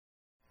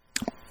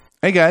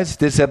Hey guys,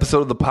 this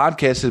episode of the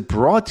podcast is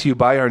brought to you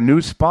by our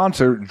new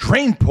sponsor,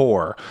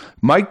 DrainPour.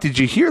 Mike, did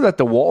you hear that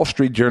the Wall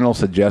Street Journal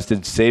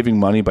suggested saving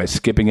money by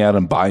skipping out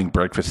and buying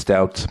breakfast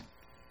stouts?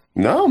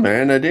 No,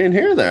 man, I didn't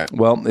hear that.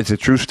 Well, it's a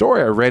true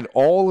story. I read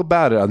all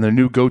about it on their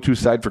new go-to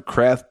site for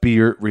craft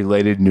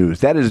beer-related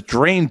news. That is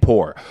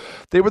DrainPour.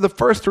 They were the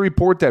first to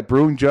report that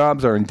brewing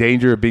jobs are in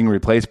danger of being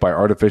replaced by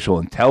artificial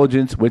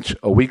intelligence, which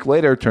a week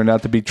later turned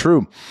out to be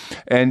true.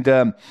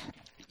 And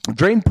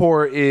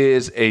DrainPour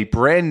is a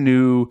brand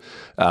new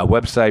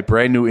website,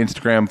 brand new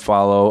Instagram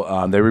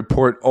follow. They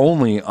report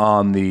only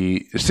on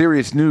the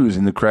serious news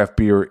in the craft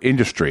beer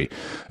industry.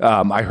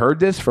 I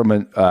heard this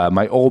from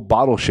my old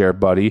bottle share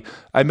buddy.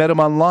 I met him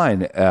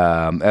online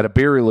at a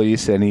beer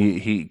release, and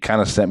he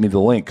kind of sent me the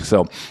link.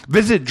 So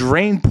visit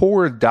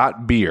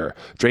drainpour.beer,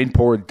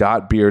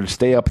 drainpour.beer to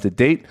stay up to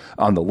date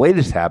on the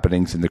latest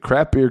happenings in the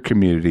craft beer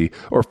community,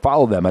 or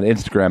follow them on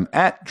Instagram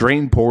at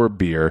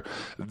drainpourbeer.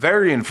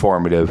 Very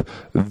informative,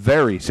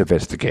 very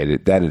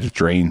sophisticated. That is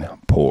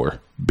DrainPour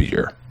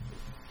Beer.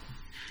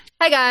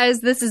 Hi guys,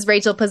 this is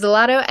Rachel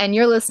Pizzolatto, and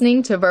you're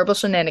listening to Verbal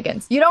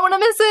Shenanigans. You don't want to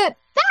miss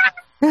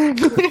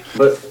it!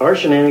 But our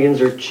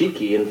shenanigans are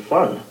cheeky and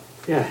fun.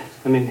 Yeah,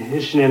 I mean,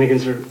 his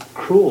shenanigans are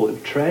cruel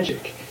and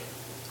tragic.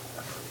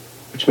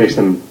 Which makes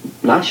them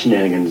not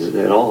shenanigans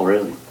at all,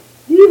 really.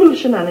 Evil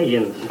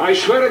shenanigans. I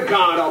swear to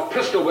God, I'll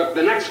pistol whip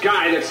the next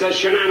guy that says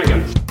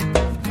shenanigans.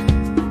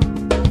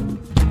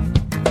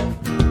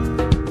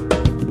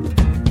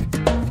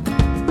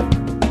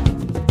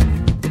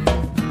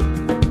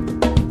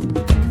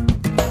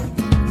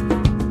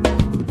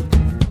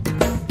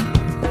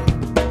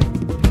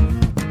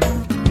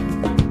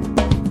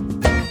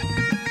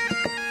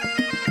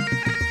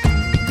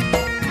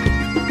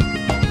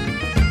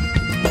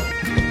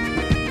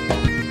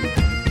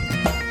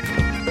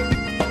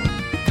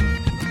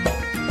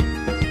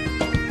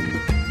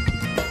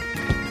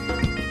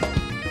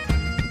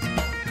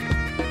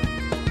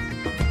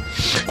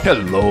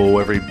 Hello,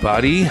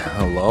 everybody.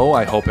 Hello.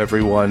 I hope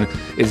everyone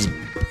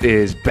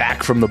is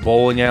back from the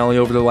bowling alley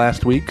over the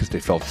last week because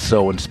they felt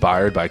so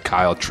inspired by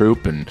Kyle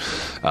Troop and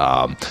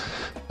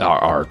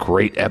our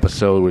great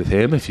episode with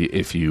him.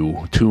 If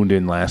you tuned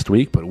in last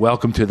week, but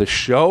welcome to the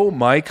show,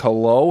 Mike.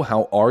 Hello.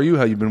 How are you?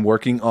 How you been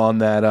working on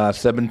that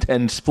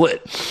 7-10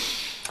 split?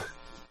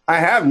 I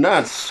have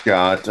not,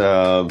 Scott.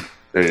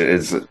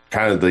 It's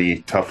kind of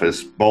the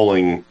toughest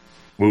bowling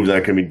move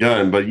that can be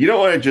done. But you know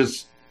what I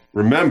just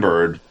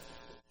remembered?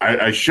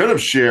 I should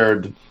have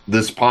shared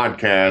this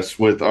podcast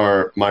with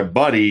my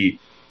buddy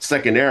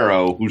Second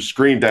Arrow, who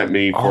screamed at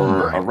me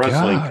for a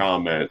wrestling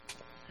comment.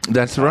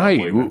 That's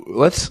right.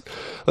 Let's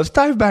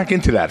dive back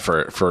into that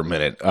for a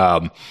minute.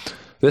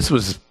 This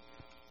was,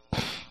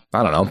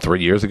 I don't know,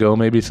 3 years ago,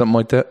 maybe something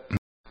like that.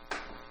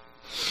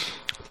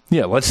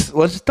 Yeah,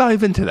 let's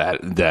dive into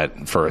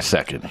that for a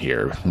second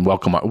here.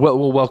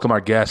 We'll welcome our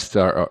guest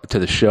to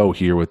the show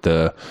here with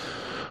a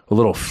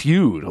little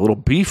feud, a little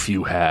beef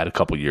you had a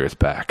couple years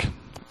back.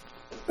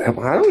 I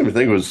don't even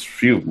think it was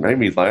few.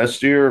 Maybe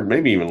last year,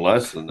 maybe even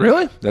less than that.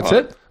 Really? That's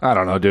it? I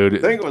don't know,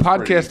 dude.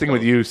 Podcasting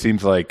with you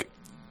seems like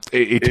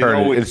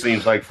eternity. It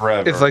seems like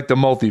forever. It's like the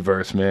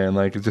multiverse, man.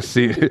 Like it just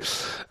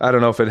I don't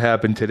know if it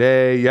happened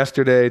today,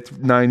 yesterday,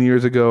 9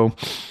 years ago.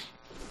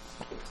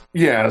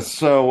 Yeah.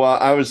 So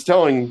I was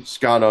telling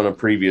Scott on a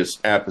previous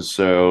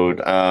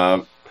episode.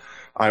 I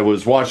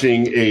was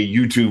watching a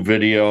YouTube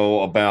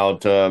video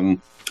about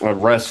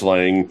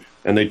wrestling,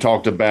 and they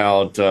talked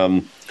about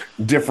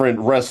different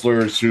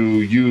wrestlers who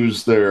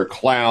use their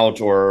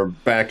clout or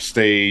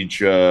backstage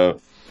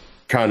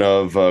kind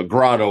of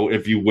grotto,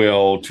 if you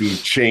will, to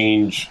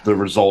change the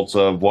results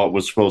of what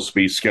was supposed to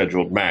be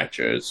scheduled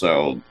matches.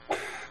 So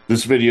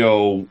this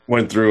video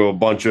went through a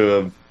bunch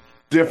of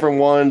different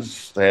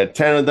ones. They had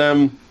 10 of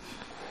them.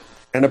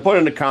 And I put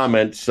in the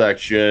comment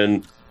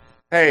section,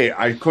 hey,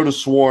 I could have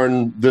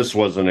sworn this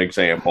was an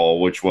example,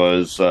 which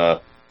was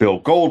Bill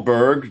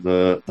Goldberg,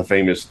 the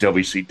famous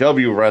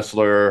WCW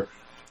wrestler,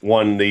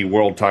 won the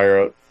world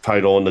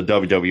title in the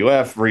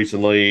WWF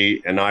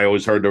recently, and I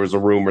always heard there was a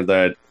rumor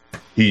that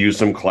he used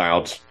some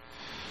clout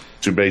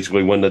to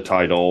basically win the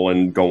title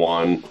and go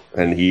on,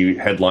 and he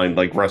headlined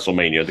like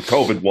WrestleMania, the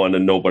COVID one,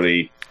 and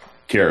nobody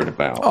cared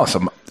about.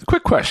 Awesome.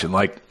 Quick question,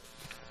 like,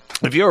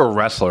 if you're a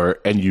wrestler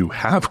and you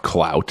have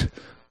clout,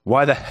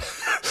 why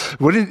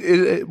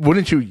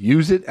wouldn't you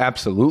use it?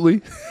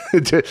 Absolutely.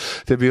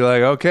 to be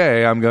like,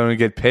 okay, I'm going to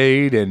get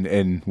paid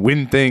and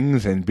win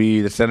things and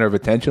be the center of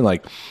attention.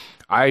 Like,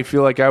 I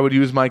feel like I would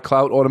use my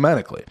clout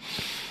automatically.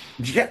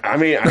 Yeah, I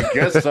mean, I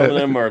guess some of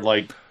them are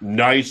like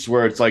nice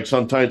where it's like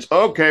sometimes,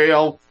 okay,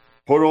 I'll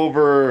put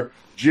over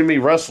Jimmy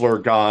Wrestler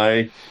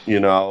guy, you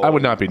know. I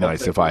would not be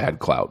nice if I had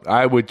clout.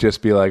 I would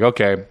just be like,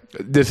 okay,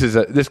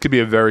 this could be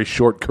a very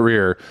short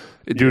career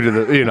due to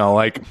the, you know,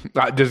 like,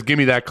 just give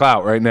me that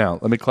clout right now.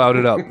 Let me clout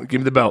it up. Give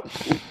me the belt.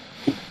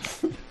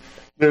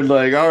 They're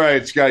like, all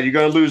right, Scott, you're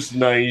going to lose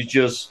tonight. You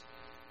just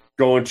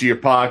go into your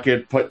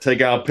pocket,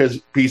 take out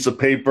a piece of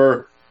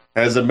paper,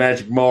 has a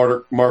magic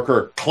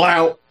marker,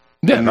 clout,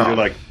 Yeah, and no. you're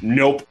like,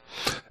 nope.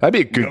 That'd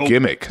be a good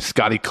gimmick.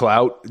 Scotty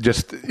Clout,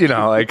 just,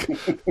 like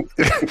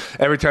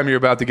every time you're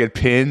about to get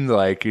pinned,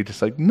 like you're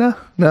just like, no.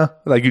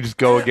 Like you just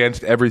go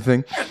against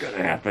everything. Not gonna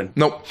happen.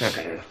 Nope. Not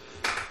gonna happen.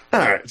 All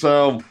right,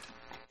 so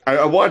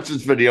I watched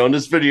this video, and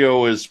this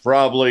video is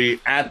probably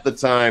at the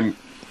time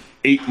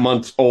 8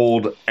 months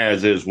old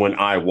as is when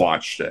I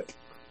watched it.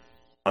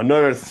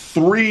 Another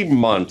 3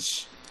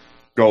 months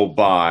go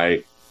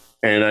by,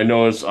 and I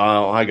noticed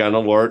I got an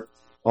alert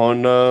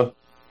on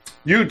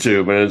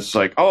YouTube, and it's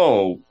like,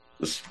 oh,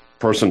 this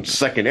person,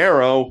 Second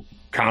Arrow,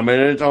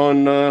 commented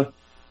on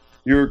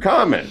your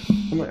comment.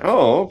 I'm like,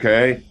 oh,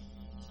 okay.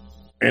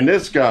 And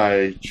this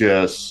guy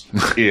just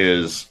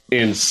is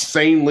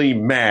insanely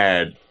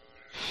mad,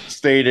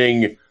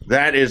 stating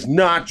that is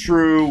not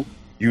true.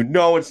 You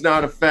know it's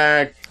not a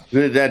fact.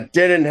 That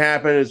didn't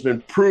happen. It's been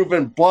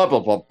proven, blah,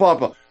 blah, blah, blah,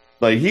 blah.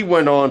 Like, he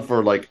went on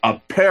for like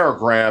a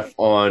paragraph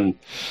on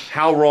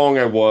how wrong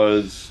I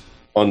was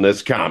on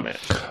this comment.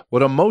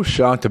 What I'm most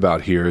shocked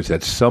about here is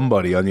that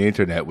somebody on the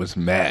internet was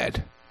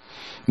mad,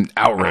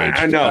 outraged.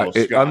 I know,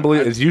 Scott.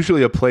 Unbelievable. It's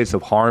usually a place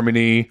of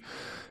harmony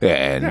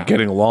and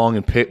getting along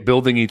and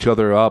building each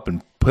other up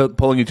and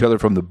pulling each other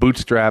from the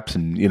bootstraps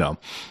and,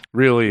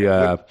 really,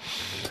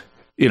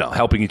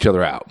 helping each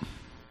other out.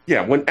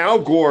 Yeah, when Al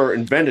Gore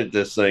invented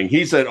this thing,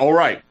 he said, all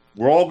right,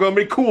 we're all going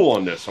to be cool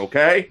on this,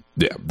 okay?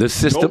 Yeah, this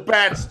system, no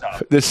bad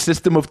stuff. This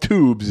system of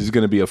tubes is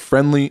going to be a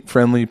friendly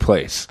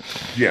place.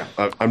 Yeah,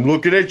 I'm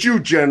looking at you,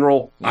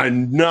 General.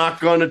 I'm not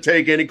going to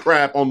take any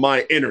crap on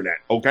my internet,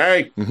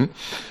 okay? Mm-hmm.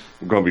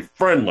 We're going to be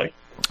friendly.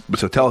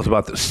 So tell us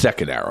about the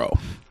Second Arrow.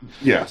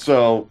 Yeah,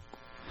 so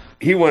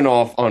he went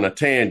off on a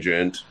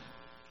tangent,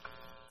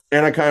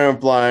 and I kind of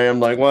implied, I'm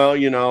like, well,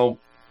 all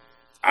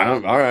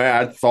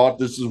right, I thought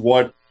this is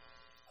what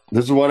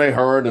I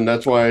heard, and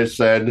that's why I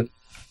said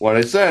what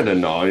I said.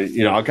 And,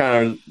 I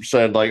kind of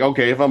said, like,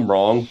 okay, if I'm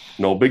wrong,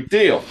 no big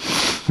deal.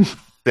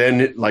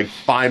 Then, like,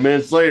 5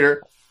 minutes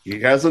later, he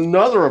has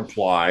another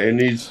reply,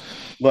 and he's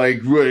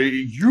like,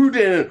 you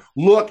didn't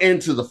look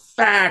into the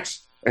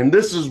facts, and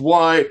this is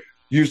why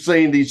you're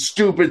saying these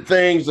stupid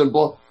things, and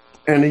blah.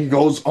 And he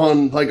goes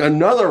on, like,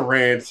 another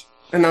rant,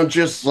 and I'm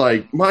just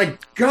like, my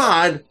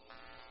God,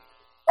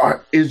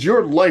 is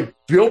your life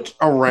built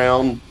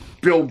around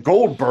Bill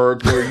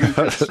Goldberg, where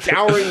you're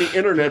scouring the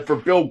internet for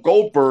Bill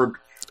Goldberg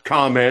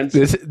comments?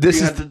 This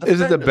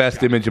is the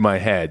best image in my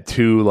head.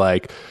 Two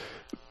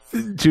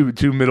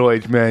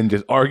middle-aged men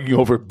just arguing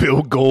over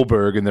Bill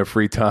Goldberg in their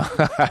free time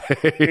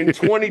in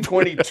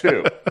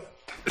 2022.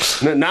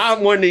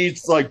 Not when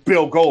he's like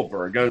Bill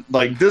Goldberg.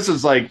 Like, this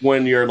is like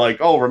when you're like,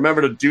 oh,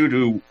 remember the dude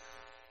who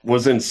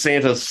was in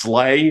Santa's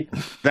sleigh?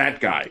 That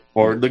guy,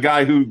 or the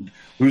guy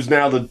who's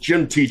now the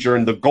gym teacher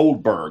in the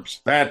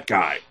Goldbergs. That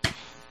guy.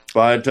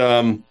 But,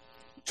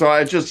 so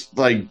I just,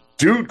 like,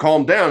 dude,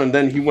 calm down. And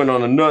then he went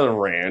on another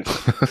rant.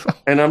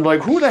 And I'm like,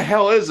 who the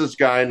hell is this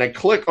guy? And I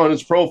click on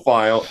his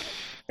profile.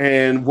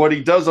 And what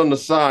he does on the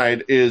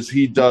side is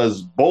he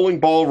does bowling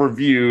ball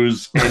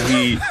reviews, and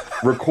he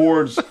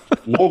records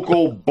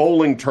local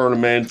bowling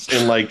tournaments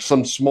in, like,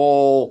 some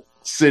small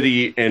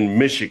city in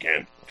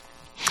Michigan.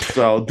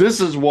 So this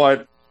is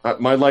what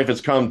my life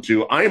has come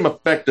to. I am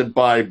affected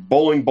by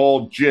Bowling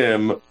Ball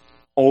Jim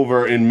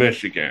over in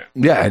Michigan.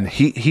 Yeah, and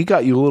he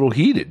got you a little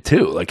heated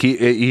too. Like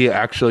he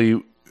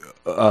actually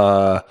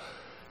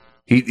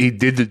he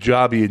did the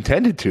job he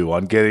intended to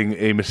on getting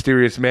a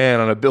mysterious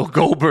man on a Bill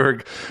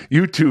Goldberg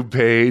YouTube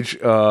page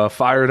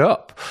fired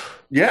up.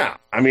 Yeah,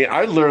 I mean,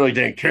 I literally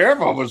didn't care if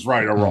I was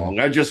right or wrong.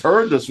 I just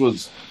heard this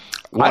was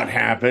what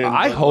happened.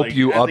 I hope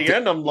you at the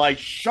end. I'm like,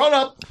 shut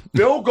up.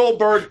 Bill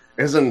Goldberg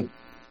is an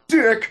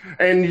dick,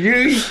 and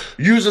he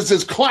uses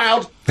his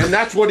clout, and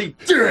that's what he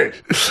did.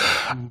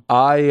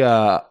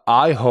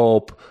 I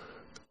hope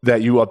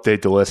that you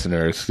update the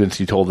listeners,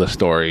 since you told this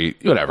story,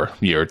 whatever,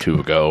 a year or two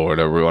ago, or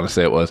whatever we want to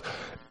say it was,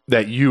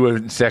 that you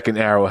and Second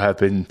Arrow have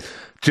been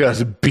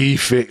just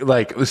beefing,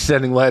 like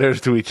sending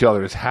letters to each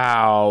other's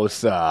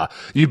house.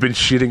 You've been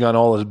shitting on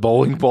all his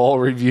bowling ball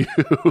reviews.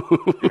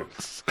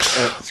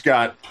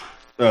 Scott,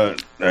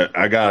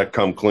 I gotta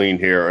come clean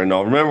here. And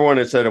I remember when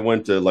I said I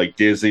went to like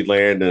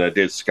Disneyland and I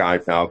did Sky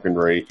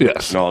Falconry,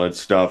 and all that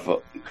stuff.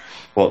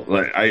 Well,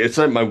 I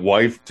sent my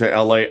wife to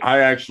LA. I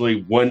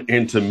actually went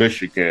into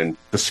Michigan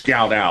to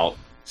scout out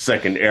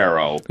Second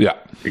Arrow. Yeah,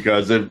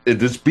 because if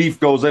this beef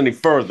goes any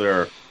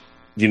further,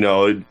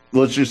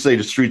 let's just say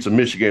the streets of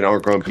Michigan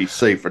aren't going to be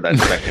safe for that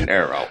Second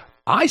Arrow.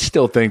 I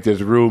still think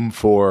there's room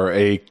for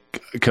a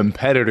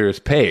competitor's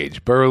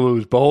page,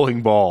 Burlew's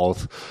Bowling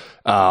Balls,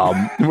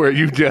 where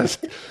you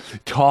just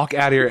talk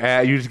out of your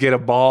ass. You just get a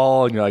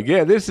ball and you're like,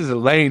 yeah, this is a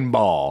lane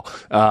ball.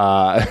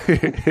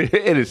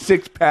 It is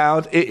 6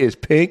 pounds. It is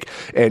pink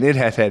and it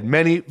has had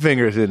many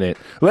fingers in it.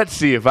 Let's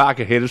see if I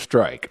can hit a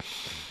strike.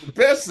 The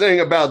best thing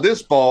about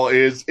this ball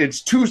is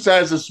it's 2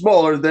 sizes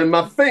smaller than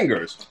my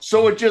fingers,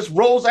 so it just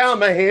rolls out of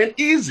my hand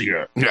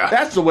easier. Yeah.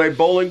 That's the way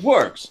bowling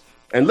works.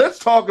 And let's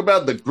talk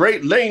about the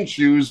Great Lane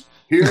shoes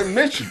here in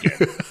Michigan.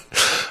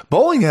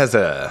 Bowling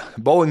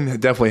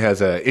definitely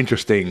has a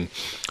interesting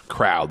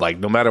crowd. Like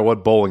no matter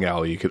what bowling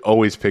alley, you could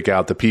always pick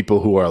out the people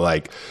who are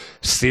like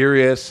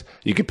serious.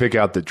 You could pick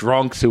out the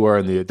drunks who are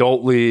in the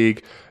adult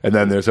league, and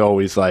then there's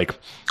always like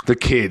the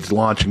kids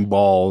launching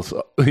balls,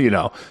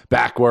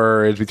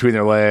 backwards between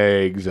their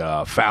legs,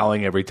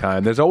 fouling every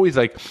time. There's always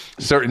like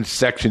certain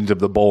sections of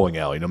the bowling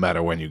alley, no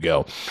matter when you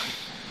go.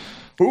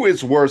 Who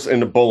is worse in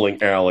the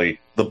bowling alley?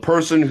 The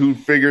person who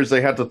figures they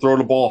have to throw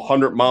the ball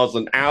 100 miles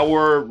an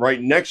hour right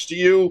next to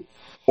you,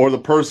 or the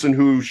person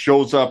who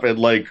shows up at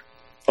like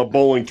a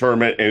bowling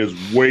tournament and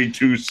is way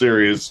too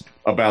serious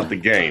about the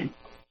game?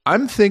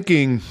 I'm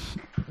thinking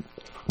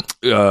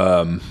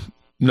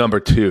number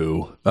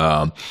two.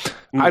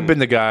 I've been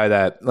the guy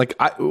that like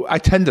I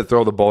tend to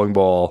throw the bowling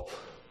ball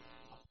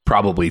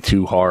probably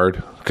too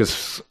hard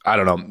because I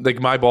don't know, like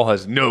my ball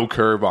has no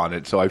curve on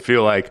it, so I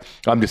feel like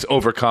I'm just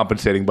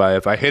overcompensating by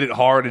if I hit it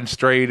hard and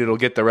straight, it'll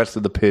get the rest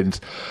of the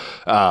pins.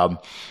 But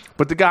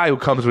the guy who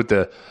comes with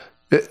the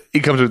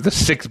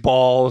 6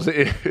 balls,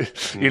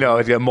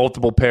 he's got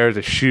multiple pairs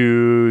of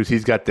shoes,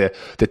 he's got the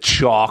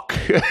chalk,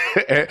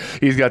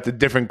 he's got the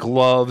different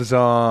gloves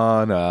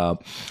on.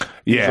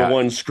 He's the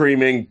one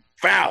screaming,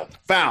 foul.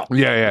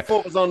 Yeah. The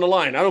foot was on the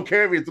line. I don't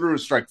care if you threw a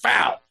strike,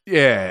 foul.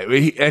 Yeah,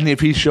 and if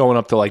he's showing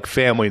up to like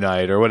family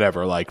night or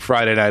whatever, like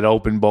Friday night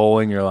open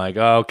bowling, you're like,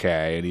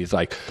 okay. And he's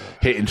like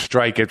hitting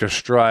strike after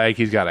strike.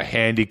 He's got a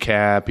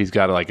handicap. He's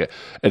got like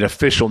an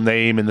official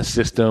name in the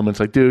system. It's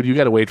like, dude, you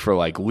got to wait for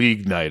like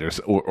league night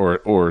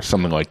or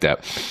something like that.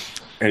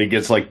 And he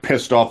gets like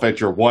pissed off at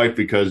your wife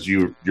because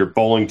your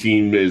bowling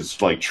team is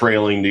like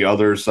trailing the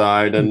other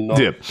side. And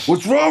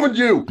what's wrong with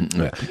you?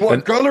 Yeah.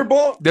 What color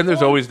ball? Then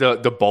there's always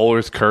the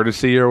bowler's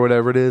courtesy or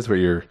whatever it is, where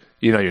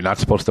you're not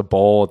supposed to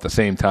bowl at the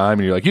same time,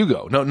 and you're like, you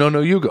go,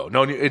 no, you go,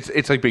 no,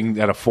 it's like being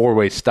at a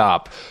 4-way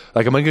stop.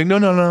 Like I'm like,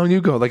 no,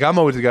 you go. Like I'm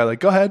always the guy like,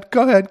 go ahead.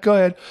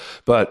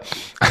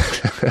 But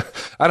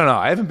I don't know.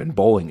 I haven't been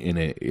bowling in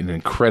an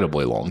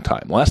incredibly long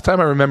time. Last time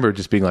I remember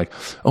just being like,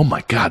 oh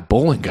my god,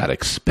 bowling got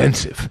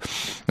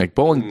expensive. Like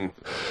bowling,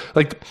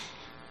 like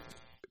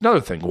another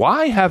thing.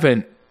 Why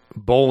haven't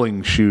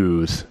bowling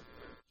shoes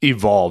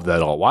evolved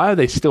at all? Why do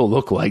they still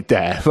look like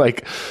that?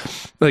 Like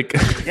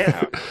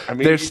yeah, I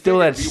mean, there's still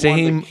that if you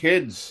same want the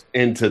kids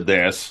into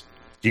this.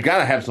 You got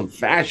to have some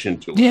fashion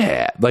to it.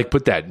 Yeah, like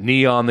put that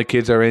neon the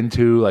kids are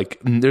into.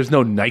 Like there's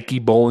no Nike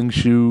bowling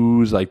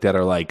shoes like that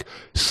are like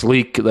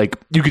sleek. Like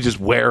you could just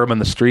wear them on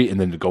the street and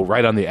then go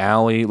right on the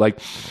alley. Like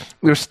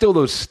there's still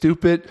those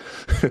stupid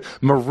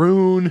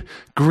maroon,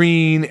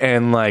 green,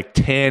 and like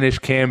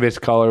tannish canvas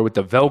color with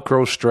the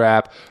Velcro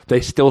strap. They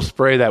still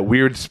spray that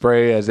weird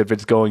spray as if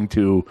it's going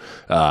to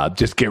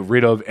just get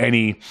rid of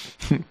any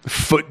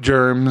foot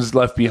germs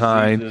left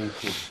behind.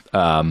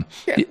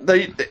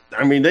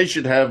 They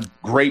should have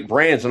great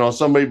brands, and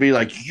somebody be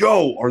like,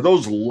 "Yo, are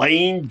those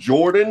Lane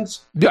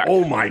Jordans?" Yeah.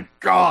 Oh my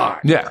god.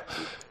 Yeah.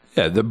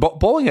 The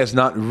bowling has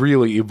not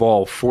really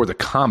evolved for the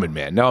common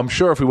man. Now, I'm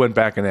sure if we went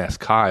back and asked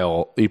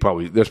Kyle,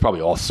 there's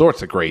probably all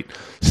sorts of great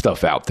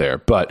stuff out there.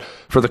 But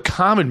for the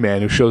common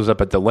man who shows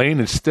up at the lane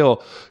and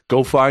still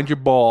go find your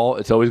ball,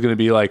 it's always going to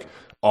be like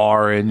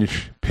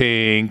orange,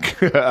 pink.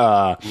 You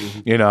gotta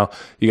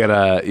figure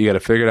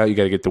it out. You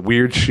gotta get the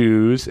weird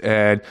shoes.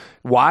 And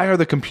why are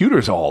the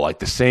computers all like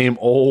the same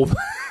old?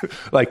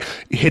 Like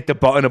you hit the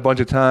button a bunch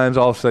of times,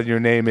 all of a sudden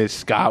your name is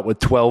Scott with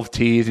 12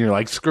 T's, and you're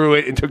like, screw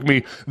it. It took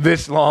me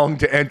this long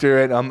to enter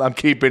it. I'm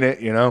keeping it.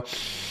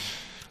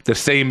 The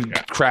same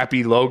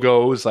crappy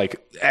logos like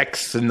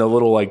X and the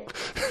little like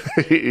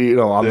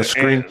on the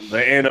screen.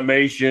 The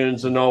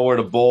animations and where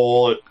the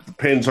ball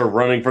pins are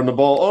running from the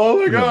ball.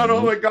 Oh my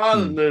god!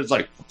 And then it's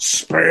like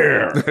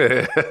spare.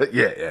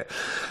 Yeah.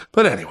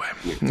 But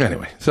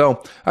anyway.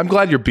 So I'm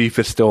glad your beef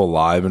is still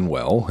alive and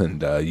well,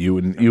 and you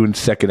and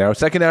Second Arrow.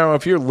 Second Arrow,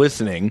 if you're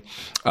listening,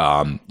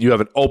 you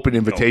have an open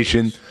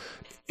invitation.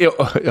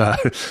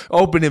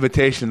 Open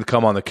invitation to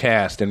come on the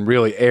cast and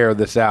really air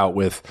this out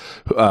with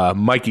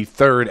Mikey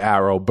Third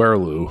Arrow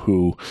Burlew,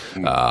 who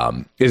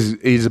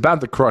is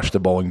about to crush the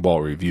bowling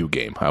ball review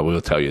game. I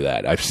will tell you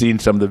that. I've seen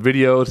some of the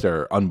videos;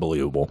 they're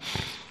unbelievable.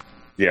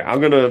 Yeah,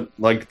 I'm gonna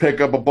pick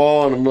up a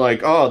ball and I'm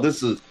like, oh,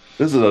 this is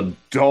a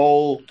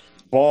dull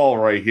ball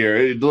right here.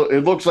 It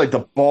looks like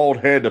the bald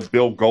head of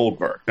Bill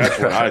Goldberg. That's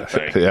what I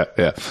think. Yeah.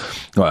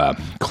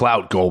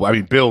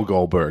 Bill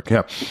Goldberg.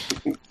 Yeah.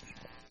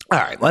 All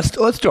right,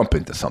 let's jump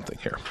into something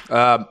here.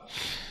 So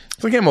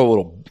we gave him a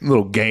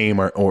little game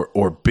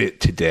or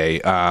bit today.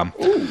 I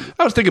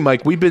was thinking,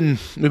 Mike, we've been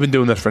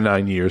doing this for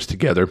 9 years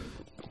together.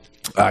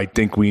 I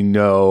think we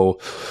know,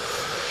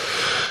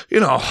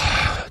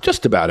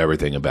 just about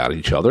everything about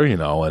each other.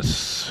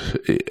 As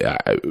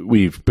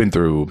we've been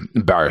through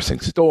embarrassing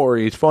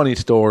stories, funny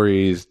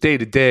stories,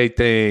 day-to-day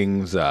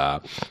things.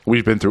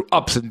 We've been through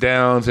ups and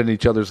downs in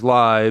each other's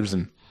lives,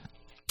 and.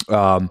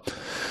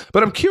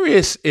 But I'm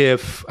curious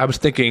if I was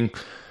thinking,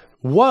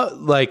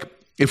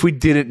 if we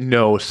didn't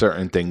know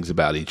certain things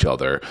about each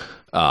other,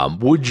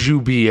 would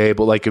you be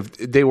able, like, if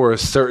they were a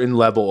certain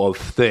level of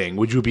thing,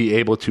 would you be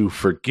able to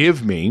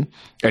forgive me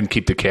and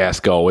keep the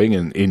cast going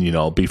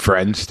and be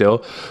friends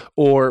still?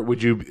 Or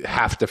would you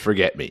have to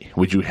forget me?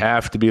 Would you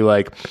have to be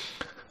like,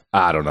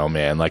 I don't know,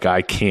 man, like,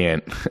 I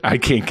can't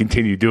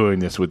continue doing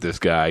this with this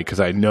guy because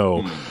I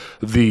know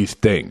these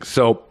things.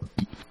 So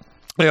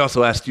I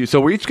also asked you, so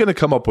we're each going to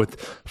come up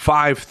with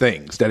 5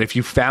 things that if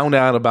you found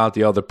out about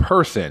the other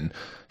person,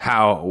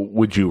 how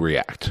would you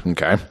react?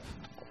 Okay.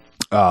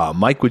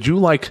 Mike, would you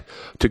like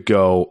to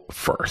go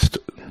first?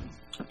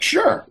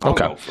 Sure. I'll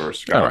go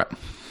first. All right.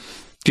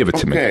 Give it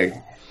to me.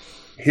 Okay.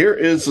 Here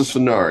is the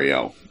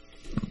scenario.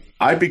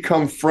 I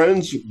become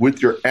friends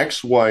with your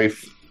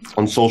ex-wife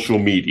on social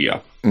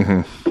media.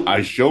 Mm-hmm.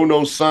 I show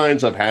no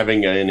signs of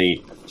having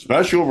any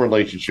special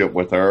relationship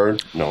with her.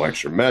 No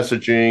extra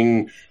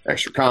messaging,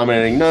 extra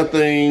commenting,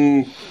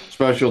 nothing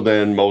special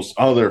than most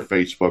other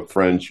Facebook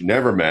friends you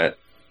never met.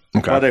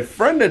 Okay. But I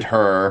friended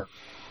her,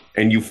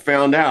 and you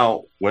found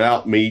out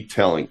without me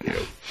telling you.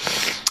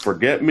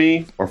 Forget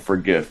me or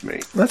forgive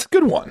me? That's a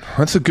good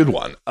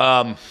one.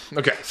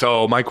 Okay,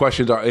 so my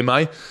questions are: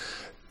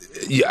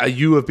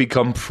 you have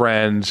become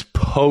friends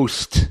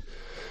post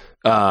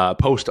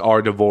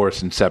our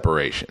divorce and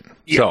separation.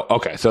 Yeah.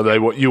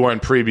 So you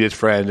weren't previous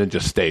friends and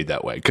just stayed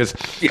that way.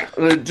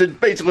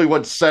 Basically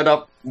what set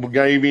up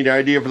gave me the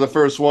idea for the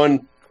first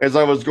one. As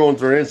I was going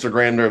through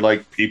Instagram, they're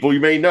like, people you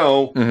may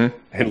know,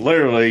 and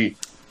literally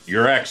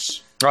your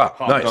ex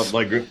popped up.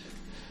 Like,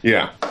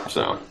 yeah.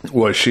 So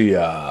was she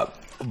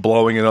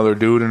blowing another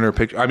dude in her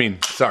picture? I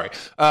mean, sorry.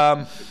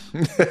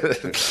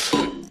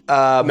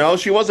 No,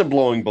 she wasn't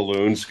blowing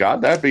balloons,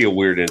 Scott. That'd be a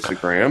weird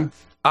Instagram.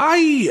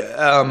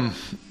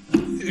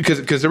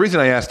 Because the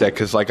reason I asked that,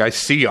 because like I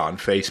see on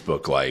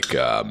Facebook like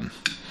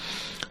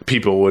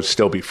people would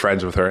still be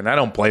friends with her, and I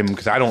don't blame them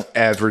because I don't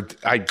ever.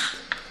 I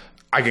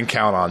can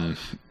count on.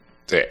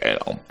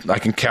 I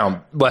can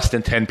count less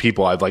than 10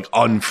 people I've like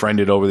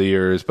unfriended over the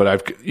years, but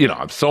I've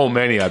so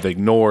many I've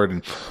ignored,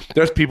 and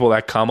there's people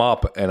that come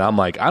up and I'm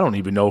like, I don't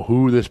even know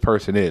who this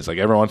person is. Like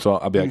every once in a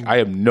while I'll be like, I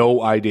have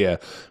no idea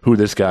who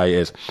this guy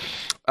is.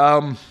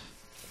 I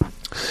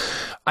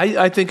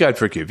think I'd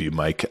forgive you,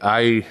 Mike.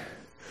 I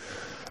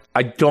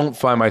don't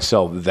find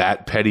myself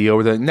that petty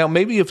over that. Now,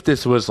 maybe if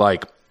this was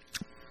like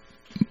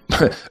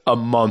a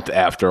month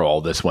after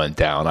all this went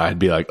down, I'd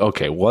be like,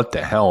 okay, what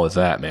the hell is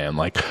that, man?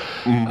 Like,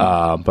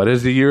 but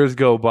as the years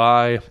go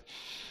by,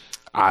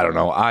 I don't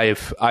know.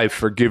 I've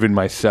forgiven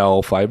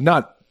myself. I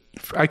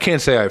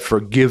can't say I've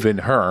forgiven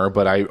her,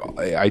 but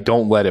I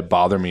don't let it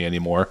bother me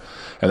anymore.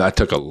 And that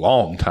took a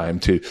long time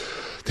to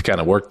kind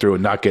of work through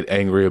and not get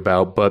angry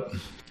about. But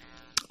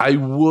I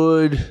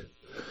would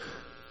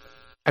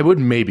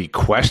maybe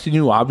question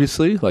you,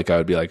 obviously. Like, I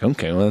would be like,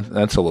 okay, well,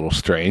 that's a little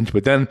strange.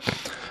 But then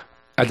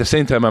at the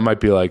same time, I might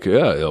be like,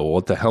 yeah,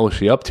 what the hell is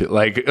she up to?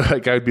 Like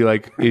I'd be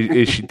like,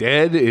 is she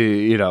dead?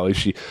 Is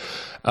she?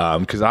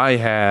 Because I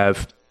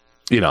have,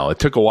 it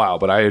took a while,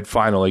 but I had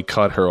finally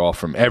cut her off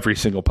from every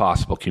single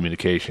possible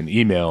communication,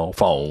 email,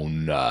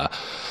 phone,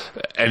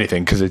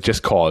 anything, because it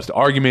just caused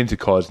arguments. It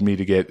caused me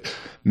to get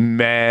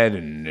mad,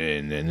 and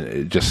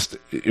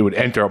it would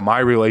enter my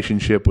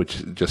relationship,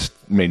 which just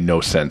made no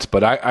sense.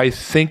 But I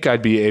think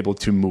I'd be able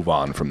to move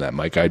on from that,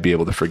 Mike. I'd be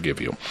able to forgive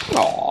you.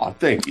 Oh,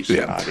 thank you,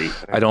 Scotty. Yeah.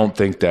 I don't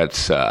think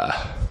that's...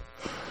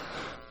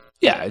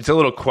 it's a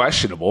little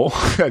questionable.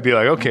 I'd be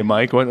like, okay,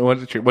 Mike,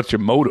 what's your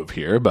motive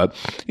here? But,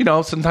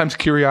 sometimes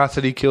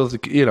curiosity kills,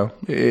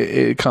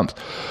 it comes.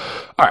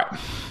 All right.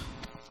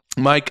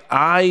 Mike,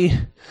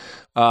 I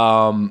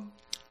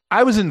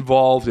was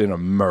involved in a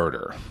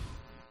murder.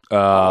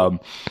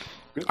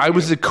 I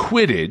was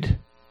acquitted.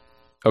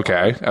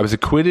 Okay. I was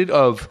acquitted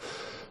of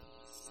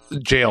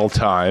jail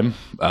time,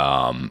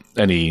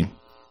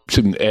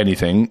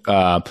 anything.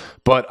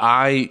 But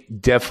I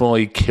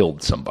definitely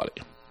killed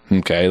somebody.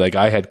 Okay, like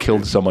I had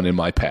killed someone in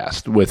my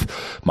past with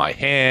my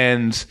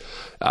hands.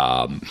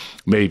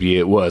 Maybe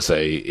it was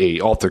a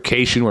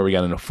altercation where we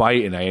got in a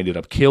fight and I ended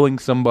up killing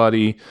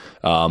somebody.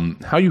 How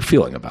are you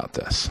feeling about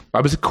this? I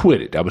was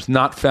acquitted. I was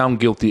not found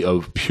guilty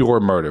of pure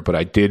murder, but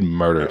I did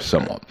murder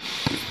someone.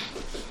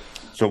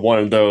 So one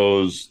of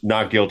those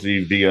not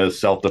guilty via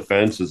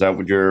self-defense, is that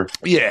what you're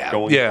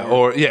going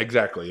for?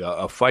 Exactly.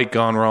 A fight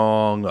gone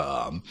wrong,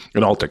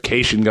 an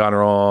altercation gone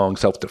wrong,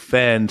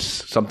 self-defense,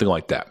 something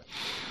like that.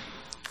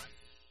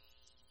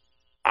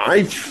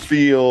 I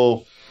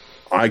feel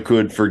I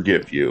could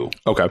forgive you.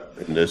 Okay.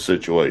 In this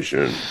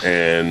situation.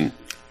 And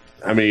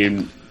I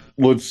mean,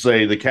 let's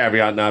say the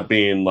caveat not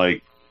being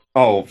like,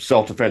 oh,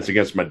 self-defense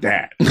against my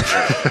dad.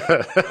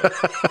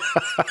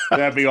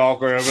 That'd be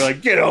awkward. I'd be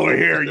like, get over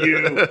here,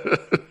 you.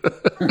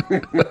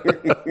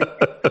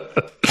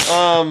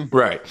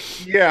 Right.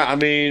 Yeah, I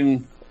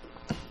mean,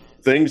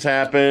 things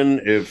happen.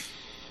 If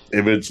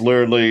it's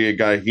literally a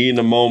guy heat in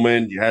the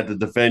moment, you had to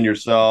defend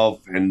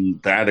yourself,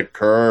 and that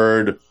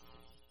occurred.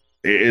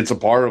 It's a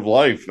part of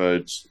life.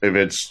 If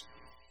it's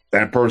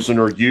that person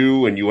or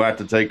you, and you have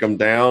to take them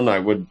down, I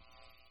would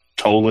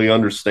totally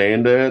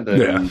understand it.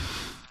 And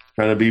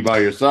kind of be by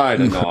your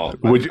side and all.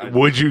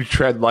 Would you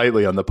tread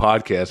lightly on the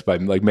podcast by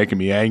like making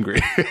me angry?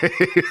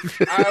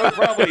 I would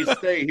probably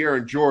stay here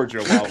in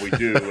Georgia while we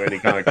do any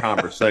kind of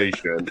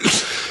conversation,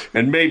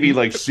 and maybe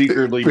like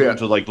secretly move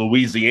to like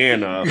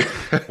Louisiana,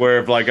 where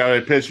if like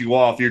I piss you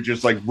off, you're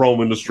just like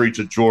roaming the streets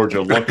of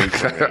Georgia looking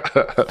for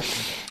me.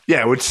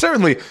 Yeah, which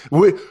certainly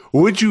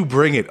would you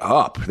bring it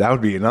up? That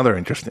would be another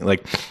interesting,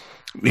 like,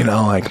 you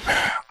know, like,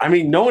 I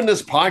mean, knowing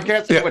this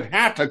podcast, it would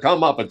have to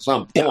come up at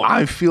some point. Yeah,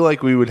 I feel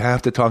like we would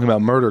have to talk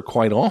about murder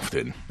quite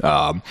often.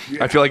 I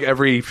feel like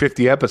every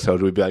 50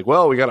 episodes we'd be like,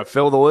 well, we got to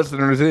fill the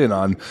listeners in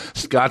on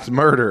Scott's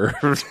murder.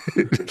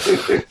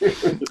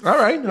 All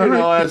right. You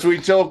know, as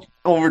we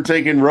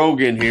overtaking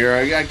Rogan here,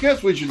 I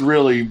guess we should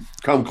really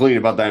come clean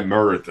about that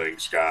murder thing,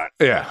 Scott.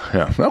 Yeah.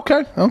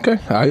 Okay.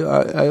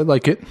 I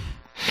like it.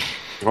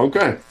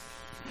 Okay.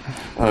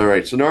 All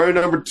right. Scenario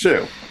number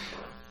 2.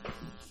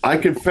 I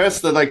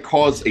confess that I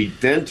caused a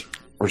dent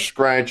or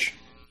scratch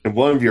in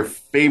one of your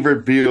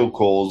favorite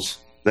vehicles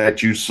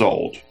that you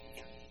sold.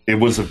 It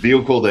was a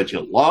vehicle that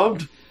you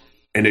loved,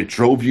 and it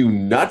drove you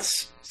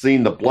nuts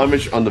seeing the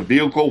blemish on the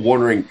vehicle,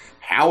 wondering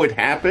how it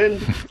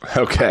happened.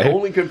 Okay. I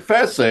only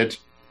confess it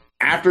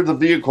after the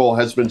vehicle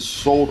has been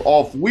sold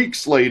off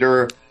weeks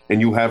later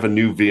and you have a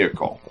new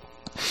vehicle.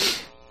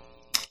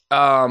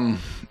 I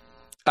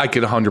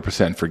could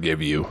 100%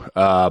 forgive you.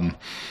 I'm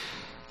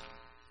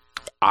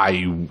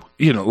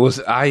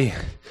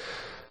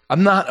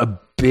not a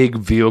big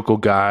vehicle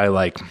guy.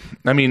 Like,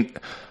 I mean,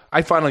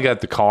 I finally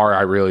got the car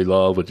I really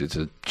love, which is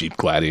a Jeep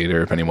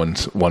Gladiator, if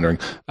anyone's wondering.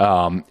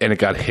 And it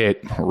got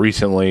hit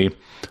recently.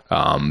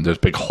 There's a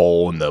big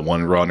hole in the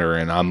one runner,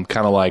 and I'm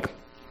kind of like,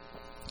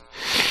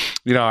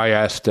 you know, I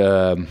asked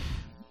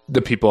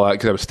the people,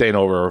 because I was staying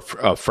over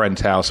a friend's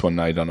house one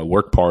night on a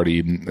work party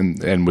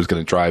and was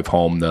going to drive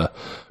home. No.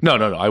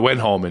 I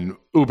went home and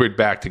Ubered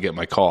back to get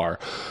my car.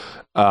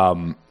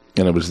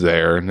 And it was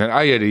there. And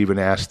I had even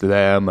asked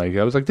them, like,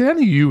 I was like, did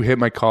any of you hit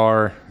my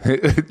car?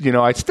 You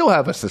know, I still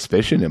have a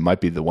suspicion it might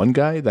be the one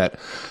guy that,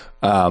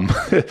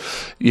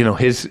 you know,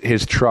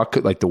 his truck,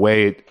 like the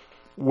way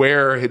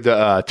where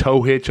the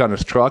tow hitch on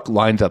his truck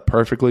lines up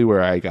perfectly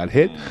where I got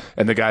hit.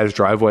 And the guy's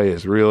driveway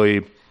is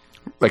really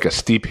like a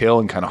steep hill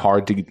and kind of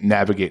hard to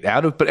navigate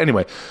out of. But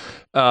anyway,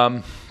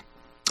 I'm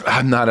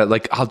not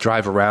I'll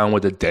drive around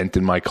with a dent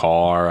in my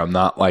car. I'm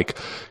not like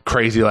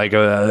crazy, like,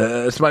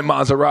 it's my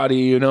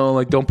Maserati, you know,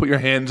 like don't put your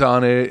hands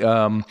on it.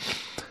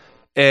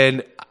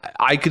 And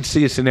I could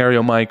see a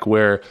scenario, Mike,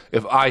 where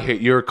if I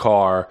hit your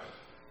car,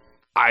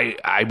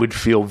 I would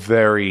feel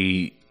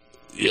very,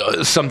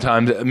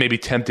 sometimes maybe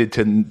tempted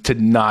to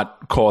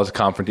not cause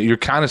confrontation. You're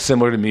kind of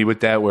similar to me with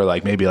that, where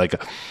like maybe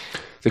like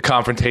the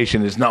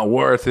confrontation is not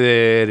worth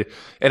it,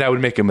 and I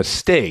would make a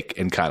mistake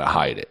and kind of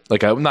hide it.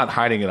 Like, I'm not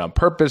hiding it on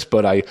purpose,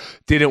 but I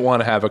didn't want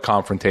to have a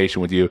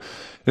confrontation with you.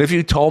 And if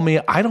you told me,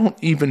 I don't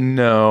even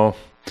know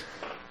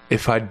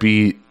if I'd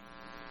be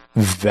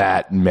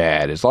that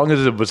mad, as long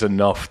as it was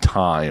enough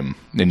time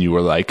and you were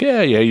like,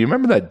 yeah, you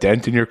remember that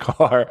dent in your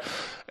car?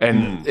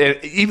 And and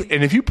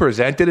if you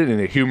presented it in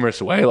a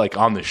humorous way, like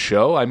on the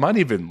show, I might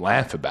even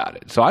laugh about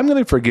it. So I'm going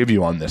to forgive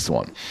you on this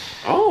one.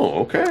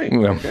 Oh, okay.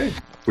 Yeah. Okay.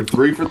 We're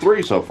 3 for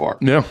 3 so far.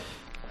 Yeah.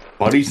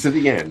 Buddies to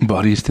the end.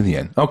 Buddies to the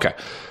end. Okay.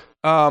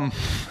 I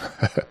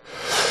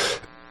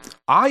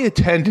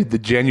attended the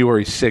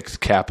January 6th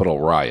Capitol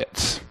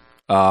riots.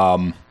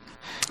 But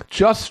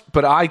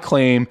I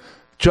claim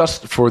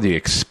just for the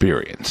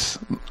experience.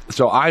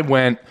 So I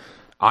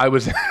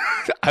was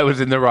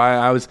in the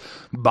riot. I was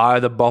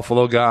by the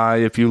Buffalo guy.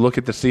 If you look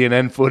at the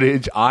CNN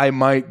footage, I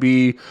might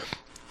be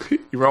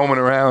roaming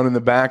around in the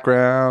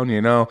background,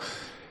 you know.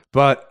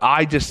 But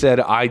I just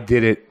said I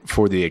did it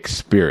for the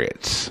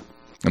experience.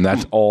 And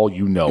that's all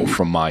you know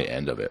from my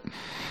end of it.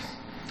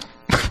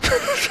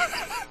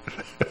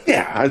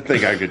 Yeah, I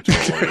think I could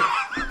totally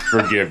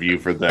forgive you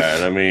for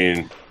that. I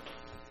mean,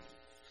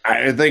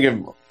 I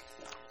think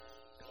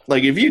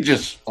if you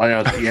just,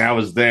 I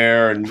was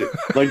there, and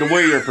like the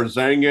way you're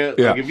presenting it,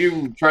 like if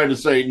you tried to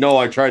say, no,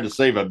 I tried to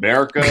save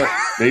America,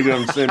 maybe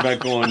I'm sitting back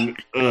going,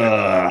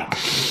 I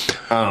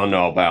don't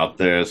know about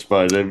this.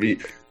 But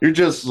if you're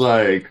just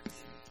like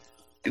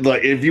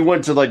if you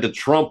went to like the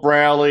Trump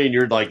rally and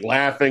you're like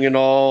laughing and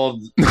all,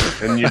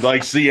 and you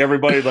like see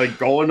everybody like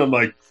going, I'm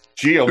like,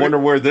 gee, I wonder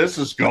where this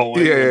is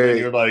going. Yeah, and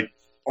you're like,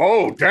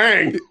 oh,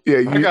 dang. Yeah,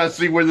 I got to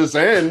see where this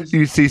ends.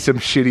 You see some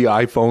shitty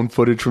iPhone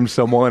footage from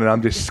someone, and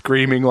I'm just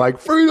screaming like,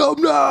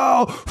 freedom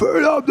now!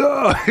 Freedom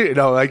now! You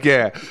know, like,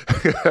 yeah.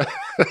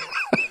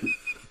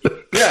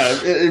 Yeah,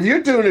 if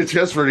you're doing it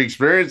just for the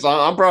experience,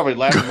 I'm probably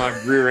laughing my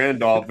rear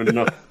end off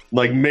and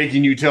like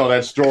making you tell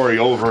that story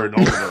over and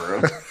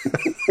over.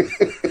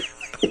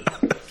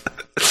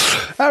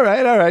 All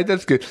right.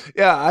 That's good.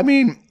 Yeah, I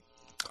mean,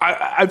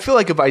 I feel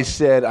like if I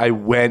said I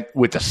went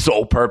with the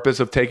sole purpose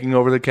of taking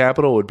over the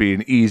Capitol, it would be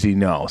an easy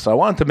no. So I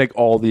wanted to make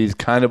all these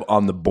kind of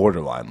on the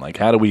borderline. Like,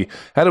 how do we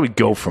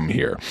go from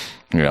here?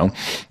 You know?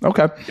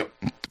 Okay. Yep.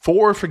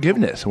 For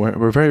forgiveness.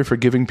 We're very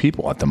forgiving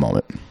people at the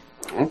moment.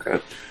 Okay.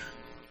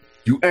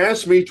 You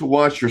asked me to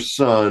watch your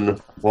son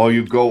while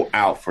you go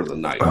out for the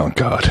night. Oh,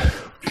 God.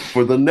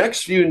 For the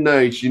next few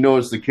nights, you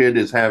notice the kid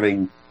is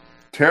having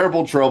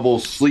terrible trouble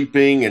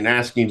sleeping and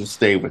asking to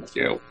stay with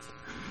you.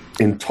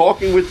 In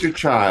talking with your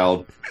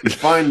child, you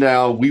find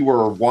out we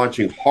were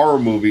watching horror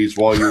movies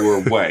while you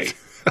were away.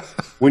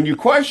 When you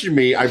question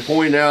me, I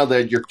point out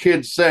that your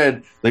kid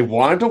said they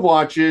wanted to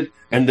watch it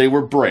and they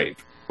were brave.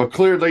 But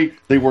clearly,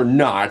 they were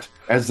not,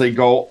 as they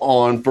go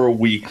on for a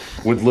week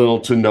with little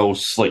to no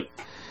sleep.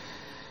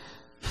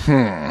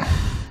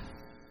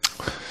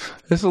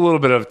 This is a little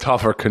bit of a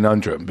tougher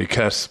conundrum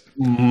because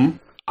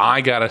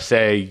I gotta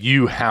say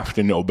you have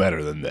to know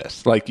better than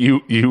this. Like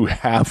you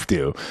have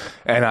to,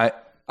 and I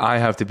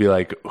have to be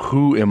like,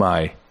 who am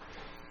I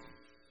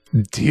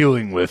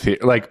dealing with here?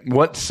 Like,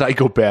 what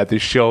psychopath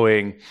is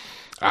showing,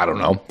 I don't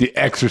know, The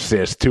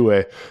Exorcist to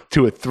a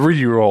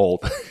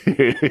 3-year-old?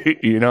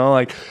 You know,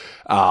 like.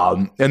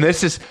 And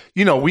this is,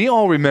 you know, we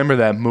all remember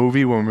that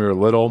movie when we were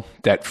little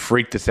that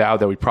freaked us out,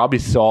 that we probably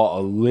saw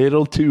a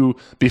little too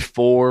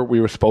before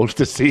we were supposed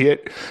to see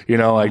it. You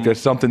know, like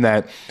there's something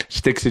that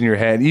sticks in your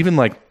head. Even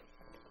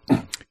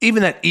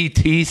that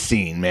E.T.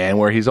 scene, man,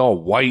 where he's all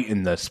white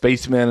in the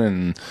spaceman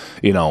and,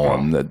 you know,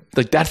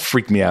 like that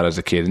freaked me out as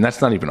a kid. And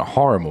that's not even a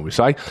horror movie.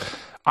 So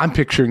I'm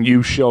picturing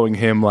you showing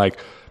him like,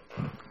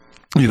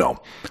 you know,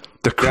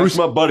 That's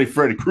my buddy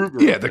Freddy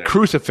Krueger. Yeah, the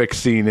crucifix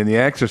scene in The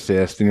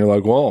Exorcist, and you're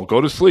like, "Well, go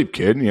to sleep,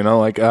 kid." You know,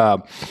 like,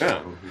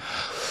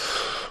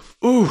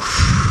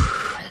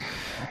 oof.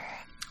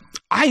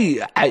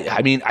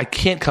 I mean, I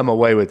can't come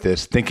away with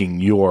this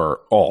thinking you're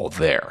all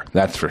there.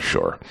 That's for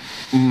sure.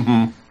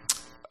 And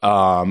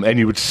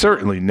you would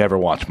certainly never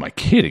watch my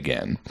kid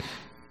again.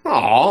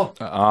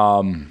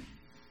 Aw.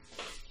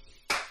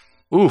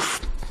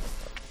 Oof.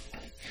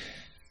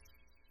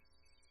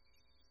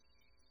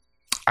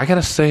 I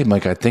gotta say,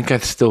 Mike, I think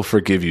I'd still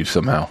forgive you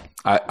somehow.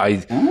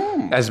 I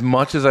as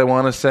much as I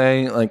want to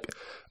say, like,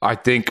 I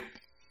think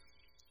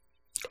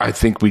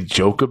we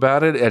joke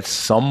about it at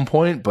some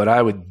point, but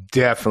I would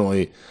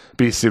definitely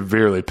be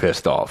severely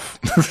pissed off.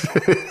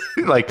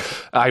 Like,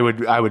 I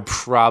would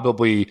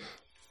probably,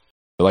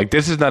 like,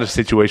 this is not a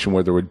situation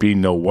where there would be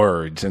no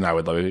words, and I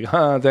would like,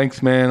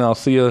 thanks, man. I'll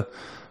see you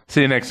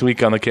next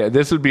week on the cat.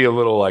 This would be a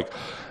little like.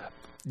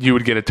 You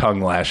would get a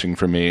tongue lashing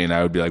from me, and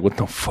I would be like, what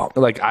the fuck?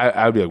 Like,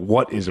 I would be like,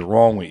 what is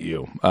wrong with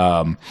you?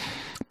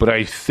 But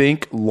I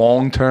think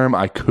long-term,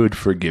 I could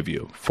forgive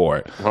you for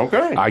it.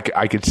 Okay.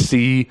 I could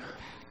see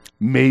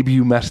maybe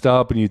you messed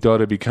up and you thought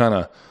it'd be kind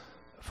of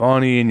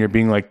funny and you're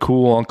being like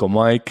cool Uncle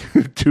Mike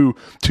too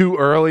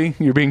early.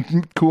 You're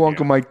being cool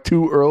Uncle Mike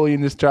too early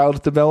in this child's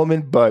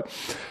development, but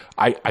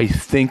I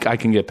think I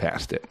can get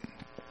past it.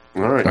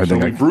 All right, so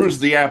we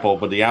bruised the apple,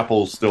 but the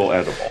apple's still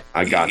edible.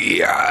 I got you.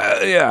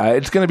 Yeah,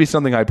 it's going to be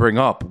something I bring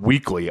up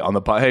weekly on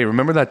the Hey,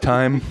 remember that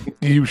time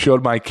you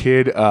showed my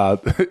kid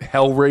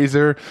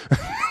Hellraiser?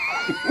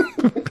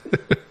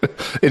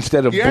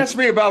 Instead of you asked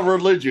me about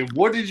religion.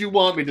 What did you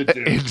want me to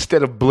do?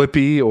 Instead of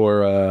Blippi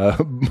or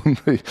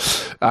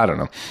I don't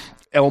know,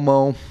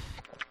 Elmo.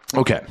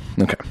 Okay.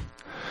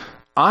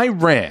 I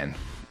ran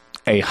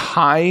a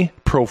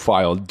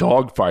high-profile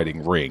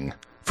dogfighting ring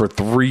for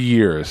 3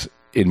 years.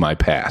 In my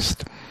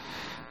past,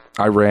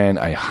 I ran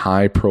a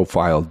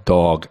high-profile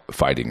dog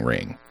fighting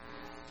ring.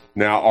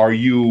 Now, are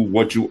you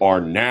what you are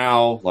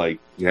now? Like,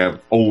 you have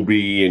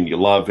Obi and you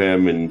love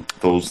him and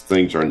those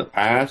things are in the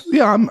past?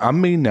 Yeah, I'm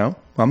me now.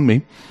 I'm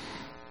me.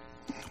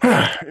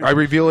 I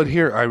reveal it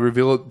here. I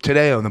reveal it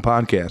today on the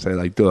podcast.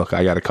 Look,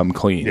 I got to come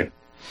clean. Yeah.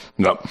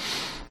 No.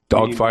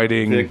 Dog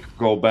fighting.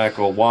 Go back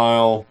a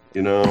while,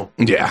 you know?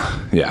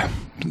 Yeah.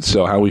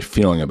 So how are we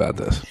feeling about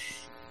this?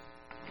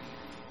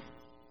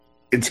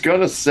 It's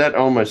going to set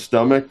on my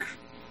stomach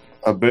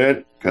a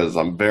bit because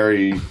I'm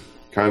very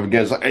kind of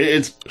against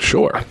it's.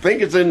 Sure. I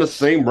think it's in the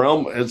same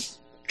realm as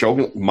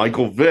joking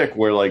Michael Vick,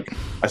 where like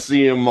I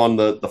see him on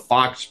the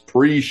Fox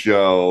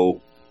pre-show,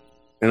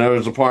 and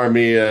there's a part of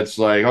me that's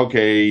like,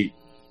 okay,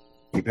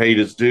 he paid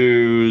his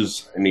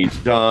dues and he's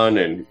done,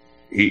 and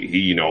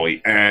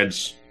he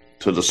adds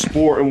to the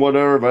sport and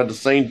whatever. But at the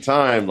same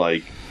time,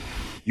 like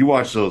you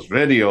watch those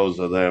videos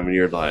of them, and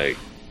you're like,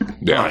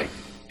 my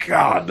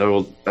God,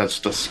 that's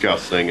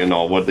disgusting and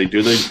all what they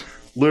do. They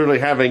literally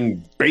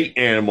having bait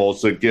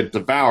animals that get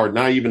devoured,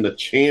 not even a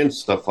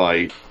chance to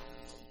fight.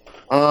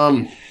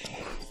 Could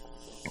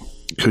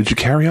you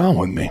carry on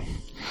with me?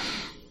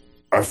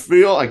 I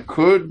feel I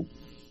could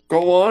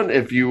go on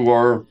if you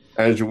are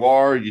as you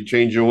are. You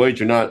change your weight.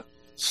 You're not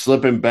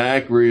slipping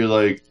back where you're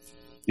like,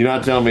 you're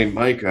not telling me,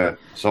 Mike, I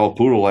saw a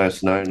poodle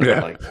last night. And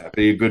I'm like, that'd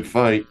be a good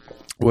fight.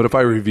 What if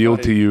I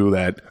revealed to you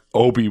that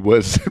Obi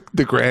was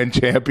the grand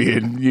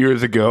champion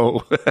years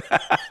ago,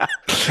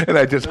 and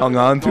I just hung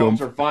on to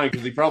him? Are fine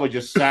because he probably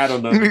just sat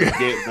on them and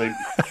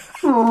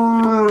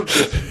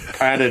just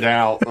patted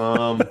out.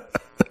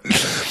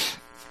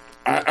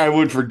 I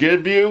would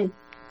forgive you.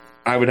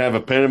 I would have a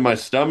pin in my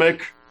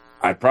stomach.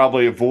 I'd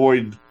probably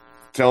avoid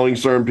telling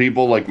certain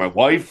people, like my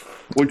wife,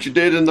 what you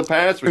did in the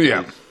past.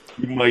 Because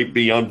you might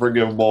be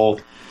unforgivable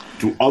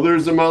to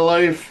others in my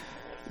life.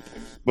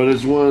 but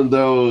it's one of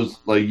those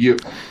like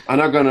I'm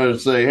not gonna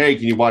say, "Hey,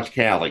 can you watch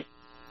Callie?"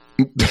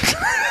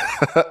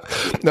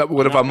 No,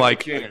 what if I'm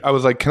like, I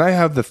was like, can I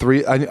have the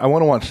three? I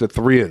want to watch the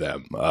three of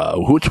them.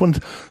 Which ones?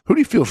 Who do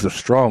you feel is the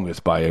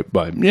strongest? By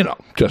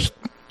just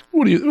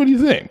what do you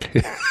think?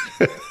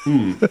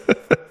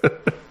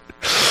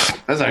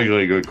 That's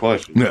actually a good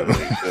question. No.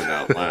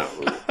 Out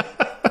loud.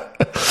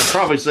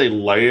 Probably say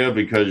Leia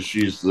because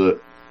she's the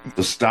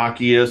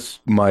stockiest.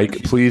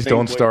 Mike, please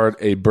don't start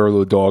a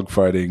Burlo dog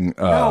fighting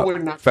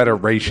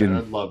federation. I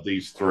love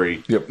these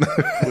three. Yep.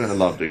 I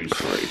love these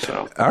three.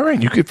 So all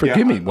right, you could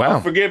forgive me. Wow,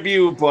 I'll forgive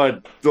you,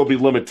 but there'll be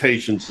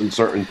limitations in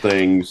certain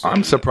things.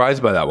 I'm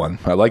surprised by that one.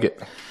 I like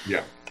it.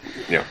 Yeah.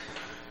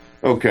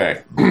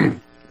 Okay.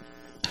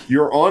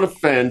 You're on the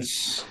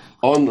fence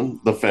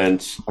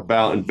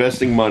about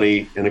investing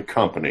money in a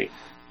company.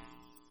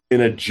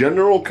 In a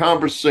general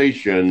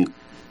conversation,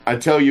 I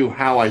tell you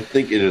how I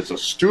think it is a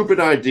stupid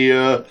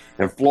idea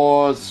and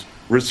flaws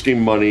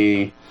risking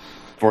money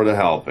for the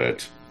hell of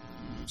it.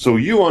 So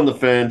you on the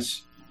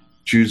fence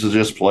choose to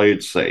just play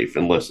it safe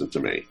and listen to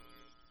me.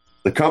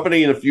 The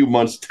company in a few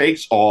months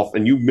takes off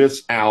and you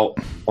miss out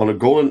on a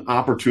golden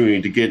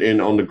opportunity to get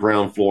in on the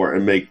ground floor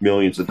and make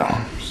millions of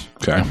dollars.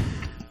 Okay.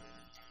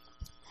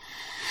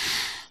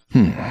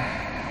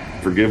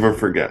 Forgive or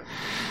forget.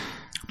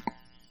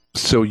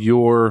 So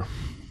you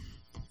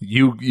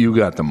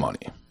got the money.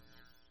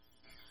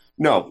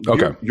 No.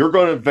 Okay. You're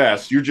going to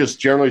invest. You're just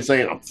generally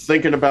saying, I'm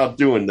thinking about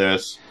doing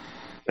this.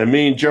 And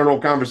me in general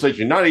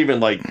conversation, not even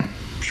like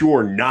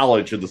pure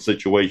knowledge of the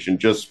situation,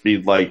 just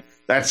be like,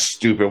 that's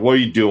stupid. What are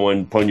you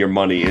doing putting your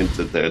money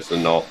into this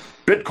and all?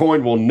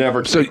 Bitcoin will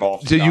never take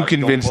off. So you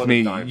convinced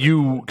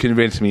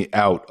me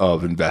out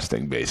of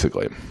investing,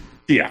 basically.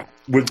 Yeah.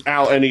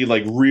 Without any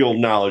like real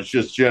knowledge,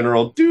 just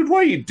general, dude,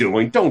 what are you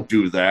doing? Don't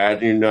do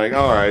that. And you're like,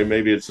 all right,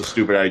 maybe it's a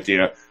stupid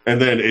idea. And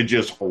then it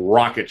just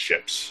rocket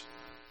ships.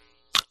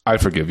 I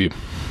forgive you.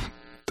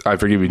 I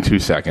forgive you in 2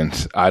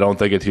 seconds. I don't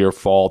think it's your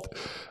fault.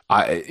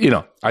 I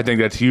think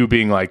that's you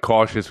being like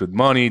cautious with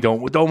money.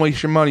 Don't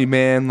waste your money,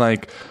 man.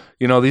 Like,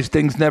 these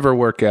things never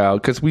work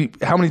out because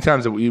how many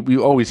times we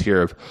always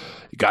hear of,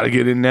 you got to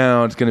get in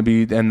now. It's going to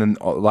be, and then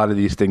a lot of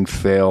these things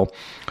fail.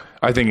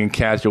 I think in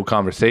casual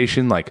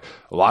conversation, like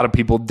a lot of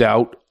people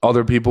doubt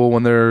other people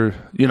when they're,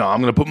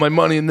 I'm going to put my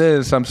money in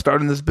this. I'm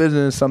starting this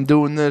business. I'm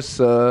doing this.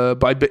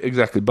 Buy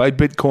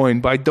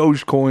Bitcoin, buy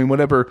Dogecoin,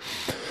 whatever.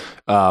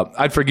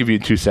 I'd forgive you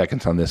in 2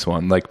 seconds on this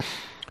one. Like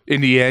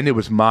in the end, it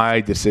was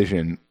my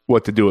decision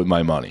what to do with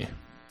my money.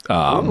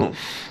 That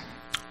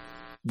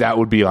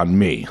would be on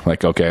me.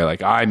 Like, okay,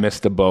 like I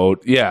missed the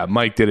boat. Yeah,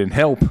 Mike didn't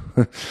help.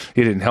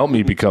 He didn't help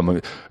me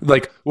become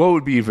what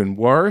would be even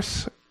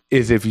worse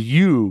is if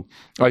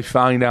I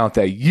find out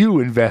that you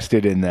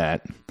invested in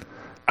that.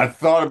 I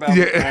thought about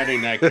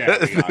adding that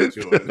caveat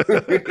to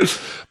it.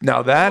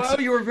 Now that's... Well,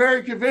 you were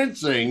very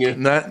convincing.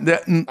 Fair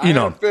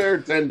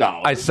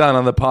 $10. I saw it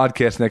on the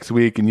podcast next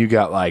week, and you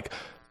got like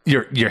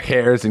your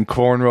hair's in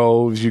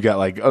cornrows. You got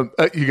like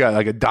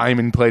a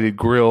diamond plated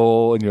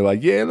grill, and you're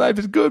like, yeah, life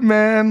is good,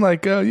 man.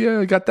 Like, yeah,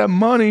 I got that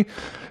money.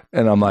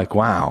 And I'm like,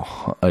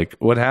 wow, like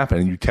what happened?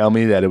 And you tell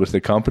me that it was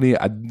the company.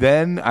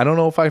 Then I don't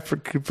know if I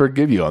could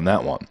forgive you on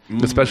that one,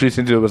 especially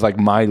since it was like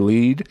my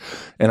lead,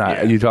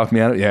 and you talked me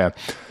out of it. Yeah.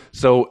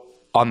 So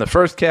on the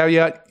first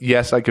caveat,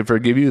 yes, I could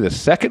forgive you. The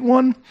second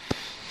one,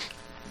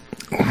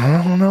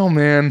 I don't know,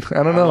 man.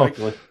 I don't know.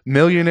 Likely.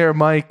 Millionaire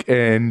Mike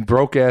and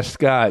broke ass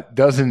Scott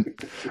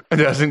doesn't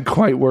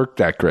quite work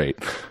that great.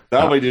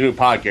 That'll be the new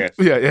podcast.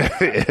 Yeah.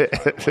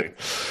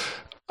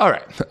 All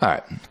right.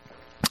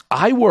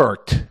 I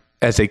worked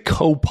as a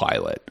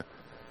co-pilot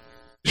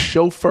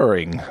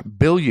chauffeuring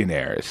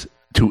billionaires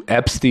to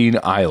Epstein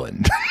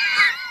Island.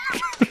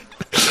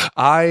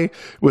 I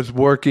was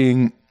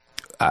working,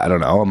 I don't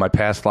know, in my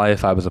past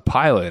life, I was a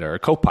pilot or a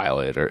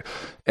co-pilot,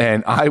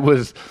 and I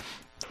was,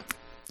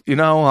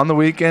 on the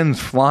weekends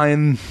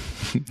flying,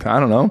 I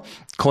don't know,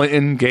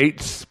 Clinton,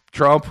 Gates,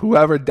 Trump,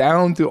 whoever,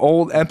 down to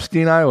old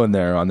Epstein Island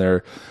there on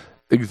their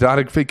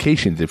exotic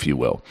vacations, if you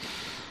will.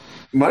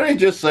 Might I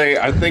just say,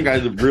 I think I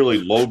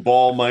really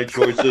lowball my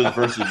choices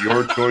versus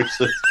your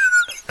choices.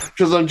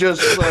 Because I'm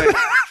just like,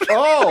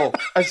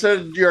 I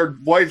said your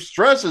wife's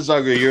dress is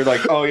ugly. You're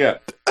like, oh, yeah.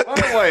 By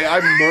the way, I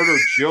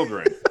murdered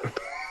children.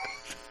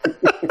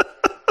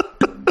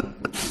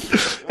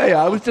 Hey,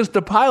 I was just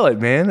a pilot,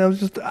 man.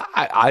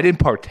 I didn't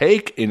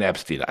partake in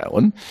Epstein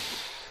Island.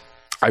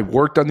 I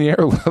worked on the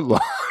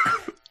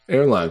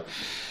airline.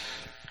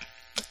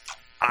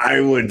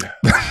 I would.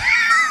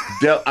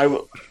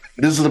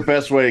 This is the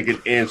best way I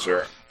could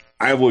answer.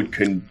 I would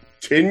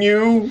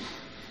continue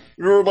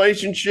the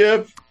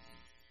relationship.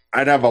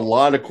 I'd have a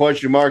lot of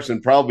question marks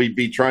and probably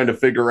be trying to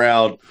figure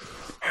out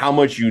how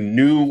much you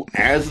knew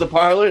as the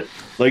pilot.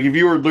 Like if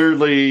you were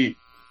literally,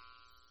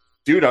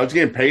 dude, I was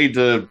getting paid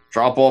to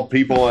drop off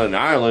people on an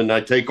island.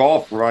 I take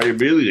off right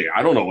immediately.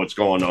 I don't know what's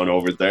going on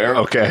over there.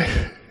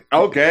 Okay.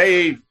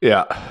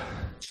 Yeah.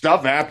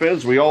 Stuff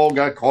happens. We all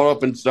got caught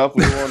up in stuff.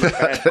 We were on a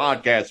bad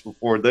podcast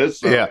before this.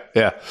 So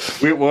yeah.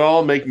 We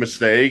all make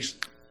mistakes.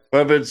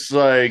 But if it's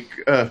like,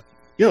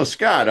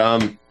 Scott,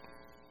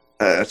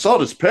 I saw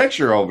this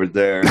picture over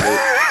there.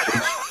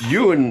 It's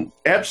you and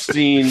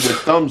Epstein with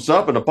thumbs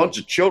up and a bunch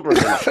of children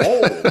in a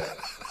hole.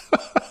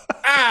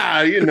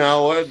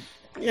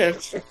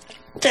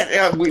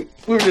 We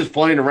were just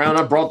playing around.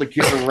 I brought the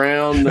kid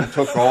around and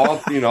took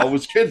off. It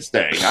was kids'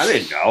 day. I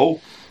didn't know.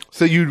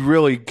 So you'd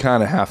really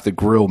kind of have to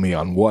grill me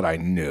on what I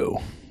knew.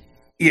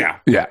 Yeah.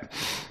 Yeah.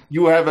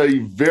 You have a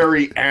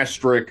very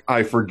asterisk,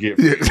 I forgive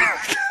you.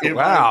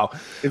 Wow.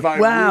 If I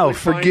really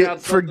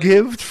forgive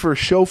for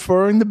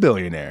chauffeuring the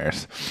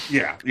billionaires.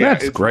 Yeah.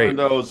 That's it's great. One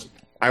of those,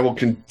 I will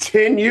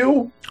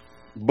continue,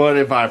 but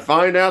if I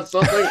find out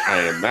something, I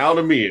am out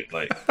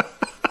immediately.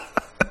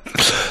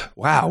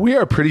 Wow, we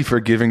are pretty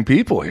forgiving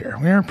people here.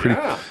 We are pretty,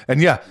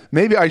 and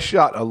maybe I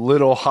shot a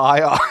little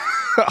high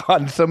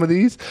on some of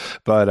these,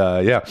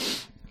 but yeah.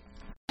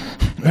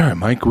 All right,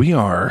 Mike, we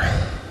are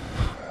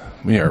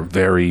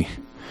very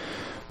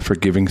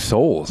forgiving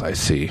souls. I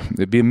see.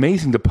 It'd be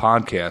amazing to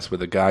podcast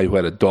with a guy who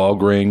had a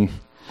dog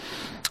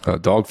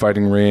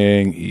fighting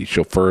ring. He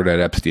chauffeured at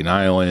Epstein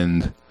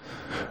Island.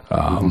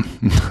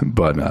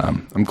 But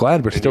I'm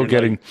glad we're still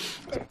getting.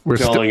 We're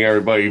telling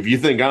everybody, if you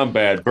think I'm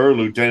bad,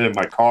 Burlew dented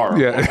my car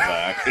Yeah.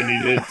 back, and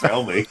he didn't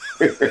tell me.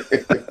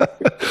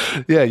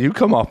 Yeah, you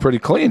come off pretty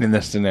clean in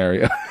this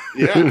scenario.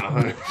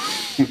 Yeah.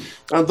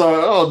 I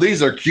thought,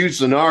 these are cute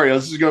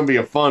scenarios. This is going to be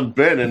a fun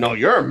bit. And no,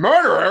 you're a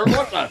murderer.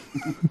 What the?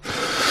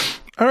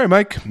 All right,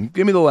 Mike,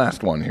 give me the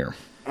last one here.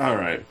 All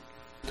right.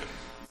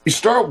 You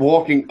start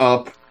walking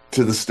up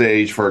to the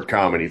stage for a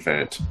comedy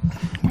event.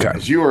 Okay.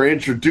 As you are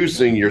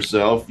introducing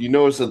yourself, you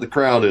notice that the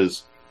crowd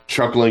is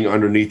chuckling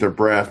underneath their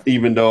breath,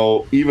 even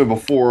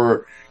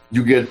before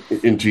you get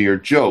into your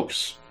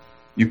jokes.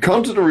 You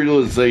come to the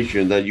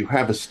realization that you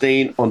have a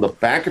stain on the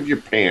back of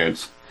your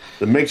pants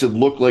that makes it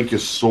look like you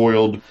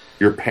soiled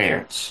your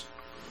pants.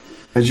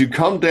 As you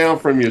come down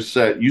from your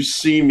set, you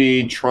see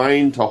me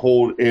trying to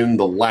hold in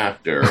the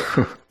laughter.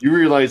 You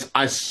realize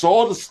I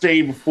saw the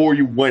stain before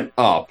you went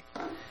up.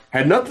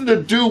 Had nothing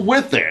to do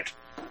with it,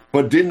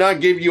 but did not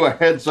give you a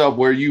heads up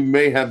where you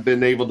may have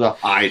been able to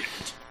hide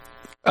it.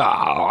 Oh,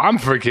 I'm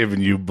forgiving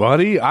you,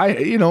 buddy.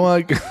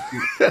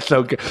 That's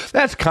okay.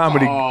 That's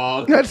comedy.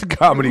 That's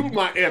comedy. You're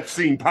my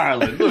Epstein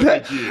pilot. Look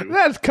at you.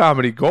 That's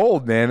comedy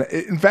gold, man.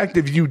 In fact,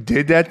 if you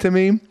did that to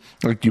me,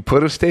 like you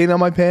put a stain on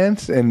my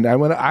pants, and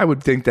I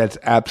would think that's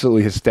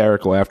absolutely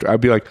hysterical. After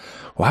I'd be like,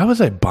 why was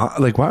I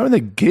why were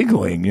they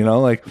giggling? And they're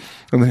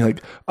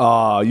like,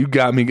 oh, you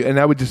got me. And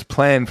I would just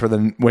plan for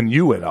when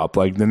you went up,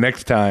 like the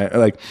next time,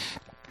 like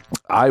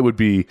I would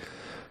be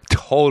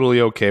totally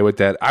okay with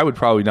that. I would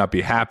probably not be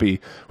happy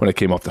when I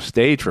came off the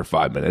stage for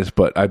 5 minutes,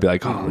 but I'd be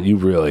like, oh, you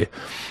really,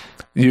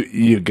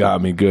 you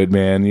got me good,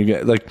 man.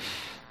 You got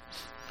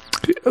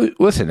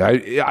listen,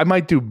 I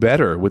might do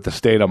better with the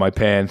stain on my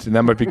pants, and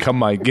that might become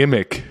my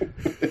gimmick.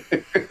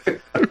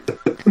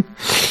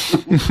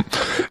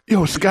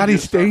 Yo, Scotty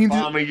Staines.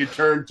 You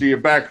turn to your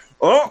back.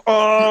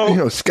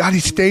 Uh-oh. Scotty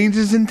Staines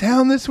is in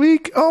town this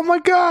week. Oh my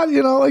God.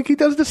 He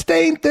does the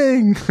stain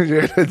thing.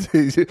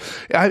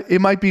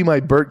 It might be my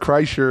Bert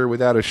Kreischer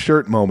without a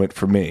shirt moment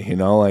for me,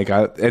 and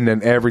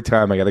then every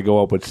time I got to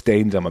go up with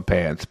stains on my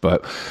pants.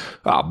 But,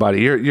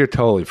 buddy, you're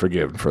totally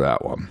forgiven for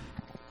that one.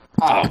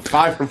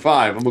 5 for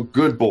 5. I'm a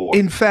good boy.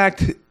 In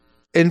fact,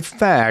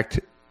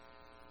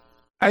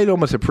 I'd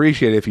almost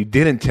appreciate it if you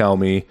didn't tell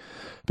me,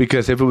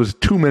 because if it was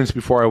 2 minutes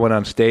before I went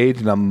on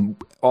stage and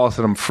all of a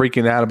sudden I'm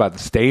freaking out about the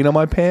stain on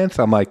my pants,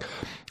 I'm like,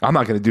 I'm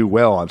not going to do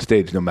well on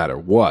stage no matter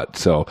what.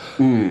 So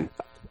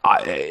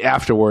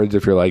afterwards,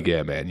 if you're like,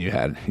 yeah, man, you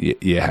had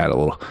a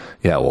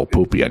little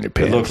poopy on your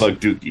pants. It looks like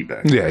Dookie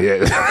back.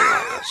 Yeah.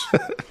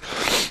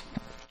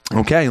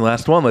 Okay,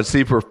 last one. Let's see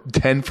if we're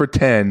 10 for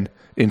 10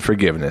 in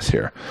forgiveness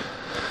here.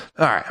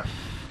 All right.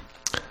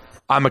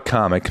 I'm a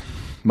comic.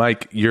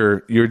 Mike, you're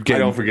getting. I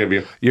don't forgive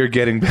you. You're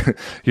getting.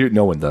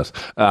 No one does.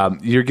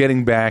 You're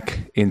getting back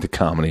into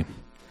comedy.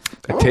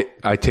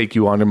 I take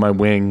you under my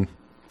wing.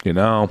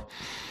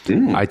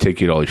 I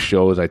take you to all these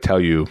shows. I tell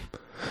you,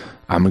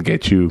 I'm gonna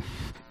get you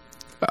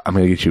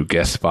a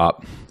guest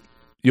spot.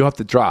 You'll have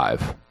to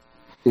drive.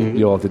 Mm-hmm.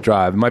 You'll have to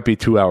drive. It might be a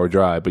 2-hour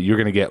drive, but you're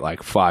gonna get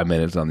like 5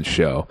 minutes on the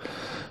show,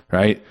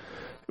 right?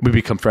 We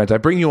become friends. I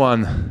bring you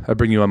on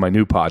my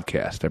new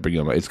podcast.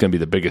 It's gonna be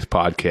the biggest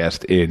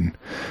podcast in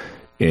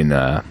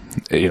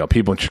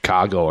people in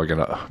Chicago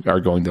are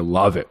going to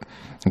love it.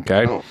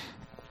 Okay. Oh.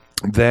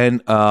 Then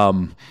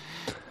I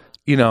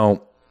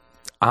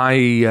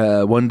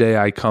one day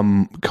I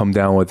come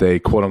down with a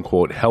quote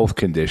unquote health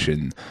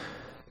condition,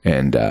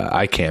 and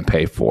I can't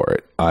pay for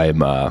it. I'm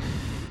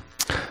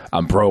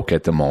broke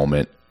at the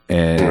moment,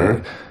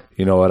 and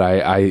you know what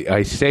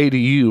I say to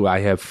you,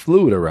 I have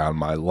fluid around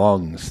my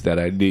lungs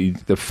that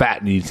the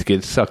fat needs to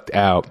get sucked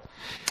out.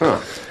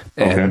 Huh.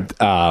 Okay. And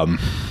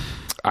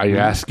I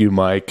ask you,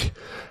 Mike,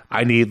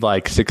 I need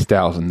like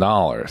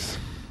 $6,000.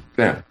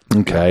 Yeah.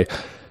 Okay.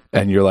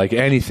 And you're like,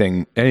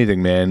 anything,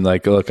 man.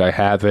 Like, look, I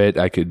have it.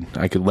 I could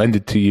lend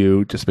it to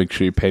you. Just make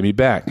sure you pay me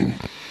back.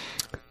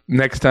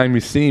 Next time you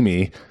see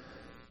me,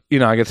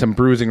 I get some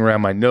bruising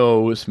around my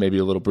nose, maybe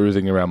a little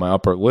bruising around my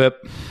upper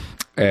lip,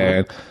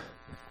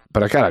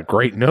 but I got a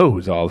great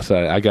nose all of a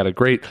sudden. I got a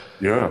great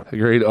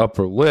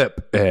upper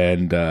lip,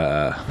 and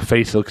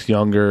face looks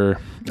younger.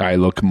 I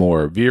look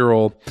more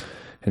virile.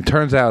 And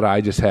turns out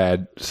I just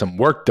had some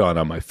work done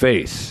on my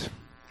face.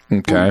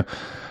 Okay.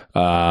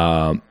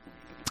 Time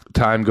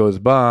goes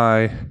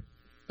by.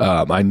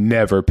 I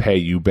never pay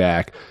you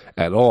back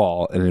at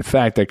all. And in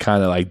fact, I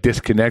kind of like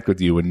disconnect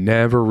with you and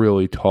never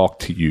really talk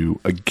to you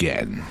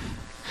again.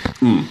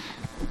 I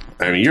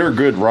mean, you're a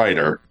good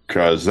writer,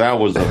 because that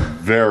was a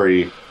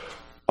very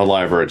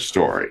elaborate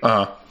story.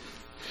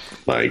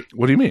 Like,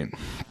 what do you mean?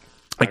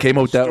 I came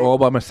up with that all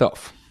by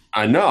myself.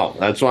 I know.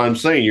 That's why I'm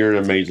saying you're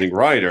an amazing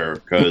writer,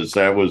 because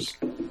that was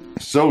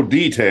so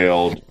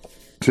detailed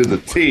to the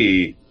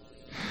T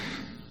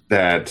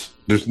that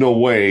there's no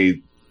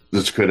way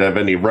this could have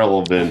any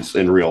relevance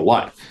in real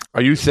life.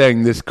 Are you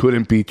saying this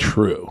couldn't be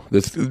true?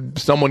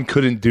 Someone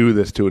couldn't do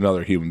this to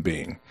another human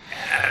being?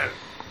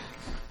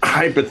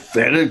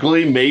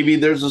 Hypothetically, maybe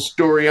there's a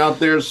story out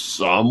there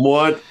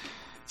somewhat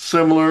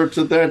similar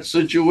to that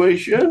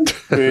situation.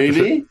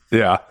 Maybe.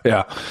 Yeah.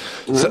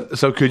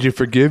 So could you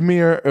forgive me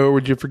or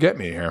would you forget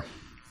me here?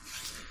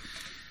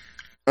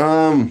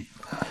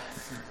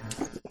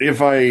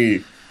 If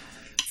I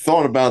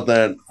thought about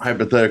that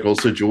hypothetical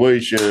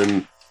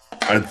situation,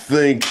 I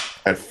think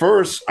at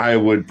first I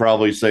would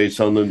probably say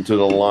something to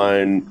the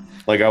line,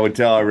 like I would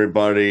tell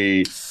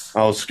everybody,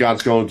 oh,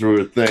 Scott's going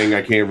through a thing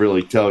I can't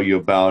really tell you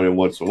about it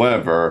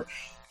whatsoever.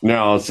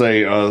 Now,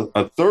 say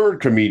a third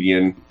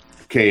comedian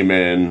came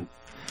in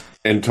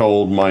and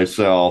told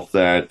myself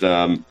that,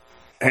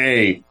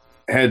 hey,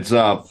 heads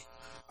up,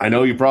 I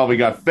know you probably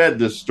got fed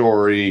this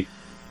story,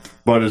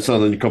 but it's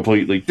something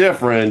completely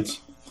different.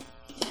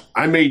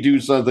 I may do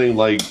something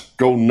like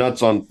go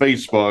nuts on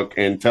Facebook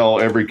and tell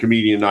every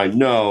comedian I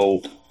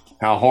know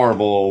how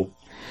horrible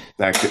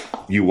that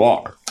you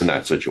are in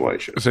that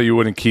situation. So you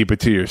wouldn't keep it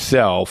to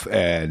yourself,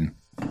 and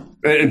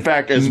in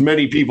fact, as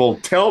many people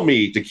tell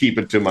me to keep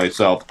it to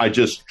myself, I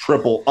just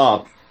triple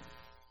up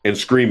and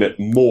scream it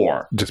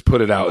more. Just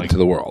put it out into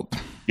the world.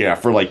 Yeah,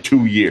 for like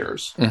 2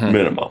 years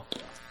minimum.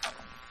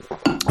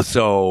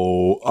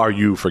 So are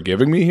you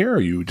forgiving me here, or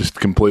are you just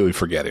completely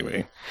forgetting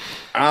me?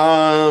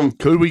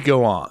 Could we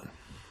go on?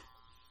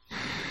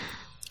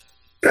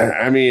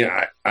 I mean,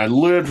 I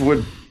lived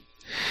with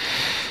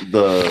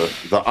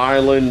the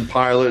island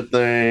pilot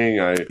thing.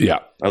 I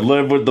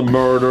lived with the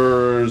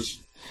murders,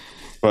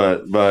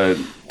 but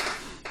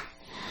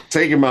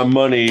taking my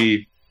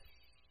money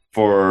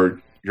for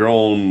your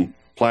own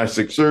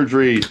plastic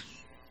surgery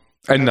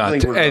and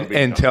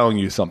telling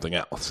you something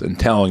else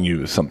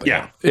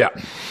yeah,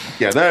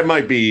 that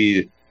might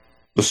be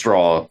the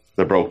straw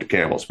that broke the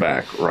camel's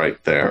back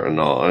right there and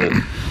all.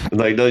 And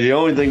like the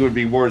only thing would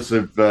be worse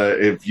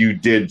if you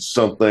did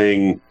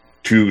something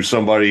to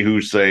somebody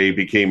who, say,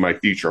 became my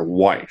future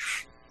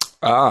wife.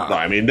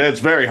 I mean, that's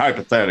very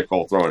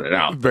hypothetical, throwing it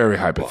out. Very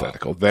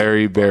hypothetical.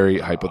 Very, very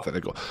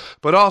hypothetical.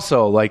 But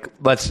also, like,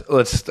 let's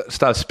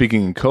stop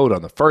speaking in code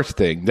on the first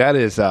thing. That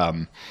is,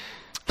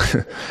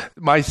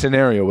 my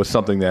scenario was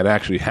something that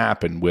actually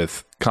happened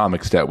with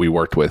comics that we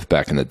worked with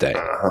back in the day.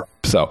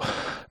 So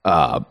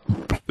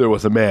there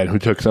was a man who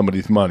took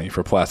somebody's money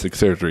for plastic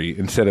surgery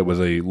and said it was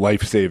a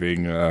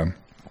life-saving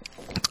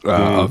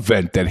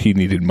event that he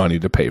needed money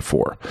to pay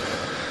for,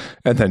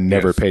 and then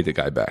never paid the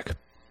guy back.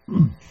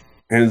 And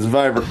as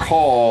I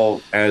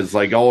recall, as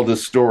like all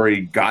this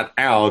story got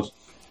out,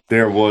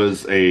 there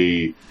was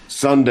a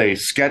Sunday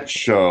sketch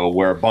show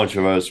where a bunch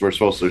of us were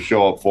supposed to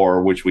show up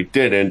for, which we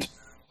didn't,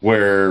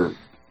 where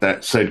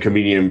that said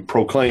comedian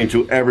proclaimed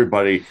to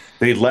everybody,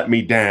 they let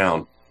me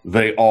down.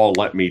 They all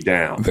let me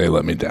down. They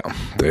let me down.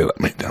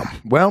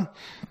 Well,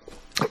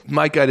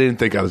 Mike, I didn't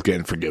think I was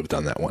getting forgiven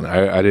on that one.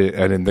 I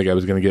didn't think I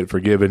was going to get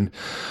forgiven.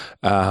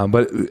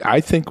 But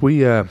I think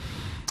we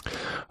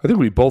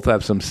both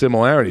have some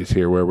similarities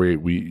here, where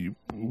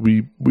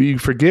we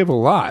forgive a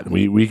lot.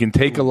 We can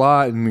take a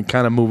lot and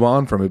kind of move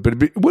on from it.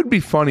 But it would be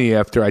funny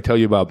after I tell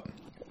you about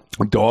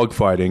dog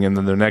fighting, and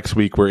then the next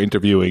week we're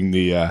interviewing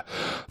the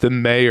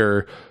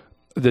mayor,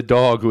 the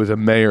dog who is a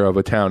mayor of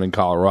a town in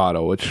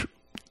Colorado, which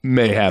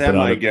may happen. That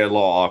might get a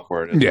little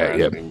awkward.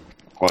 Asking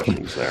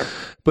questions there.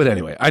 But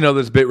anyway, I know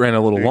this bit ran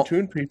a little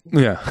long.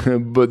 Yeah,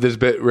 but this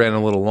bit ran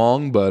a little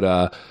long.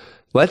 But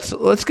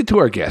let's get to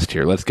our guest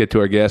here. Let's get to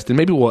our guest, and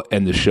maybe we'll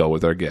end the show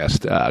with our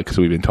guest because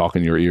we've been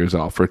talking your ears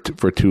off for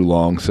too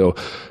long. So,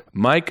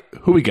 Mike,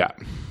 who we got?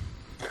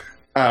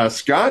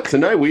 Scott,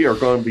 tonight we are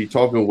going to be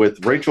talking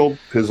with Rachel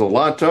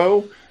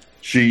Pizzolatto.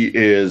 She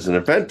is an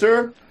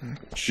inventor.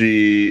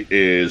 She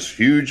is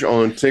huge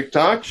on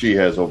TikTok. She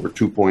has over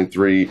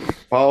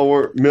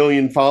 2.3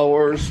 million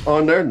followers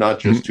on there, not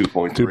just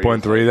 2.3.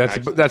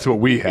 2.3. That's what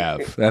we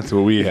have. That's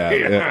what we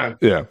have.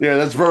 Yeah.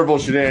 That's verbal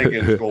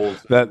shenanigans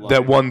goals. that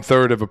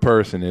 1/3 of a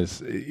person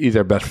he's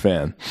our best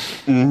fan.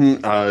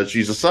 Mm-hmm.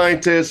 She's a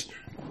scientist.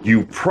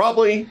 You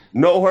probably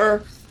know her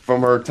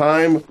from her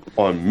time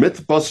on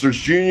Mythbusters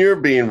Jr.,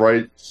 being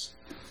right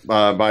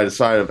by the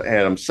side of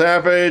Adam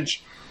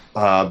Savage.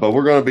 but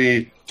we're going to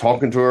be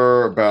talking to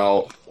her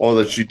about all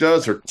that she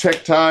does, her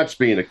TikToks,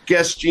 being a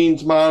Guess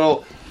Jeans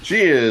model.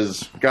 She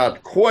has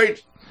got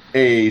quite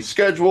a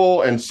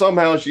schedule, and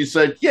somehow she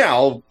said, yeah,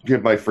 I'll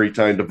give my free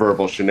time to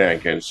Verbal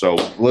Shenanigans. So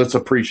let's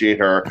appreciate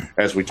her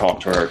as we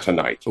talk to her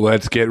tonight.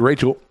 Let's get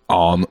Rachel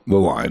on the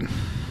line.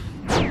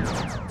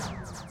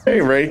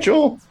 Hey,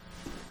 Rachel.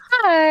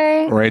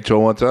 Hi.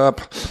 Rachel, what's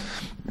up?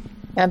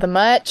 Nothing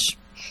much.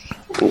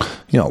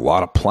 You know, a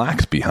lot of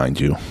plaques behind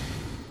you.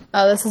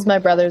 Oh, this is my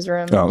brother's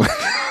room. Oh.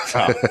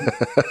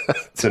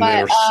 It's an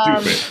inner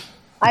stupid.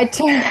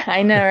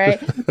 I know, right?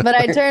 But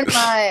I turned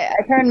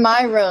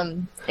my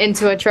room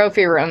into a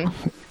trophy room.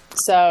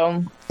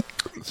 So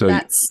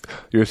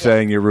you're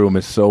saying your room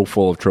is so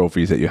full of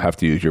trophies that you have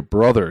to use your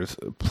brother's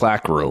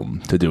plaque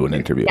room to do an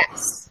interview.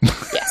 Yes.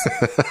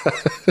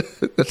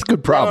 That's a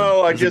good problem.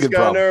 Oh, I That's a just good got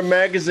problem. another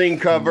magazine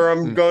cover.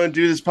 I'm going to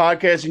do this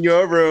podcast in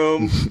your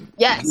room.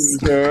 Yes.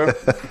 Yeah.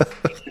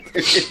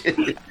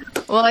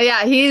 Well,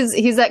 yeah,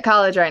 he's at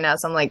college right now,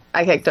 so I'm like,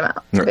 I kicked him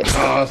out.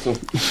 Awesome.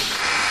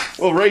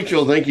 Well,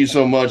 Rachel, thank you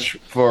so much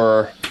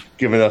for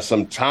giving us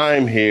some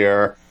time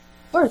here.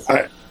 Of course.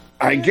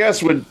 I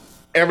guess with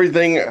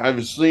everything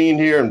I've seen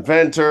here,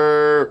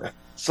 inventor,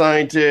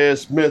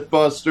 scientist,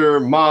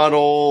 mythbuster,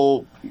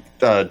 model,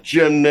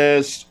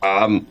 gymnast,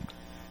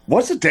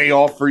 what's a day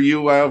off for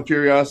you out of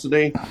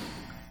curiosity?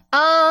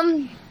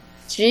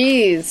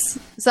 Jeez.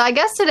 So I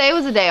guess today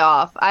was a day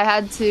off. I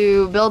had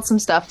to build some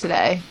stuff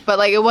today, but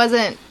like it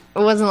wasn't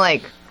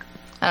like,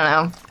 I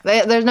don't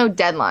know. There's no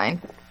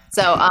deadline.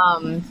 So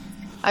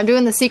I'm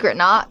doing the Secret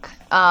Knock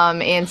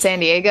in San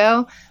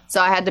Diego.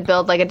 So I had to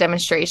build like a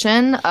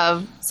demonstration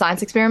of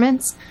science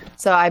experiments.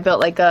 So I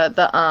built like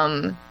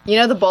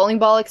the bowling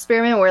ball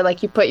experiment where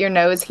like you put your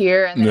nose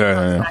here and then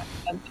it comes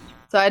back.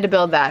 So I had to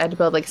build that. I had to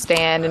build like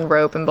stand and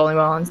rope and bowling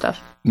ball and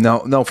stuff.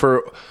 No,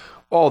 for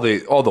all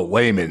the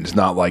laymen's,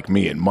 not like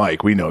me and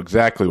Mike, we know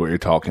exactly what you're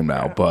talking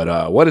about.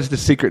 But what is the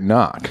Secret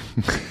Knock?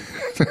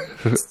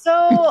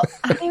 So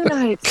I don't even know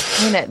how to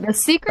explain it. The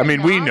Secret I mean,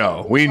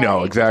 Knock we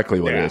know exactly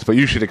what it is, but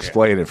you should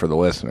explain it for the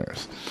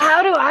listeners.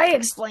 How do I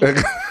explain it?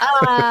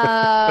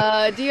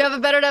 Do you have a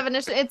better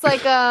definition? It's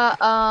like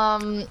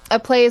a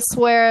place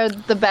where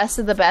the best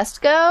of the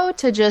best go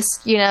to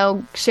just,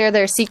 share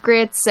their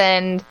secrets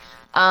and,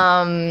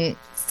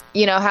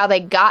 how they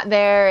got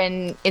there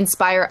and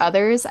inspire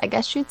others, I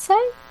guess you'd say.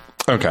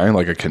 Okay,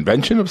 like a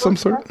convention of some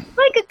sort?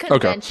 Like a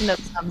convention of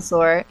some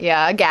sort.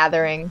 Yeah, a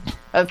gathering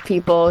of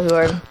people who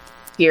are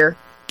here.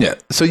 Yeah.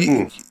 So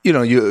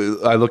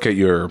I look at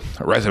your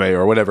resume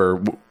or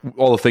whatever,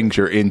 all the things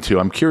you're into.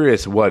 I'm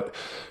curious what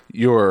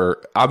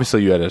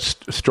obviously you had a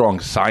strong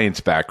science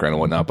background and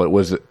whatnot, but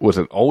was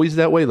it always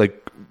that way?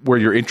 Like, were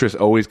your interests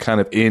always kind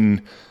of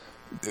in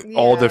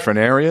all different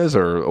areas,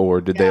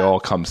 or did they all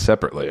come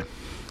separately?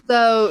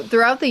 So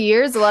throughout the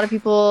years, a lot of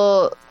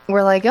people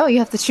were like, "Oh, you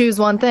have to choose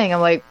one thing." I'm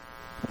like,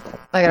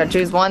 I gotta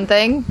choose one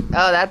thing?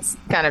 Oh, that's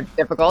kind of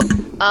difficult.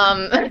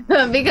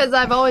 Because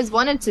I've always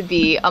wanted to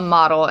be a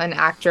model, an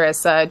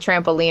actress, a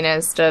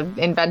trampolinist, an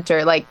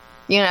inventor. Like,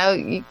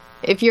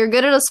 if you're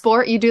good at a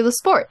sport, you do the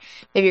sport.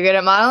 If you're good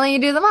at modeling, you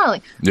do the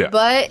modeling. Yeah.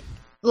 But,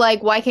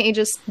 like, why can't you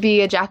just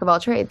be a jack of all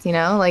trades,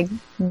 Like,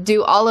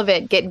 do all of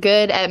it, get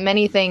good at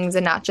many things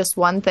and not just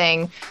one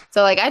thing.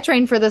 So, like, I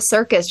trained for the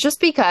circus just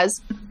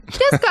because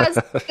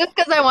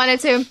I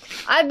wanted to.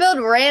 I build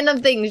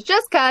random things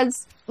just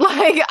because.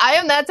 Like, I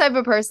am that type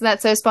of person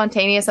that's so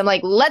spontaneous. I'm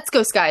like, let's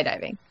go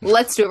skydiving.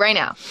 Let's do it right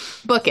now.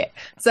 Book it.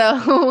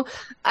 So,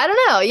 I don't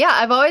know. Yeah,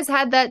 I've always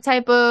had that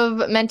type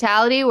of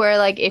mentality where,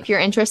 like, if you're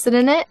interested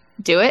in it,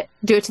 do it.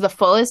 Do it to the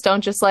fullest.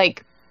 Don't just,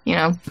 like, make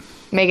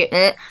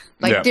it,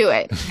 do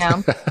it.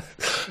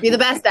 Be the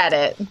best at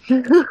it.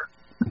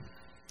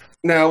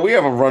 Now, we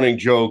have a running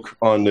joke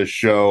on this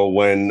show.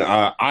 When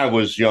I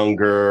was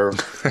younger,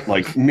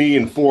 like me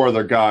and four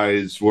other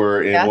guys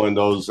were in one of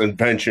those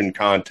invention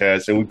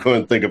contests, and we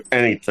couldn't think of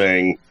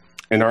anything.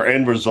 And our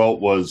end result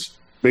was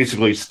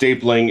basically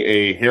stapling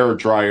a hair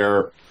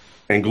dryer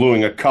and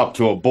gluing a cup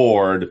to a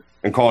board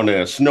and calling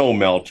it a snow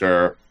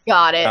melter.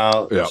 Got it.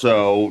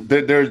 So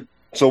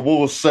so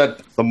we'll set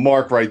the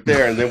mark right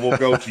there, and then we'll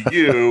go to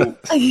you.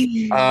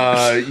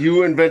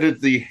 You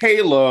invented the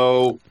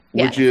Halo,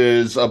 which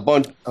is a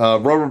bunch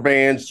of rubber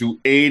bands to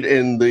aid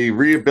in the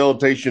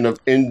rehabilitation of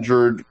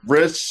injured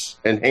wrists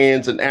and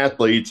hands in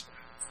athletes.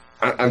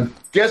 I'm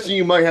guessing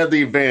you might have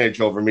the advantage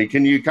over me.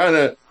 Can you kind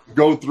of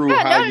go through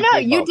how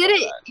you did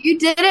it? You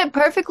did it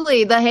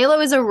perfectly. The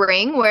Halo is a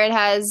ring where it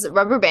has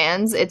rubber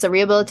bands. It's a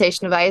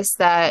rehabilitation device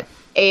that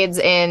aids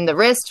in the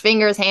wrist,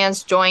 fingers,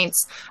 hands,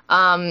 joints.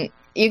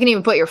 You can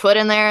even put your foot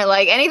in there.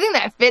 Like, anything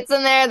that fits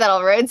in there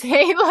that'll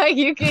rotate, like,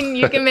 you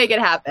can make it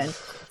happen.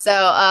 So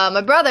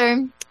my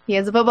brother, he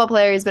is a football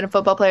player. He's been a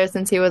football player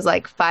since he was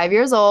like 5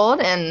 years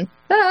old. And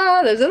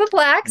those are the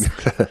plaques.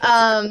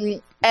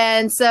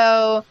 And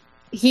so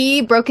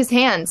he broke his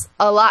hands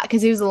a lot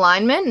because he was a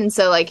lineman. And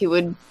so, like, he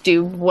would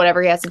do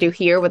whatever he has to do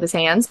here with his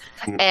hands.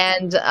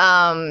 And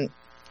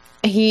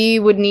he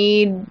would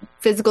need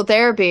physical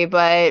therapy,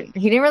 but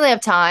he didn't really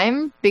have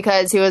time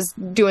because he was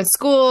doing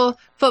school,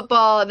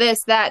 football,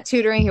 this, that,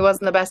 tutoring. He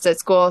wasn't the best at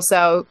school,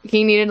 so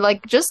he needed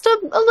like just a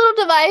little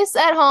device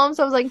at home.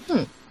 So I was like,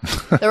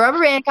 the rubber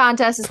band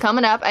contest is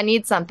coming up. I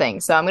need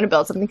something, so I'm going to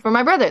build something for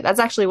my brother. That's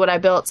actually what I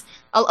built.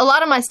 A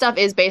lot of my stuff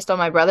is based on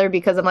my brother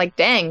because I'm like,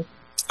 dang,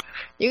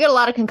 you get a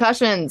lot of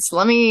concussions.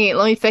 Let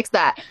me fix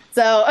that.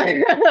 So,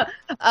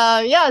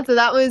 yeah, so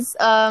that was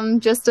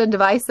just a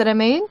device that I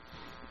made.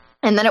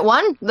 And then it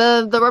won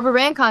the rubber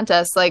band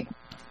contest. Like,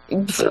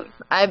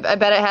 I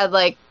bet it had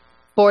like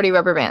 40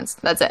 rubber bands.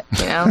 That's it.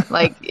 You know,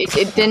 like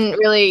it didn't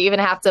really even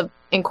have to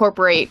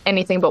incorporate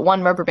anything but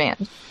one rubber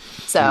band.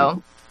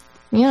 So,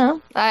 you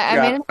know, I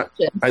made an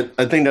invention.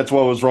 I think that's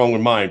what was wrong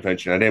with my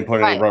invention. I didn't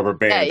put any rubber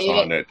bands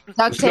on it.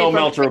 The snow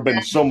melter would have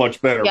been so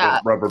much better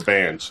with rubber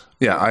bands.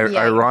 Yeah,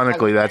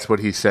 ironically, that's what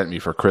he sent me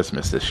for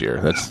Christmas this year.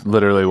 That's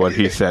literally what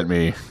he sent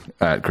me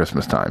at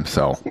Christmas time.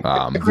 So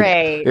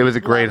great. It was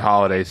a great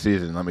holiday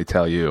season, let me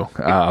tell you.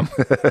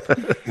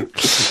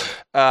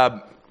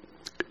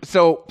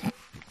 So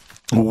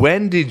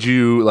when did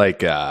you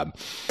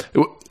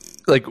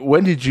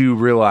when did you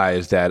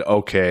realize that,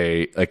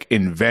 okay, like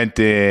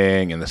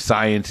inventing and the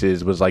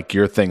sciences was like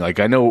your thing? Like,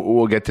 I know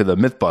we'll get to the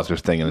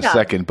Mythbusters thing in a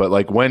second, but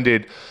like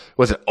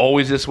was it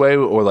always this way,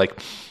 or like,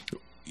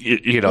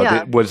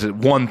 was it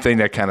one thing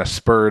that kind of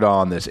spurred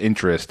on this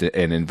interest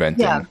in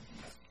inventing? Yeah.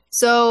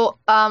 So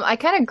I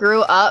kind of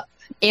grew up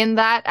in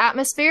that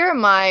atmosphere.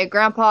 My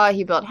grandpa,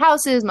 he built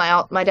houses.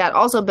 My dad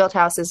also built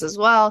houses as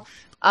well.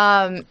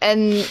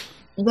 And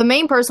the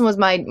main person was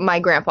my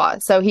grandpa.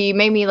 So he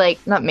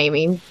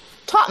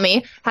taught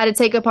me how to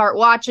take apart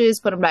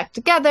watches, put them back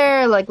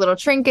together, like little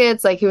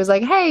trinkets. Like he was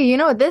like, hey, you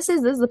know what this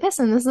is? This is the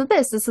piston. This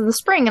is the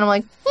spring. And I'm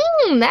like,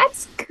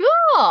 that's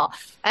cool.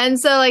 And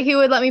so like he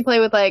would let me play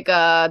with like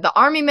the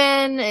army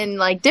men and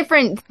like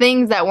different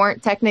things that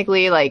weren't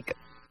technically like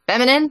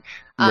feminine.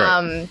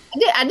 Right.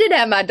 I did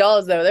have my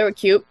dolls though. They were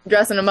cute,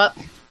 dressing them up.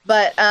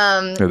 But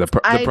the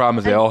problem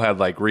is they all had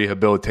like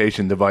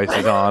rehabilitation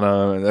devices on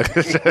them.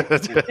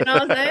 You know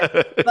what I'm saying?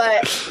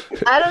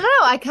 But I don't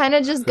know. I kind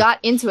of just got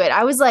into it.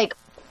 I was like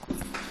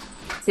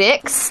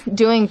 6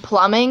 doing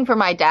plumbing for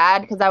my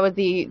dad because I was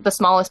the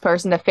smallest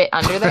person to fit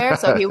under there.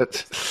 So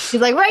he's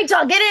like,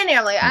 Rachel, get in here.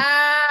 I'm like,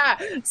 ah.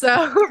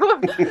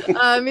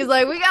 So he's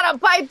like, we got a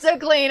pipe to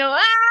clean. I'm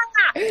like,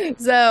 ah.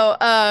 So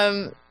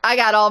I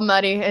got all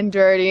muddy and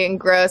dirty and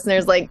gross, and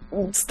there's like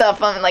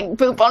stuff on, like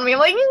poop on me. I'm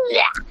like,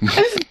 yeah,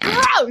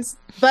 gross.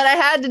 But I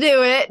had to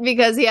do it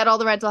because he had all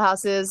the rental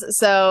houses.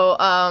 So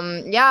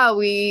yeah,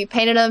 we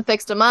painted them,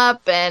 fixed them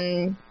up,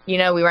 and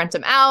we rent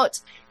them out.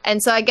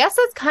 And so I guess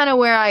that's kind of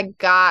where I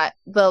got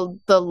the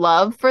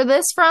love for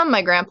this from,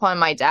 my grandpa and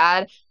my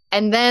dad.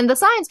 And then the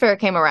science fair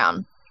came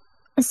around.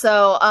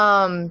 So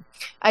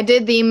I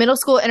did the middle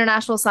school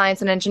international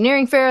science and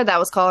engineering fair. That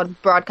was called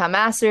Broadcom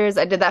Masters.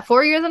 I did that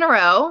 4 years in a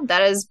row.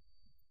 That has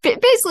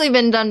basically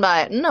been done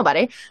by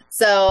nobody.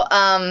 So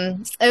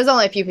there's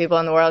only a few people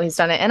in the world who's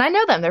done it, and I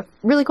know them. They're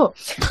really cool.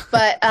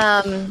 But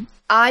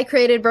I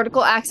created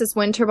vertical axis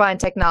wind turbine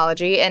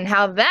technology, and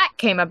how that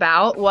came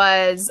about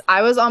was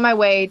I was on my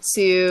way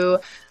to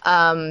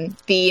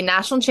the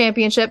national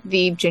championship,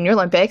 the Junior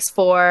Olympics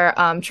for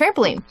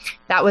trampoline.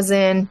 That was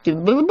in,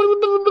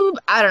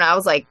 I don't know, I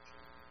was like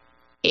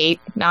 8,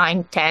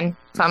 9, 10,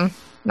 some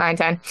 9,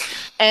 10.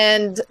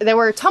 And there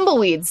were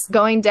tumbleweeds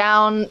going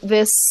down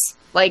this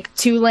like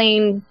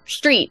 2-lane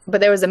street,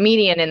 but there was a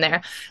median in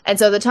there. And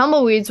so the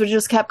tumbleweeds would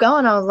just kept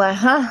going. I was like,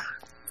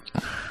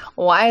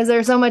 why is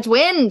there so much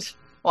wind?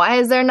 Why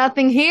is there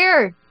nothing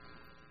here?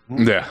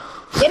 Yeah.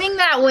 Getting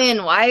that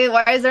wind.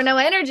 Why is there no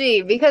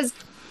energy? Because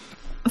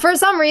for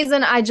some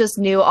reason, I just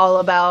knew all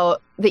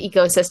about the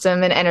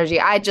ecosystem and energy.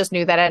 I just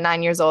knew that at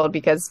 9 years old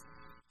because,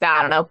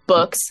 I don't know,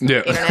 books,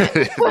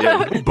 internet.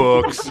 Yeah,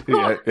 books.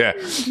 Yeah.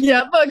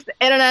 Yeah, books,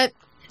 internet.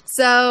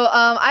 So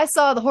I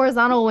saw the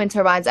horizontal wind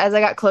turbines. As I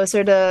got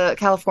closer to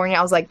California,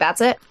 I was like,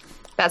 that's it.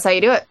 That's how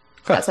you do it.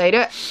 That's how you do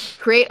it.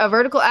 Create a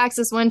vertical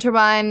axis wind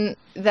turbine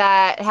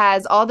that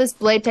has all this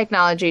blade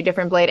technology,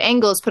 different blade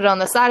angles, put it on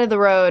the side of the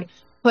road,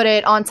 put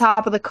it on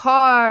top of the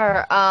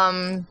car,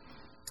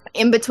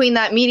 in between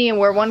that median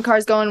where one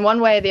car's going one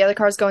way, the other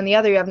car's going the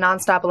other, you have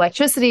nonstop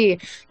electricity.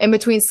 In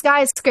between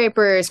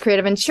skyscrapers, create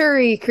a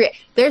venturi.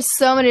 There's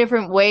so many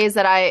different ways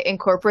that I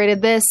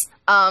incorporated this.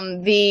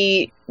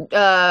 The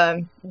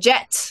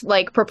jet,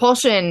 like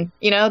propulsion,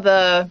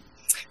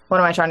 what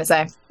am I trying to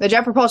say? The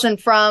jet propulsion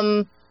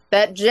from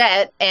that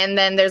jet, and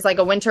then there's like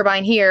a wind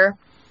turbine here,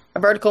 a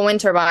vertical wind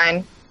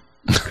turbine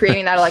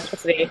creating that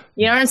electricity.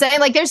 You know what I'm saying?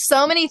 Like there's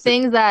so many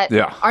things that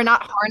are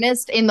not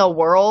harnessed in the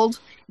world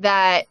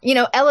that,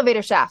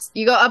 elevator shafts.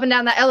 You go up and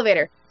down that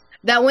elevator.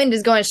 That wind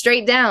is going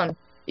straight down.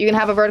 You can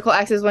have a vertical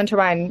axis wind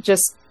turbine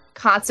just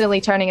constantly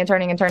turning and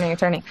turning and turning and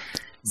turning.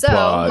 So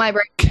But my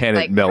brain can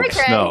like, it melt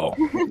 "Cray-cray." snow?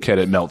 Can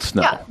it melt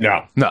snow?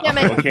 Yeah. No, Yeah,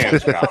 man. we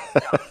can't, Scott.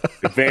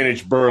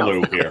 Advantage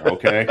Burlew here,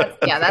 okay?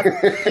 Yeah,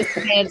 that's just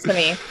advantage to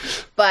me.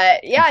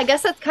 But yeah, I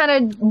guess that's kind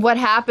of what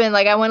happened.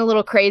 Like I went a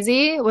little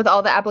crazy with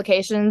all the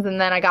applications,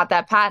 and then I got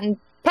that patent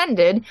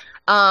pended.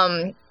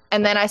 And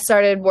then I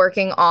started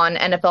working on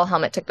NFL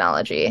helmet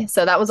technology.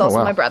 So that was also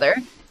wow. my brother.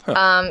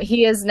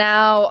 He is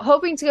now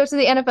hoping to go to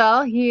the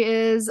NFL. He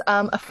is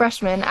a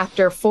freshman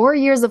after 4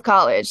 years of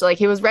college. Like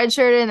he was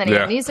redshirted, and then he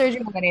had knee surgery,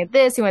 and then he had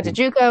this. He went to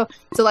JUCO.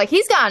 So like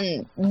he's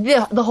gotten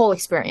the whole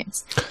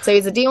experience. So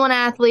he's a D1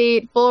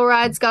 athlete, full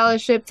ride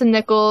scholarship to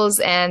Nichols,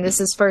 and this is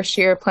his first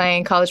year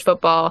playing college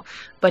football.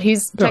 But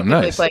he's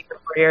technically played for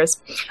 4 years.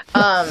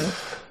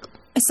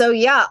 So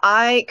yeah,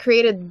 I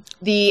created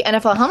the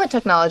NFL helmet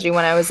technology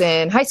when I was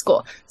in high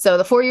school. So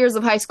the 4 years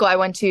of high school, I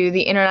went to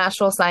the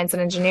International Science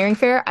and Engineering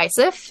Fair,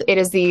 ISIF. It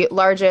is the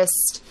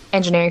largest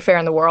engineering fair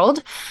in the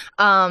world.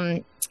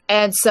 And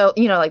so,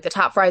 you know, like the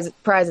top prize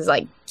is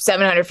like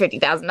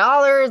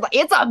 $750,000. Like,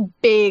 it's a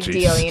big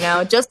deal, you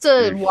know, just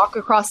to walk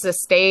across the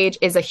stage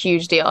is a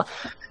huge deal.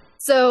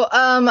 So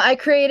I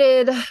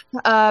created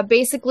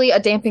basically a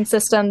damping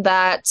system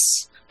that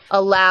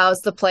allows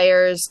the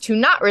players to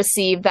not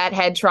receive that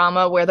head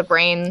trauma where the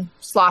brain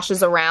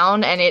sloshes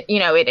around, and it, you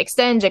know, it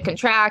extends, it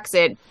contracts,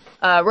 it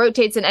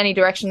rotates in any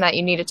direction that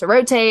you need it to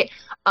rotate.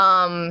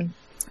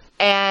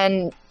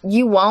 And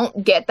you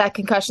won't get that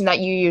concussion that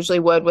you usually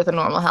would with a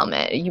normal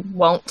helmet. You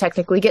won't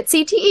technically get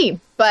CTE,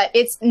 but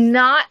it's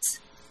not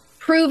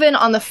proven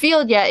on the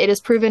field yet. It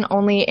is proven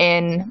only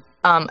in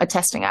a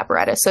testing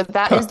apparatus. So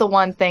that is the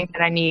one thing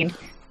that I need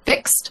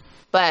fixed.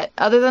 But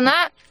other than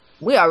that,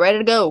 we are ready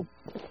to go.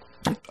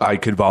 I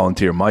could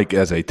volunteer Mike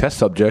as a test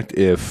subject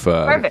if.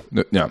 Perfect.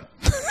 Yeah.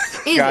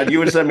 God, you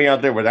would send me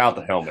out there without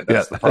the helmet.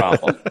 That's the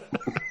problem.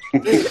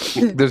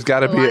 There's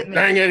got to be.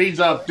 Dang it, he's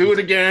up. Do it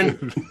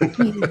again.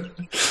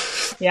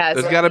 Yeah,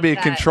 there's got to be a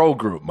control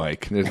group,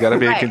 Mike. There's got to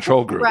be a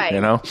control group. Right.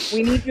 You know.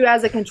 We need you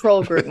as a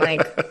control group,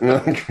 Mike.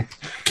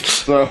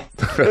 So,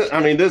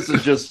 I mean, this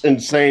is just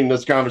insane.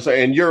 This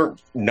conversation, and you're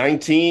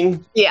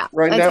 19. Yeah,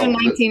 right I now. turned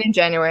 19 in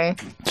January.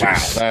 Wow,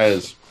 that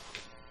is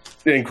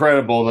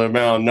incredible, the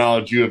amount of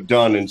knowledge you have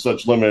done in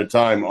such limited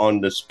time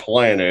on this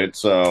planet.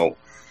 So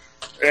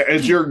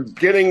as you're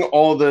getting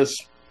all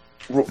this,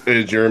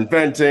 as you're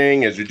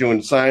inventing, as you're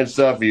doing science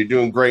stuff, you're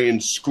doing great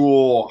in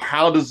school,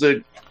 how does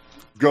it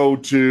go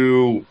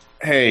to,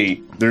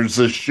 hey, there's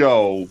this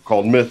show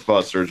called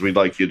Mythbusters we'd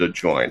like you to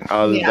join?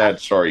 How does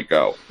that story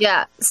go?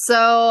 Yeah,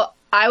 so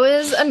I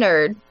was a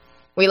nerd.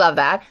 We love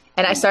that.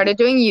 And I started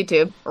doing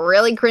YouTube,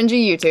 really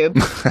cringy YouTube,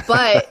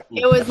 but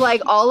it was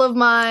like all of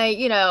my,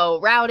 you know,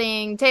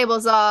 routing, table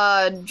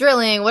saw,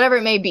 drilling, whatever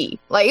it may be.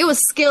 Like it was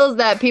skills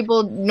that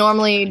people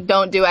normally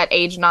don't do at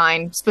age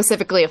 9,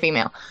 specifically a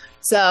female.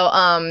 So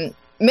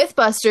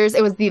Mythbusters,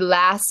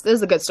 this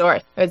is a good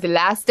story. It was the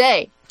last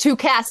day to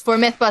cast for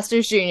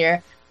Mythbusters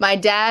Jr. My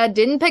dad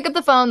didn't pick up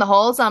the phone the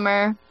whole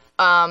summer.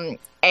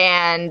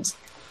 And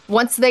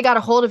once they got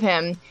a hold of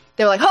him,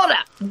 they were like, hold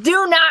up,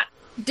 do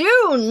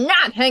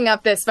not hang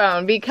up this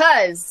phone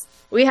because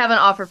we have an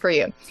offer for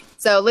you.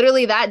 So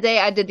literally that day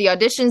I did the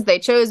auditions, they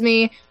chose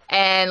me,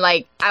 and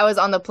like I was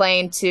on the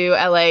plane to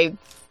LA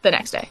the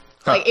next day.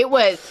 Like it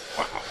was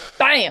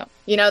bam.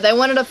 You know, they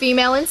wanted a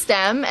female in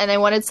STEM, and they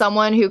wanted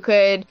someone who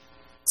could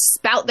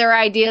spout their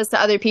ideas to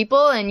other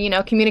people and, you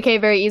know, communicate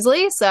very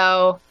easily.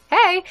 So,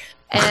 hey.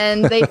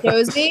 And they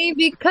chose me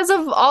because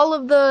of all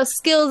of the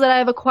skills that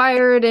I've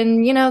acquired,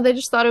 and, you know, they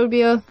just thought it would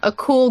be a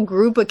cool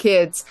group of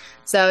kids.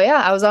 So,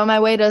 yeah, I was on my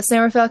way to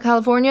San Rafael,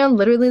 California,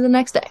 literally the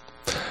next day.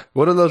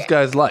 What are those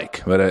guys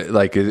like? But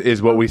like,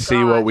 is what we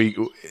see what we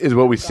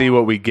see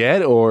what we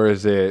get, or are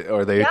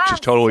they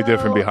just totally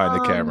different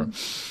behind the camera?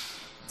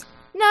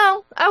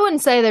 No, I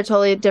wouldn't say they're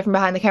totally different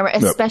behind the camera,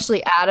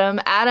 especially Adam.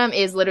 Adam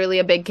is literally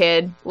a big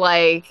kid.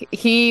 Like,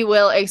 he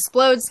will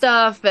explode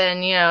stuff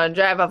and, you know,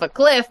 drive off a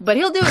cliff, but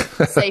he'll do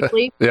it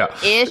safely.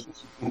 Ish.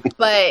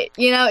 But,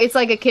 you know, it's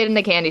like a kid in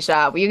a candy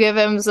shop. You give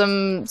him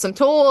some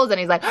tools and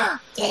he's like,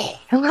 yeah.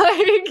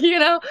 Like, you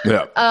know?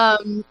 Yeah.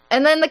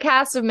 And then the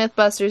cast of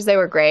Mythbusters, they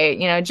were great.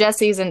 You know,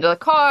 Jesse's into the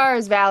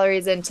cars,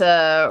 Valerie's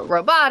into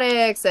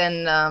robotics,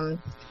 and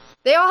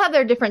they all have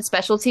their different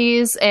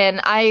specialties,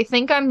 and I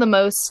think I'm the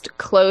most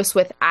close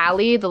with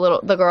Allie,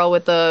 the girl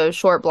with the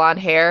short blonde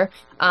hair.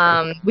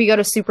 We go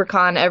to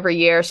SuperCon every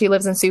year. She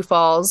lives in Sioux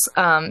Falls,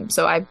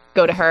 so I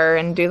go to her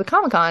and do the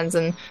Comic-Cons,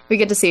 and we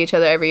get to see each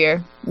other every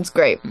year. It's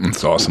great.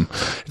 It's awesome.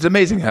 It's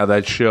amazing how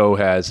that show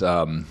has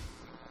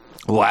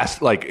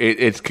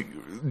it's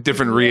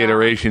different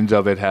reiterations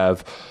of it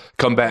have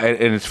come back,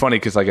 and it's funny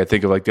because like I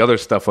think of like the other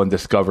stuff on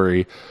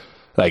Discovery.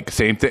 Like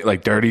same thing,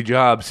 like Dirty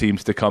Job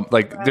seems to come.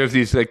 Like there's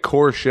these like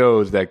core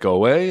shows that go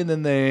away, and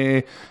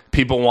then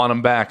people want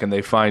them back, and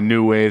they find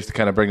new ways to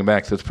kind of bring them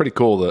back. So it's pretty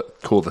cool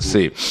to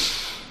see.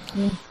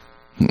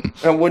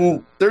 And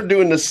when they're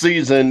doing the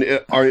season,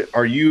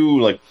 are you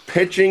like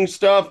pitching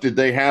stuff? Did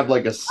they have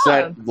like a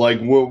set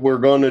like what we're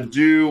going to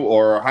do,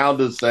 or how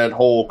does that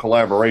whole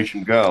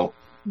collaboration go?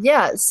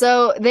 Yeah,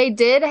 so they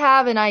did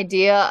have an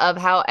idea of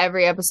how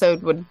every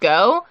episode would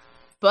go,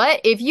 but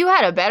if you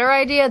had a better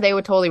idea, they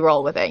would totally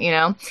roll with it, you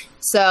know?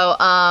 So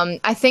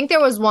I think there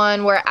was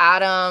one where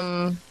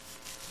Adam,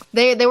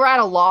 they were at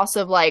a loss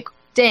of like,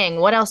 dang,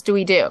 what else do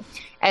we do?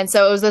 And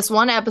so it was this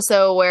one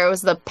episode where it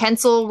was the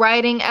pencil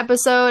writing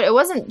episode. It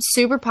wasn't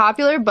super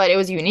popular, but it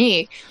was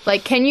unique.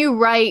 Like, can you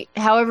write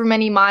however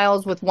many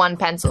miles with one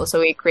pencil? So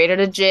we created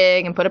a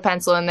jig and put a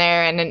pencil in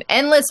there and an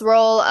endless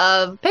roll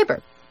of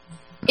paper.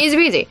 Easy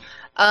peasy.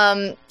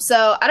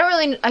 So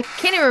I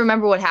can't even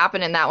remember what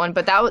happened in that one,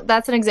 but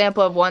that's an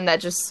example of one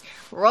that just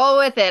roll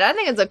with it. I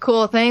think it's a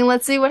cool thing.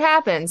 Let's see what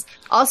happens.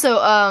 Also,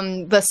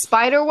 the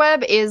spider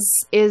web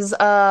is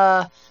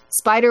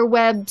spider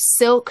web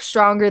silk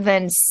stronger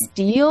than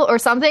steel or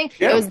something.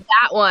 Yeah. It was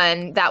that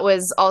one that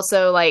was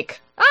also like,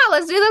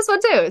 let's do this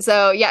one too.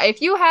 So yeah,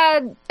 if you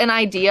had an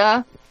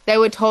idea, they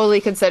would totally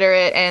consider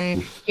it.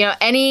 And you know,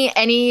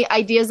 any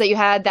ideas that you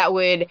had that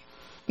would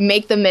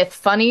make the myth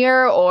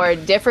funnier or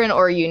different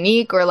or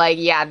unique or like,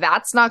 yeah,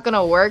 that's not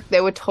gonna work,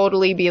 they would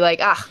totally be like,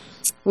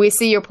 we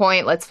see your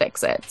point, let's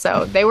fix it.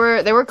 So they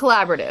were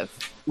collaborative.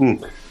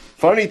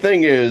 Funny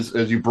thing is,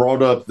 as you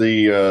brought up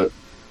the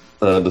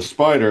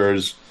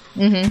spiders,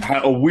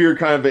 had a weird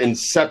kind of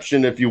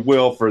inception, if you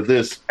will, for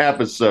this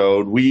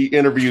episode. We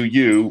interview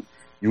you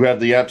have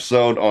the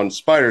episode on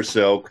spider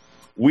silk.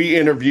 We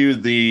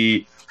interviewed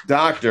the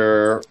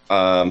doctor,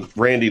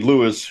 Randy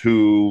Lewis,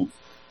 who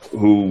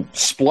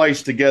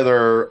spliced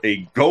together a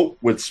goat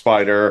with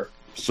spider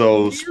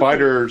so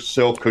spider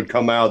silk could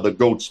come out of the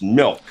goat's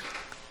milk.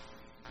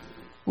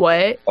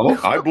 What? Oh,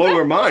 I blow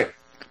her mind.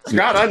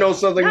 Scott, I know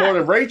something more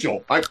than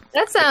Rachel.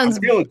 That sounds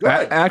feeling good.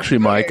 Actually,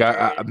 Mike,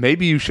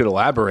 maybe you should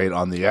elaborate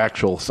on the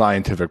actual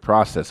scientific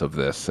process of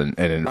this and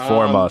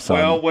inform us.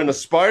 Well, when a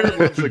spider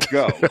looks a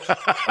goat,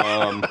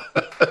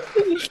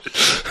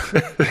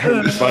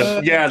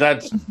 but yeah,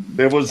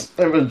 it was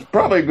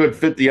probably a good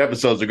 50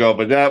 episodes ago,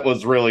 but that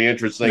was really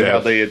interesting how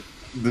they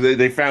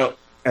found,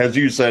 as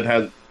you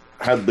said,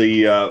 had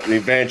the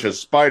advantage of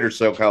spider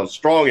silk, how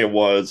strong it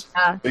was.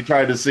 They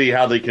tried to see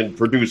how they can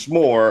produce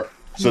more.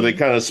 So they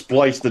kind of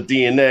spliced the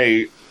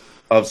DNA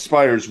of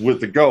spiders with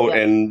the goat,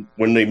 and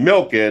when they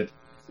milk it,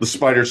 the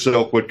spider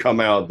silk would come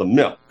out of the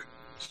milk.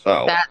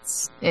 So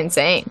that's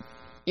insane.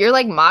 You're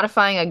like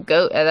modifying a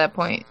goat at that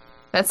point.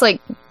 That's like,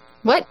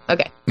 what?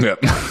 Okay. Yeah.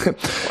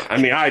 I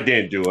mean, I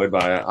didn't do it,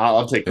 but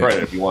I'll take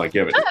credit if you want to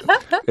give it.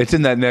 It's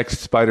in that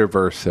next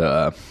Spider-Verse,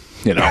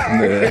 you know.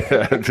 Yeah,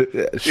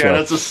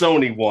 that's a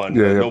Sony one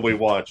that nobody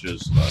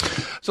watches.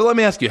 So let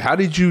me ask you, how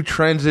did you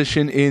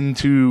transition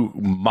into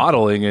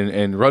modeling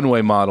and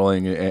runway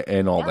modeling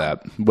and all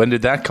that? When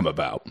did that come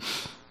about?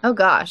 Oh,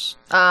 gosh.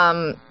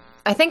 I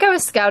think I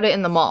was scouted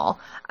in the mall.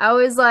 I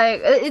was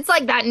like, it's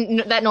like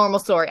that normal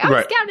story. I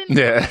was scouted in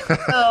the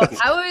mall. So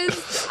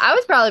I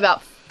was probably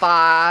about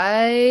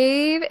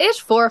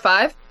 5-ish, 4 or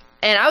 5.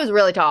 And I was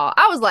really tall.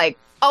 I was like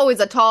always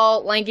a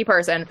tall, lanky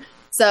person.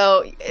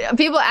 So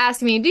people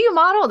ask me, do you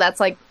model? That's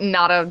like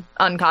not an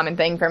uncommon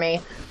thing for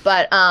me.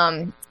 But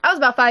I was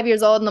about 5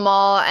 years old in the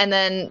mall, and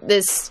then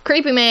this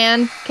creepy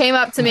man came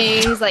up to me.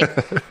 He's like,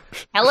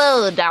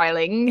 hello,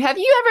 darling. Have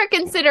you ever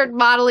considered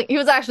modeling? He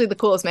was actually the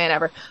coolest man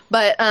ever.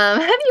 But have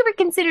you ever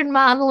considered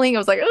modeling? I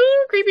was like,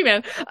 oh, creepy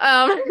man.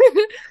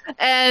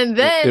 And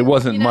then it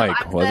wasn't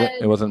Mike, was it?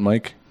 It wasn't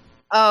Mike?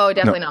 Oh,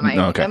 definitely not Mike.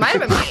 No, okay. It might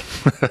have been Mike.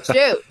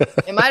 Shoot.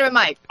 It might have been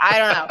Mike. I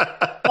don't know.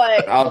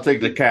 But I'll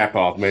take the cap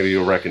off. Maybe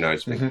you'll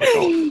recognize me.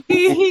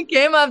 He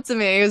came up to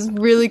me. He was a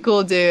really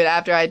cool dude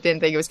after I didn't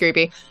think it was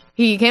creepy.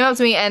 He came up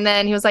to me and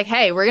then he was like,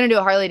 hey, we're going to do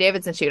a Harley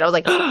Davidson shoot. I was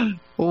like,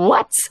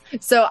 what?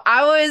 So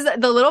I was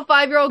the little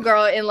 5-year-old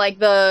girl in like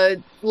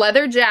the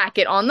leather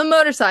jacket on the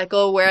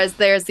motorcycle, whereas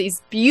there's these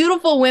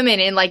beautiful women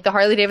in like the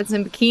Harley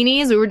Davidson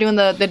bikinis. We were doing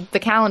the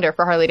calendar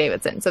for Harley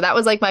Davidson. So that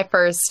was like my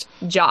first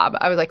job.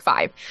 I was like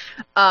 5.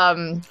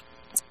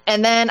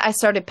 And then I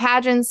started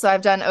pageants. So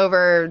I've done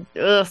over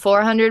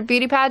 400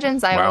 beauty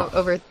pageants. I have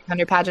over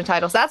 300 pageant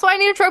titles. That's why I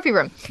need a trophy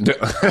room.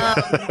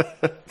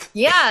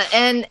 Yeah.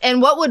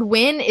 And what would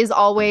win is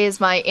always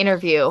my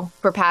interview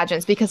for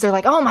pageants, because they're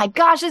like, oh my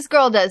gosh, this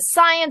girl does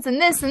science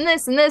and this and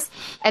this and this.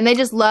 And they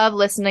just love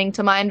listening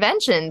to my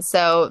inventions.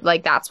 So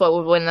like, that's what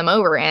would win them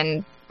over.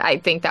 And I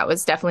think that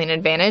was definitely an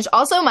advantage.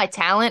 Also, my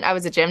talent, I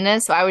was a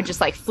gymnast, so I would just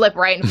like flip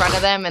right in front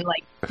of them and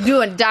like do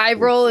a dive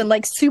roll and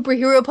like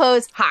superhero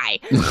pose. Hi.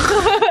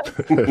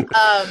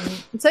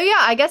 So yeah,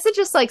 I guess it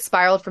just like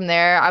spiraled from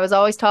there. I was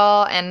always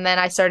tall, and then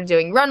I started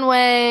doing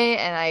runway,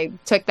 and I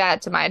took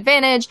that to my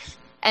advantage.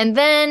 And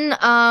then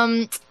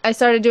I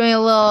started doing a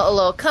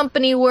little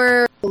company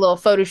work, a little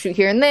photo shoot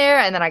here and there,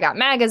 and then I got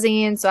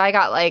magazines. So I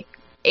got like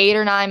 8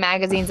 or 9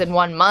 magazines in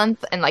 1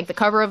 month, and like the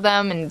cover of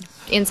them and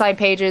inside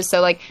pages.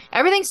 So like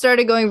everything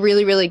started going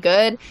really, really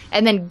good.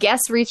 And then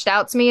guests reached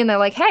out to me and they're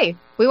like, hey,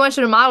 we want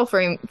you to model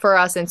for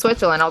us in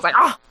Switzerland. I was like,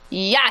 oh,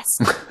 yes.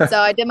 So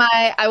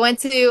I went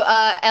to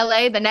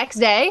LA the next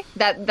day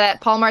that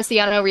Paul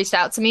Marciano reached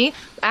out to me.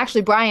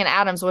 Actually, Bryan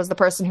Adams was the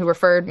person who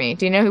referred me.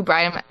 Do you know who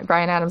Bryan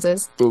Adams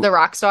is? The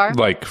rock star?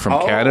 Like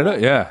from Canada?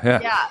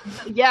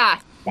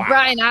 Yeah.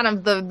 Brian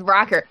Adams, the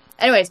rocker.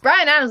 Anyways,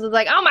 Brian Adams was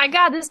like, oh my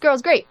God, this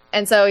girl's great.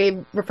 And so he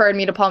referred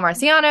me to Paul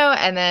Marciano,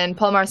 and then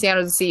Paul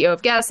Marciano is the CEO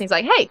of Guess, and he's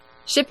like, hey,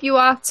 ship you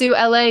off to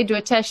LA, do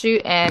a test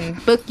shoot,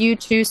 and book you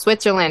to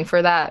Switzerland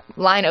for that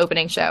line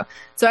opening show.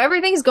 So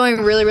everything's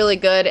going really, really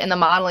good in the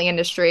modeling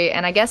industry.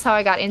 And I guess how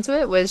I got into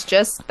it was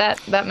just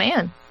that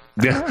man.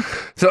 Yeah.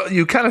 So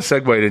you kind of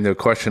segued into a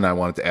question I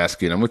wanted to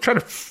ask you, and I'm going to try to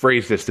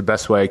phrase this the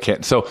best way I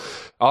can. So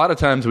a lot of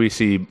times we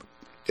see,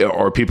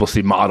 or people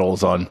see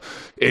models on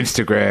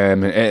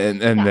Instagram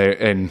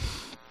and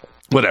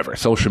whatever,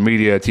 social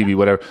media, TV,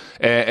 whatever,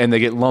 and they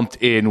get lumped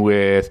in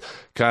with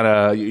kind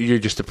of, you're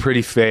just a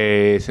pretty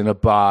face and a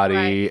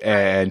body, right.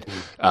 And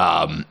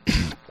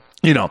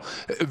you know,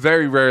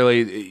 very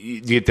rarely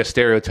you get the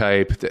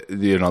stereotype that,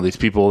 you know, these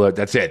people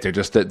that's it, they're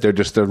just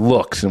their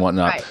looks and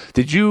whatnot. Right.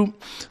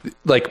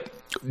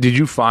 Did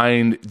you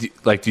find,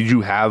 like, did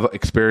you have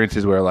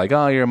experiences where, like,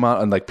 oh, you're a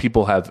model, and like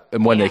people have,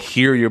 and when they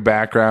hear your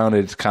background,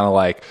 it's kind of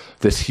like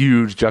this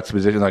huge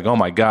juxtaposition, like, oh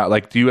my God,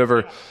 like, do you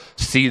ever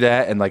see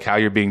that and like how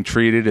you're being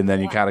treated, and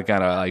then you kind of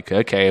like,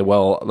 okay,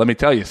 well, let me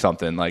tell you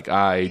something, like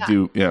I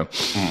do, you know.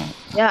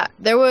 Yeah,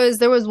 there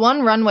was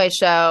one runway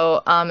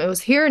show. It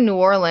was here in New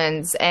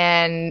Orleans,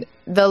 and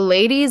the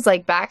ladies,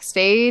 like,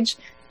 backstage,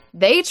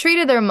 they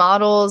treated their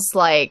models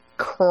like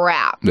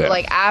crap,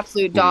 like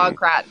absolute dog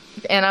crap.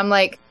 And I'm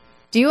like,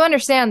 do you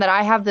understand that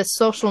I have this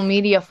social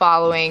media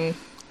following?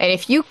 And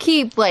if you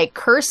keep like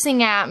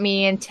cursing at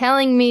me and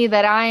telling me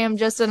that I am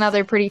just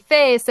another pretty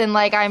face and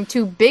like I'm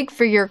too big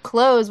for your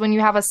clothes when you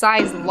have a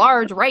size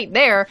large right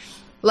there,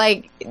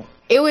 like,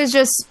 it was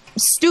just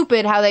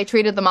stupid how they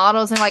treated the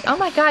models. And like, oh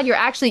my God, you're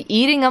actually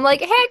eating? I'm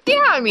like, heck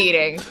yeah, I'm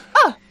eating.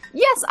 Oh,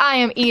 yes, I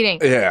am eating.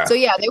 Yeah. So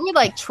yeah, they would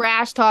like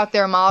trash talk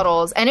their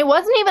models. And it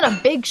wasn't even a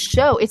big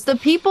show. It's the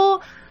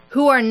people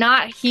who are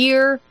not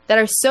here that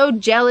are so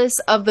jealous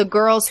of the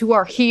girls who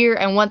are here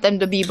and want them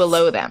to be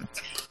below them.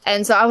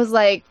 And so I was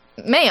like,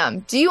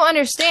 ma'am, do you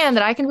understand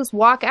that I can just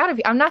walk out of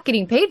here? I'm not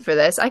getting paid for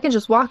this. I can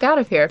just walk out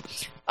of here.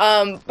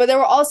 But there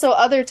were also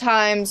other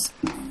times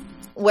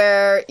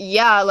where,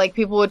 yeah, like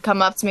people would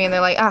come up to me and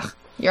they're like, ah,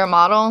 you're a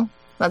model?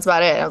 That's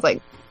about it. And I was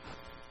like,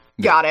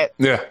 got it.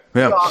 Yeah.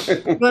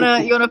 You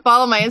wanna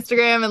follow my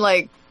Instagram and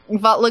like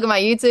look at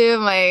my YouTube,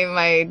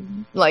 my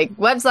like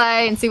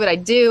website, and see what I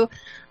do.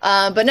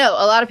 But no,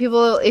 a lot of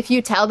people, if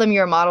you tell them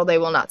you're a model, they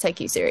will not take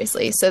you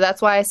seriously. So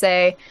that's why I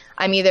say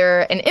I'm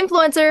either an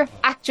influencer,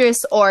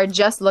 actress, or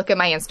just look at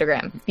my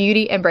Instagram.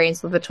 Beauty and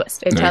Brains with a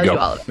twist. It tells you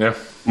all of it.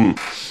 Yeah.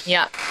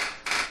 Yeah.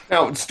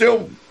 Now,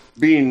 still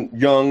being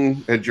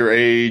young at your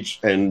age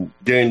and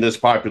getting this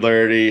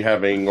popularity,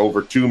 having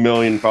over 2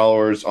 million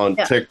followers on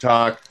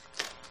TikTok,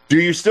 do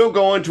you still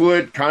go into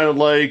it kind of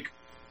like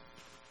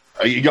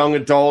a young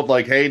adult,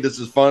 like, hey, this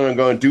is fun, I'm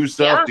going to do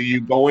stuff? Yeah. Do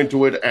you go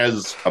into it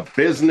as a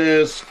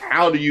business?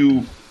 How do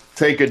you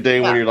take a day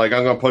when you're like,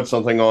 I'm going to put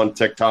something on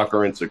TikTok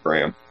or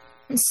Instagram?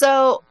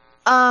 So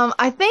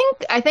I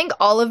think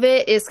all of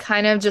it is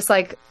kind of just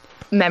like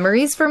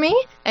memories for me,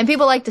 and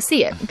people like to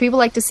see it. People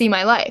like to see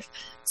my life.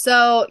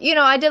 So, you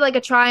know, I did like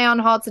a try on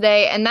haul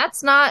today, and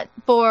that's not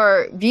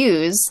for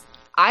views.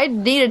 I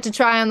needed to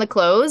try on the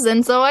clothes,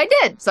 and so I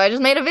did. So I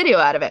just made a video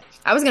out of it.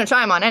 I was going to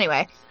try them on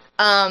anyway.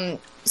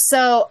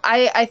 So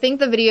I think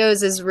the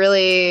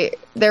videos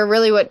they're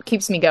really what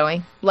keeps me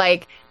going.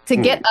 Like, to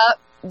get up,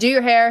 do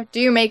your hair, do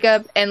your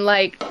makeup, and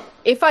like,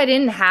 if I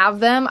didn't have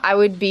them, I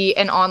would be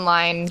an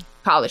online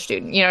college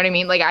student. You know what I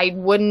mean? Like, I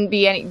wouldn't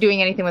be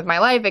doing anything with my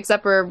life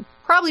except for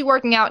probably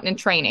working out and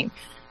training.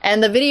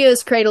 And the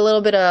videos create a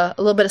little bit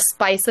of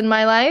spice in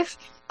my life.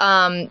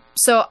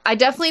 So I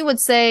definitely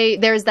would say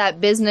there's that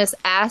business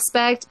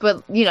aspect,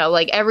 but you know,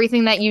 like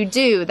everything that you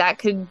do, that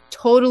could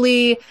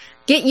totally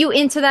get you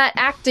into that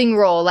acting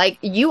role. Like,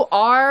 you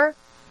are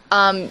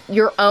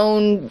your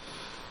own,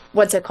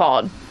 what's it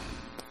called?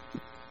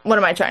 What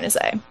am I trying to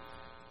say?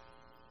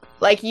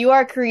 Like, you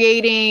are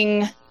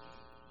creating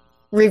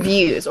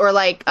reviews or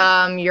like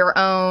your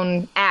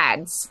own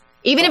ads.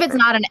 Even if it's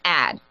not an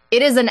ad,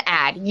 it is an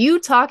ad. You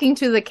talking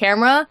to the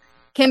camera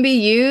can be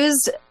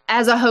used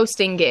as a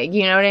hosting gig.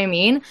 You know what I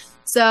mean?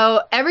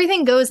 So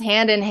everything goes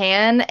hand in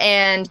hand,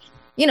 and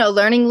you know,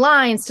 learning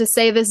lines to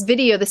say this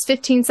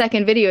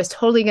 15-second video is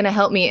totally going to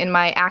help me in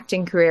my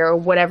acting career or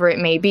whatever it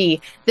may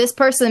be. This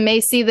person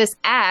may see this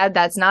ad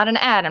that's not an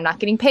ad. I'm not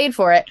getting paid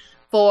for it,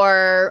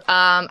 for,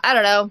 I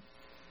don't know,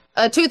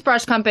 a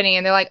toothbrush company.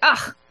 And they're like,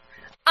 ugh,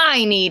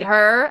 I need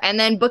her. And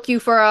then book you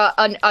for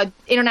a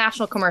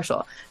international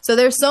commercial. So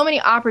there's so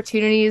many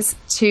opportunities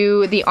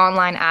to the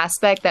online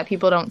aspect that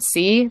people don't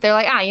see. They're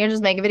like, you're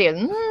just making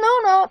videos.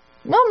 No,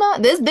 I'm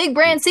not. This big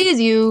brand sees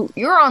you.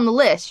 You're on the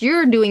list.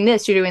 You're doing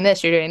this. You're doing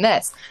this. You're doing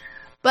this.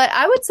 But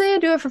I would say I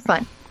do it for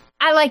fun.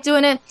 I like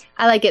doing it.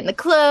 I like getting the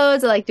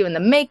clothes. I like doing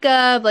the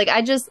makeup. Like,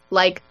 I just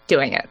like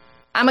doing it.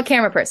 I'm a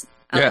camera person.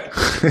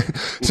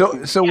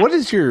 So what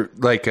is your,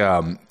 like,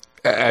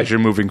 as you're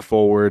moving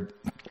forward,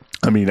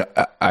 I mean,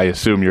 I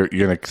assume you're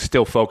going to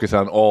still focus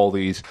on all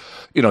these,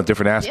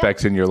 different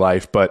aspects in your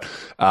life. But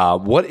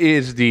what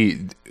is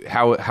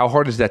how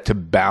hard is that to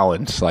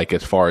balance? Like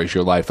as far as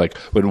your life, like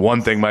when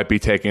one thing might be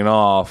taking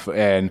off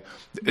and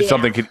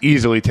something could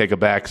easily take a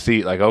back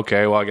seat. Like,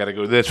 okay, well, I got to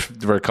go this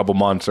for a couple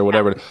months or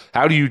whatever.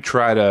 How do you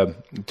try to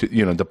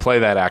play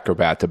that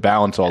acrobat to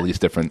balance all these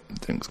different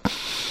things?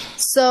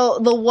 So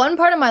the one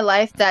part of my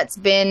life that's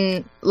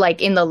been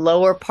like in the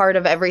lower part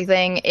of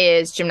everything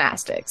is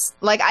gymnastics.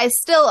 Like I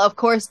still, of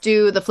course,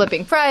 do the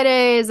flipping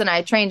Fridays and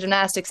I train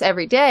gymnastics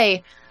every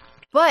day,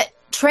 but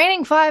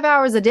training 5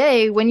 hours a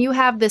day when you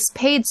have this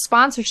paid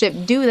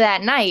sponsorship due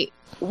that night,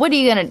 which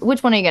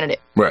one are you going to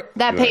do? Right.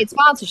 That paid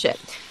sponsorship.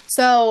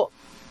 So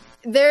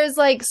there's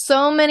like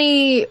so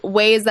many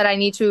ways that I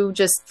need to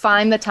just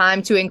find the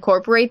time to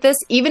incorporate this,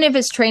 even if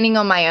it's training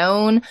on my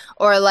own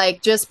or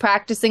like just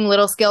practicing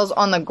little skills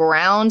on the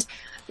ground.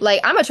 Like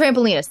I'm a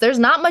trampolinist. There's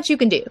not much you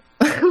can do.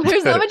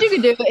 There's not much you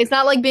can do. It's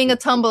not like being a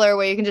tumbler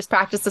where you can just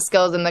practice the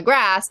skills in the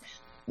grass.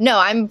 No,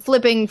 I'm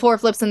flipping 4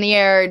 flips in the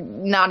air,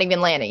 not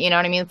even landing. You know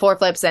what I mean? 4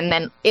 flips. And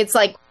then it's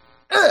like,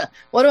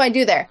 what do I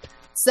do there?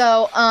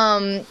 So,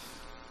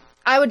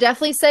 I would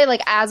definitely say,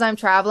 like, as I'm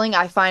traveling,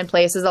 I find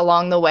places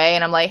along the way,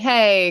 and I'm like,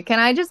 hey, can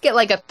I just get,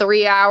 like, a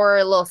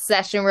 3-hour little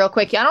session real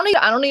quick? I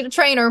don't need a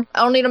trainer.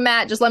 I don't need a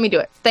mat. Just let me do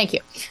it. Thank you.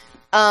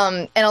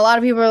 And a lot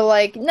of people are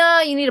like, no,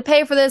 you need to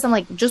pay for this. I'm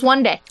like, just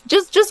one day.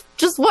 Just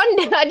one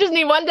day. I just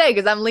need one day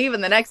because I'm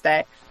leaving the next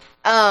day.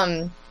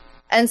 And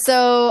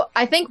so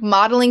I think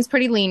modeling's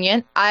pretty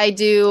lenient. I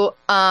do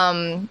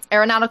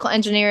aeronautical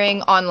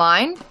engineering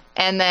online,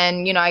 and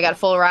then, I got a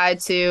full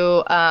ride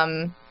to...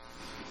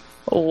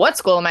 what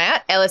school am I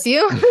at?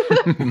 LSU.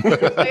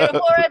 I got a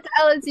full ride to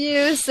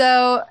LSU.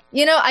 So,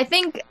 I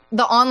think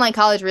the online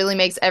college really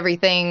makes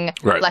everything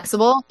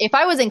flexible. If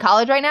I was in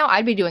college right now,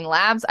 I'd be doing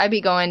labs. I'd be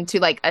going to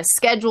like a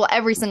schedule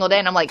every single day.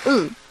 And I'm like,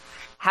 ooh,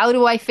 how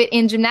do I fit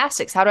in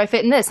gymnastics? How do I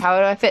fit in this? How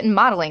do I fit in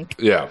modeling?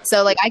 Yeah.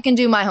 So like I can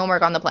do my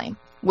homework on the plane,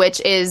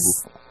 which is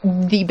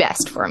the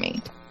best for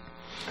me.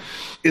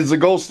 Is the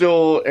goal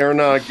still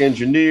aeronautic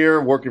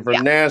engineer working for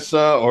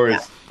NASA, or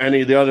is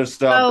any of the other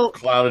stuff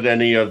clouded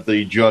any of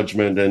the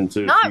judgment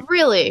into? Not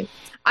really.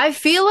 I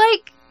feel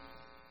like,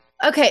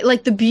 okay,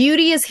 like the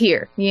beauty is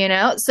here,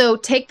 So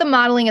take the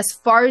modeling as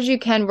far as you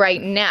can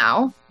right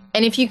now.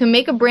 And if you can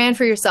make a brand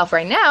for yourself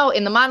right now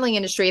in the modeling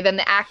industry, then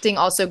the acting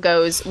also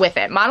goes with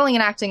it. Modeling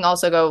and acting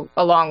also go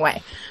a long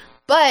way.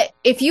 But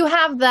if you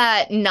have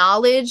that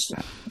knowledge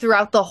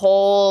throughout the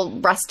whole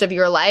rest of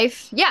your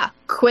life,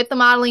 quit the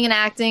modeling and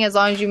acting as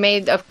long as you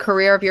made a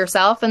career of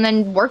yourself and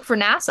then work for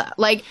NASA.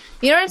 Like,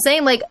 you know what I'm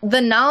saying? Like,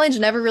 the knowledge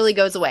never really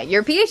goes away.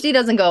 Your PhD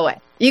doesn't go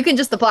away. You can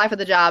just apply for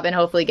the job and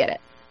hopefully get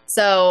it.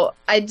 So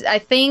I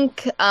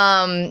think,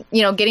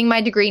 getting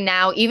my degree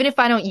now, even if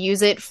I don't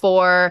use it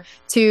for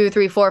 2,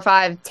 3, 4,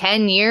 5,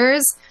 10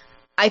 years,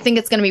 I think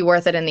it's going to be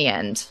worth it in the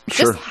end.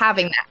 Sure. Just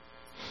having that.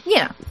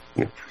 Yeah.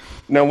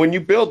 Now, when you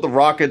build the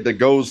rocket that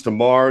goes to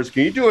Mars,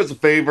 can you do us a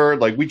favor?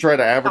 Like, we try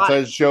to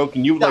advertise the show.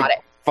 Can you,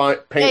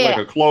 paint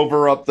a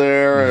clover up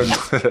there? And,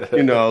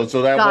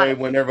 so that way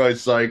when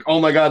everybody's like, oh,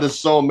 my God, this is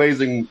so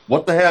amazing.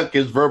 What the heck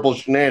is Verbal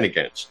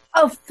Shenanigans?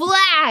 A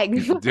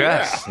flag.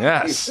 Yes.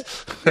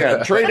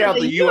 Yeah, trade out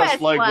the U.S.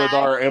 flag with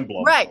our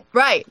emblem.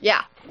 Right.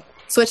 Yeah.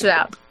 Switch it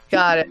out.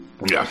 Got it.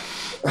 Yeah.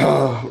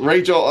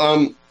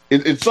 Rachel,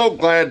 it's so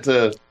glad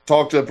to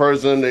talk to a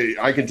person.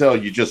 I can tell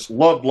you just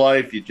love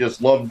life. You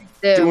just love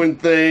doing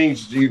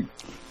things. You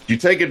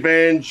take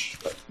advantage.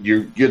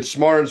 You get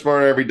smarter and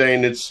smarter every day,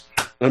 and it's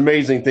an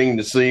amazing thing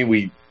to see.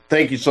 We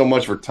thank you so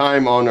much for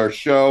time on our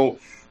show.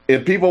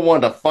 If people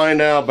want to find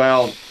out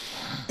about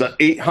the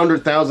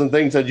 800,000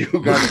 things that you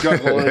got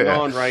juggling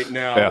on right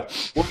now,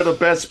 what are the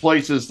best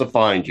places to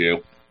find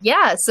you?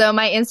 Yeah, so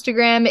my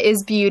Instagram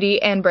is Beauty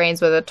and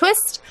Brains with a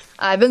Twist.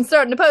 I've been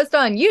starting to post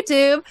on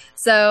YouTube,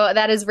 so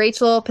that is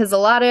Rachel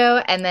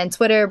Pizzolatto, and then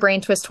Twitter,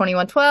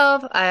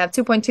 BrainTwist2112. I have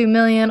 2.2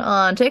 million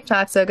on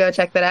TikTok, so go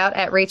check that out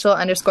at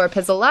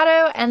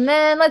Rachel_Pizzolatto. And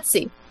then, let's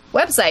see,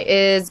 website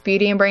is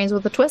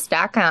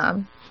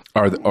beautyandbrainswithatwist.com.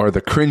 Are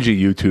the cringy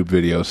YouTube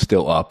videos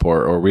still up,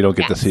 or we don't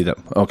get to see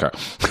them? Okay.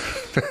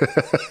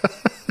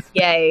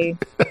 Yay.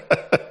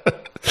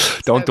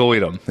 Don't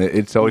delete them.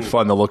 It's always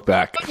fun to look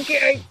back.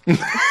 Okay.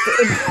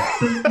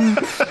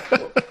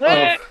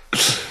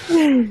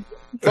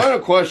 Final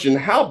question.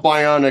 How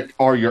bionic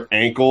are your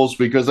ankles?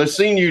 Because I've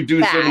seen you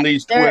do some of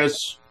these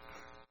twists,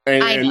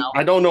 and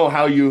I don't know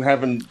how you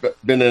haven't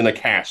been in a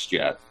cast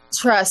yet.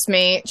 Trust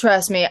me.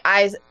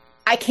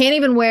 I can't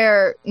even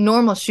wear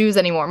normal shoes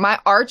anymore. My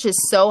arch is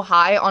so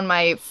high on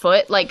my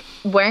foot, like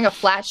wearing a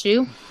flat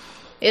shoe,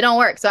 it don't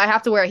work. So I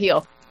have to wear a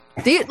heel.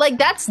 Dude, like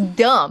that's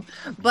dumb.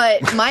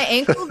 But my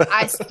ankles,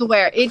 I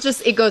swear,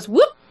 it goes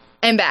whoop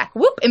and back,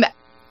 whoop and back.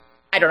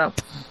 I don't know.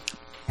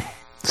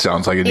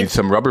 Sounds like it needs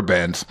some rubber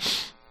bands.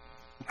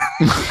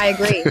 I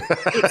agree.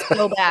 It's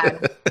so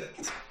bad.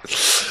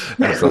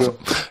 That's awesome.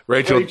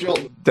 Rachel,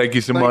 thank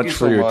you so thank much you for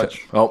so your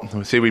much.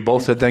 Oh, see, we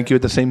both said thank you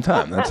at the same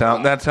time.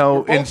 That's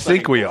how in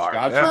sync we are.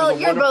 Scott. Yeah. Well,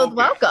 you're both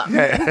welcome.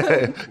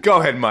 Go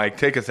ahead, Mike.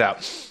 Take us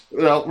out.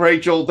 Well,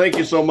 Rachel, thank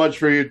you so much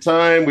for your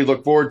time. We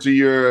look forward to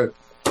your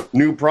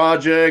new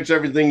projects,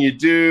 everything you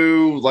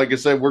do. Like I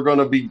said,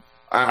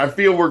 I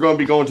feel we're going to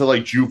be going to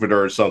like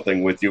Jupiter or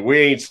something with you. We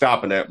ain't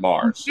stopping at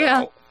Mars. So.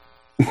 Yeah.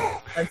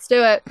 Let's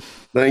do it.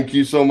 Thank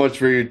you so much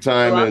for your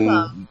time. You're And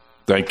welcome.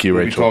 Thank you,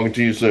 we'll be Rachel. talking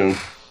to you soon. All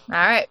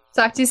right.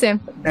 Talk to you soon.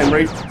 And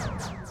Rachel.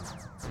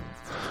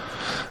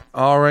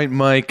 All right,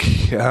 Mike.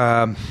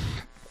 How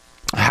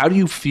do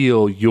you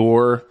feel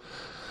your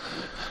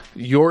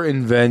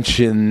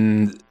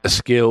invention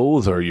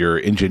skills or your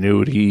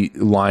ingenuity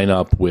line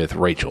up with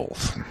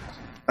Rachel's?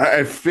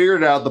 I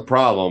figured out the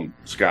problem,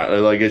 Scott.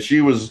 Like as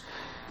she was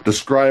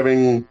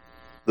describing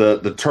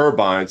the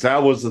turbines,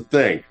 that was the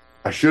thing.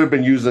 I should have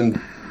been using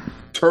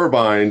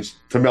turbines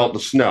to melt the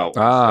snow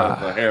instead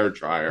of a hair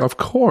dryer. Of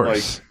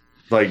course.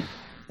 Like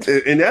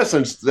in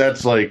essence,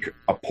 that's like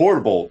a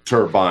portable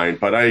turbine,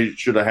 but I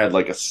should have had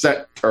like a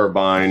set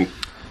turbine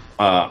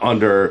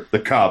under the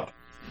cup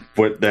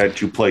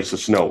that you place the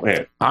snow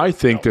in. I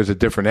think there's a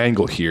different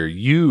angle here.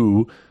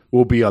 You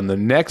will be on the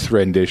next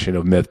rendition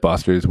of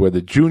Mythbusters where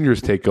the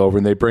juniors take over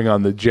and they bring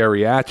on the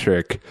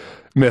geriatric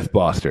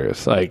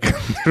Mythbusters. Like,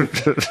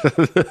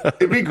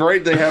 it'd be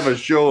great to have a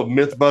show of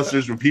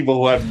Mythbusters with people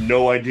who have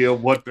no idea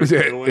what they're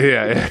doing.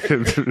 Yeah.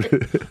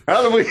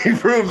 How do we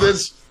prove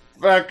this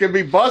fact can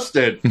be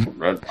busted?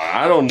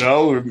 I don't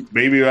know.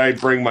 Maybe I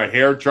bring my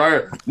hair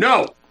dryer.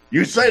 No,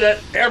 you say that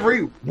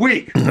every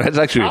week. That's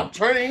actually I'm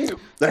turning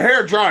the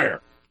hair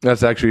dryer.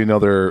 That's actually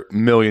another $1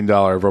 million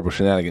Verbal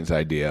Shenanigans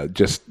idea.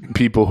 Just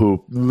people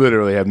who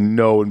literally have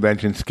no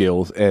invention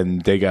skills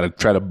and they got to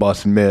try to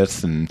bust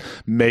myths and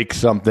make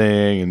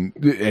something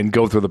and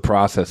go through the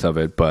process of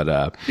it. But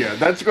yeah,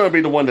 that's going to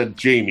be the one that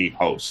Jamie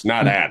hosts,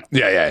 not Adam.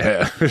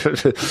 Yeah.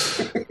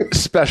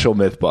 Special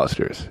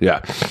Mythbusters.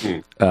 Yeah.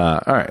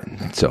 All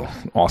right. So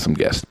awesome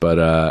guest.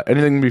 But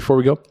anything before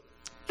we go?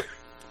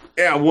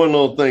 Yeah, one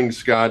little thing,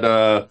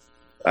 Scott.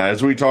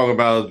 As we talk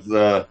about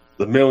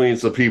the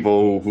millions of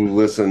people who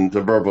listen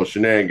to Verbal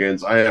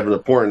Shenanigans, I have an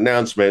important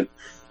announcement.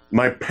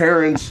 My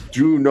parents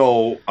do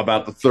know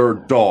about the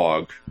third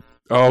dog.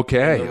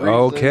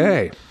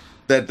 Okay.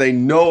 That they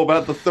know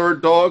about the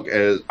third dog,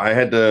 as I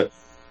had to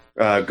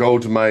go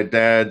to my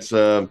dad's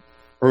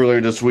earlier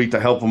this week to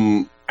help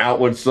him out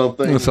with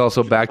something. Let's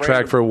also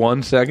backtrack for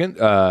 1 second.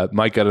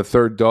 Mike got a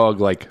third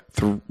dog I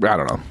don't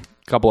know,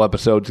 a couple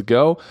episodes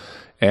ago.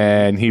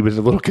 And he was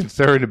a little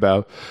concerned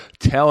about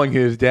telling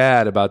his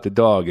dad about the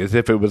dog, as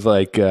if it was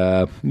like,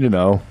 I don't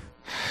know.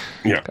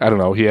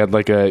 He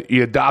had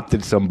he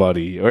adopted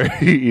somebody, or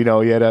he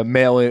had a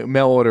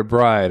mail order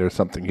bride or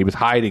something. He was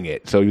hiding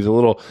it, so he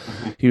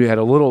had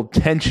a little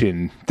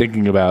tension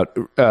thinking about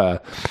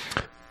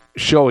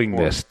showing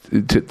this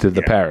to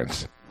the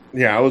parents.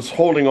 Yeah, I was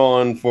holding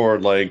on for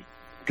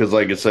because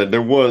like I said,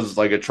 there was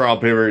like a trial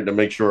period to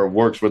make sure it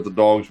works with the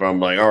dogs. But I'm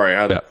like, all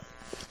right,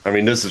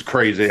 this is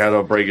crazy. How do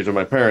I break it to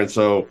my parents?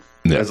 So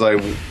as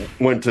I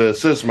went to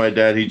assist my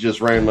dad, he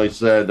just randomly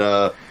said,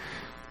 by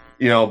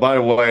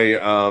the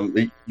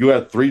way, you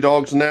have 3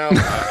 dogs now?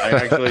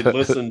 I actually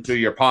listened to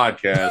your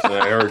podcast and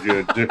I heard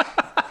you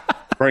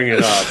bring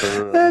it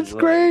up. That's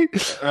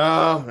great.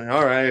 All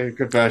right.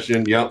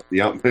 Confession. Yep.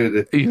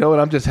 You know what?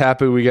 I'm just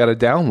happy we got a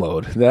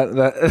download. That.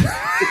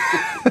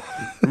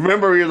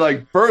 Remember, you're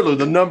like, Burley,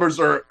 the numbers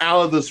are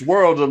out of this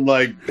world. I'm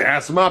like,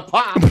 that's my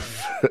pop.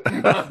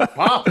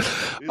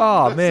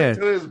 Oh, man.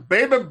 To his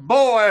baby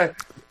boy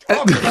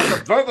talking about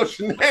the Verbal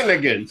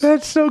Shenanigans.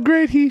 That's so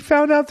great. He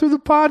found out through the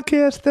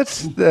podcast.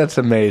 That's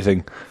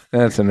amazing.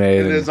 That's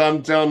amazing. And as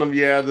I'm telling him,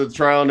 the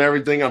trial and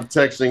everything, I'm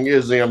texting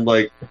Izzy. I'm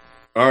like,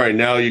 all right,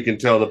 now you can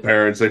tell the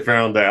parents they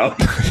found out.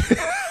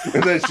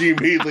 And then she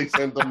immediately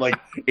sent them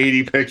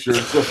 80 pictures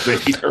of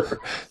Vader.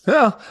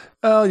 Well,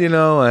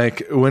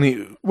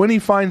 when he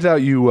finds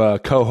out you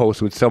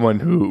co-host with someone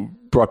who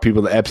brought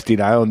people to Epstein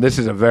Island, this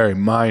is a very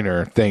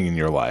minor thing in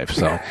your life.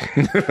 So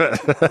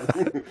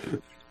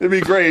it'd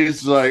be great.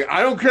 It's like,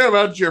 I don't care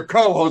about your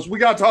co-host. We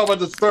got to talk about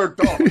this third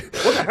dog. What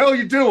the hell are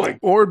you doing?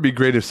 Or it'd be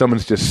great if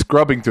someone's just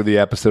scrubbing through the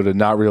episode and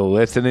not really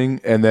listening,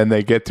 and then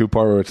they get to a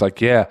part where it's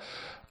like,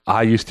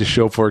 I used to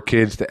chauffeur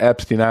kids to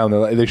Epstein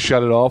Island. They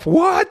shut it off.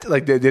 What? They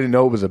didn't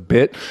know it was a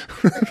bit.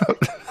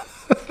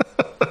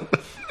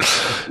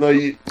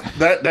 No,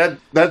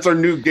 that's our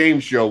new game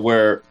show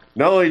where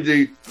not only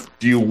do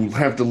you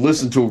have to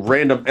listen to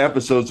random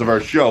episodes of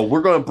our show,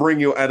 we're going to bring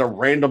you at a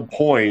random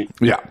point.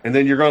 Yeah. And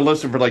then you're going to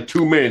listen for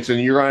 2 minutes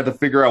and you're going to have to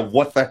figure out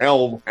what the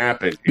hell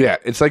happened. Yeah.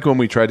 It's like when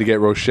we tried to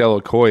get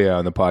Rochelle Okoye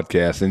on the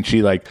podcast and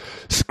she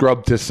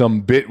scrubbed to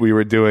some bit we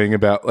were doing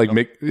about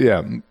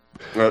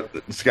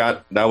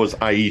Scott, that was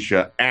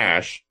Aisha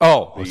Ash.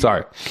 Oh,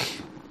 sorry.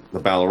 The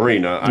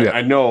ballerina.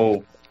 I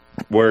know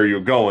where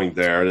you're going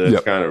there.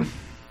 That's kind of,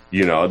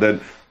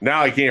 then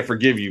now I can't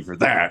forgive you for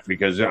that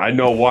because I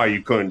know why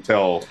you couldn't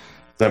tell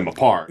them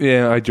apart.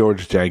 Yeah, I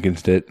George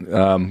Jenkins did.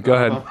 Go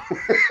ahead.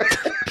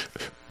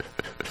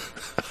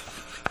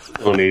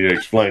 Don't need to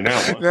explain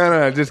that one.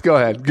 No, just go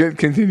ahead.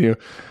 Continue.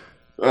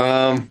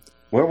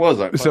 Where was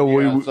I? So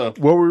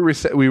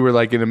we were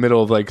like in the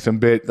middle of like some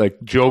bit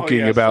like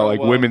joking about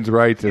women's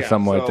rights or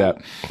something like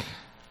that.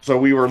 So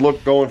we were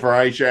going for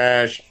Aisha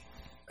Ash,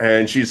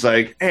 and she's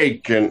like, "Hey,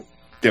 can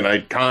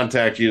I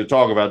contact you to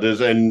talk about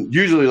this?" And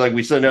usually, like,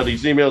 we send out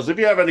these emails. If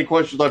you have any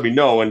questions, let me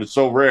know. And it's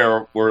so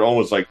rare, we're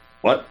almost like,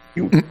 "What?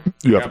 You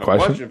have a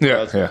question for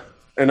us?" Yeah.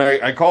 And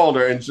I called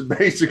her, and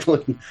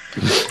basically,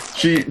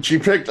 she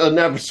picked an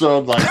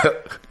episode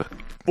like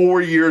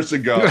 4 years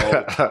ago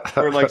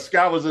where like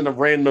Scott was in a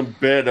random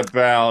bit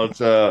about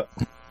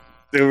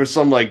there was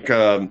some like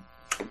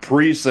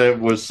priest that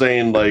was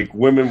saying like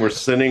women were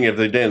sinning if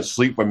they didn't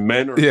sleep with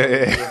men or something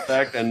to that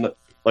effect, and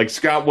like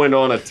Scott went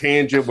on a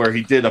tangent where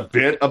he did a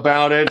bit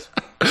about it.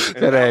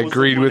 That I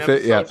agreed with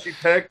it. Yeah. She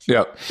picked.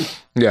 Yeah.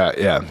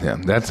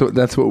 That's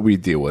what we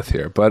deal with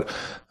here. But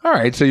all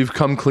right, so you've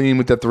come clean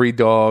with the 3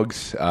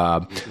 dogs.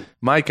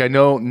 Mike, I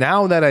know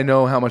now that I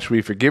know how much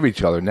we forgive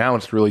each other, now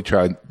it's really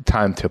time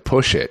to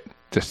push it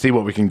to see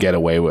what we can get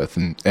away with.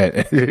 And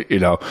you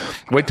know,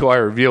 wait till I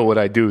reveal what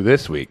I do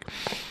this week.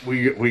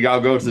 We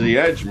gotta go to the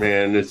edge,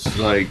 man. It's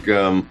like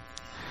a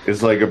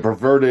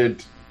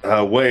perverted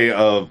way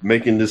of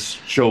making this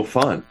show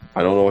fun.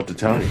 I don't know what to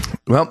tell you.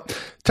 Well,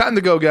 time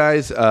to go,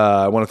 guys.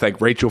 I want to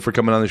thank Rachel for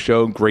coming on the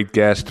show. Great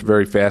guest,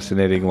 very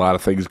fascinating. A lot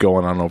of things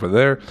going on over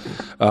there.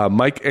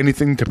 Mike,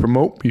 anything to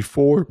promote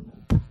before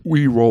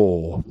we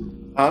roll?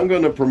 I'm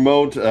going to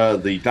promote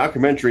the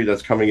documentary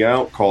that's coming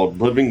out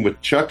called Living with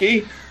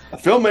Chucky. A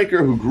filmmaker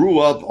who grew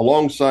up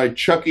alongside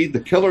Chucky, the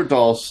killer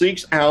doll,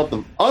 seeks out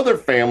the other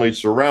families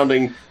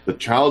surrounding the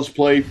Child's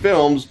Play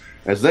films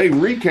as they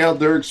recount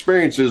their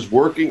experiences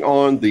working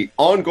on the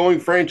ongoing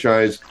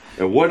franchise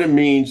and what it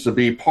means to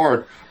be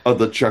part of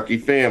the Chucky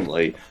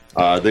family.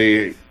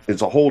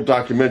 It's a whole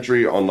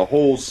documentary on the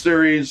whole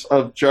series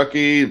of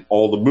Chucky,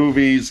 all the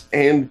movies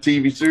and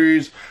TV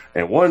series.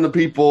 And one of the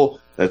people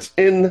that's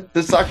in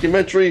this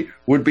documentary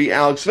would be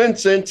Alex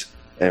Vincent.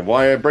 And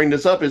why I bring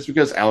this up is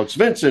because Alex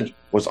Vincent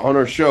was on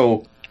our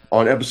show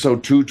on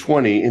episode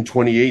 220 in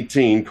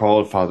 2018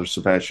 called Father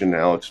Sebastian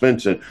and Alex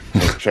Vincent.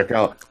 So check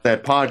out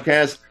that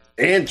podcast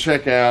and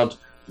check out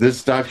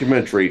this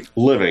documentary,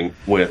 Living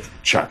with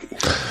Chucky.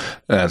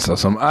 That's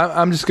awesome.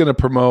 I'm just going to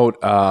promote.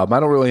 I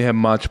don't really have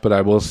much, but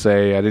I will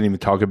say I didn't even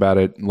talk about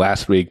it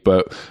last week,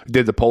 but I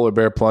did the polar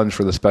bear plunge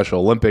for the Special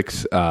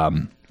Olympics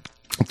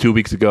 2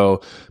 weeks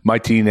ago. My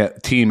team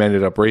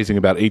ended up raising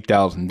about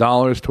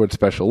 $8,000 towards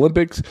Special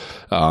Olympics.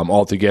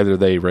 Altogether,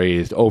 they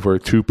raised over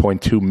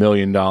 $2.2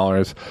 million.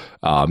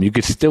 You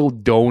could still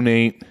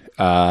donate.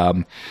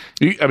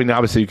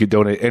 Obviously, you could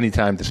donate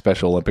anytime to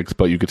Special Olympics,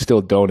 but you could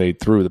still donate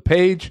through the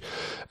page.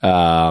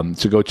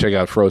 So go check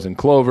out Frozen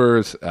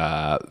Clovers,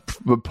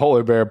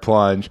 Polar Bear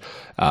Plunge.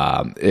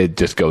 It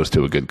just goes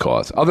to a good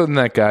cause. Other than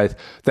that, guys,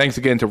 thanks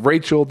again to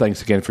Rachel.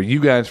 Thanks again for you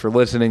guys for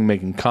listening,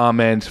 making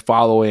comments,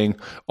 following,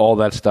 all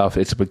that stuff.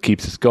 It's what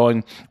keeps us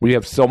going. We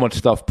have so much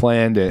stuff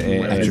planned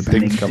and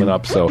things coming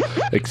up, so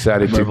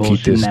excited to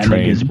keep this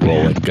train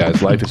rolling.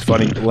 Guys, life is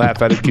funny.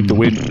 Laugh at it. Keep the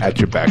wind at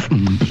your back.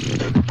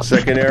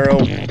 Second arrow,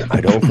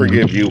 I don't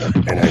forgive you,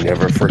 and I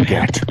never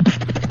forget.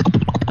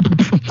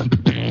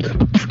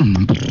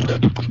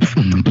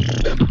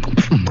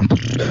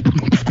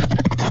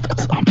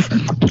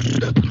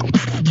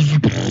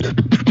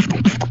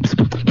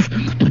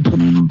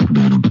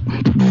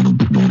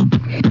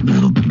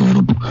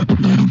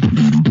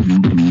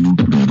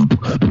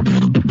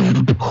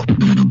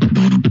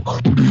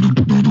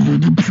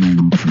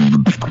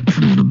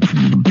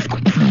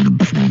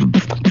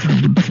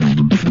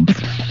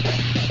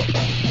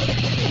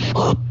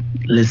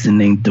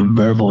 Listening to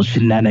verbal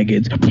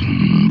shenanigans.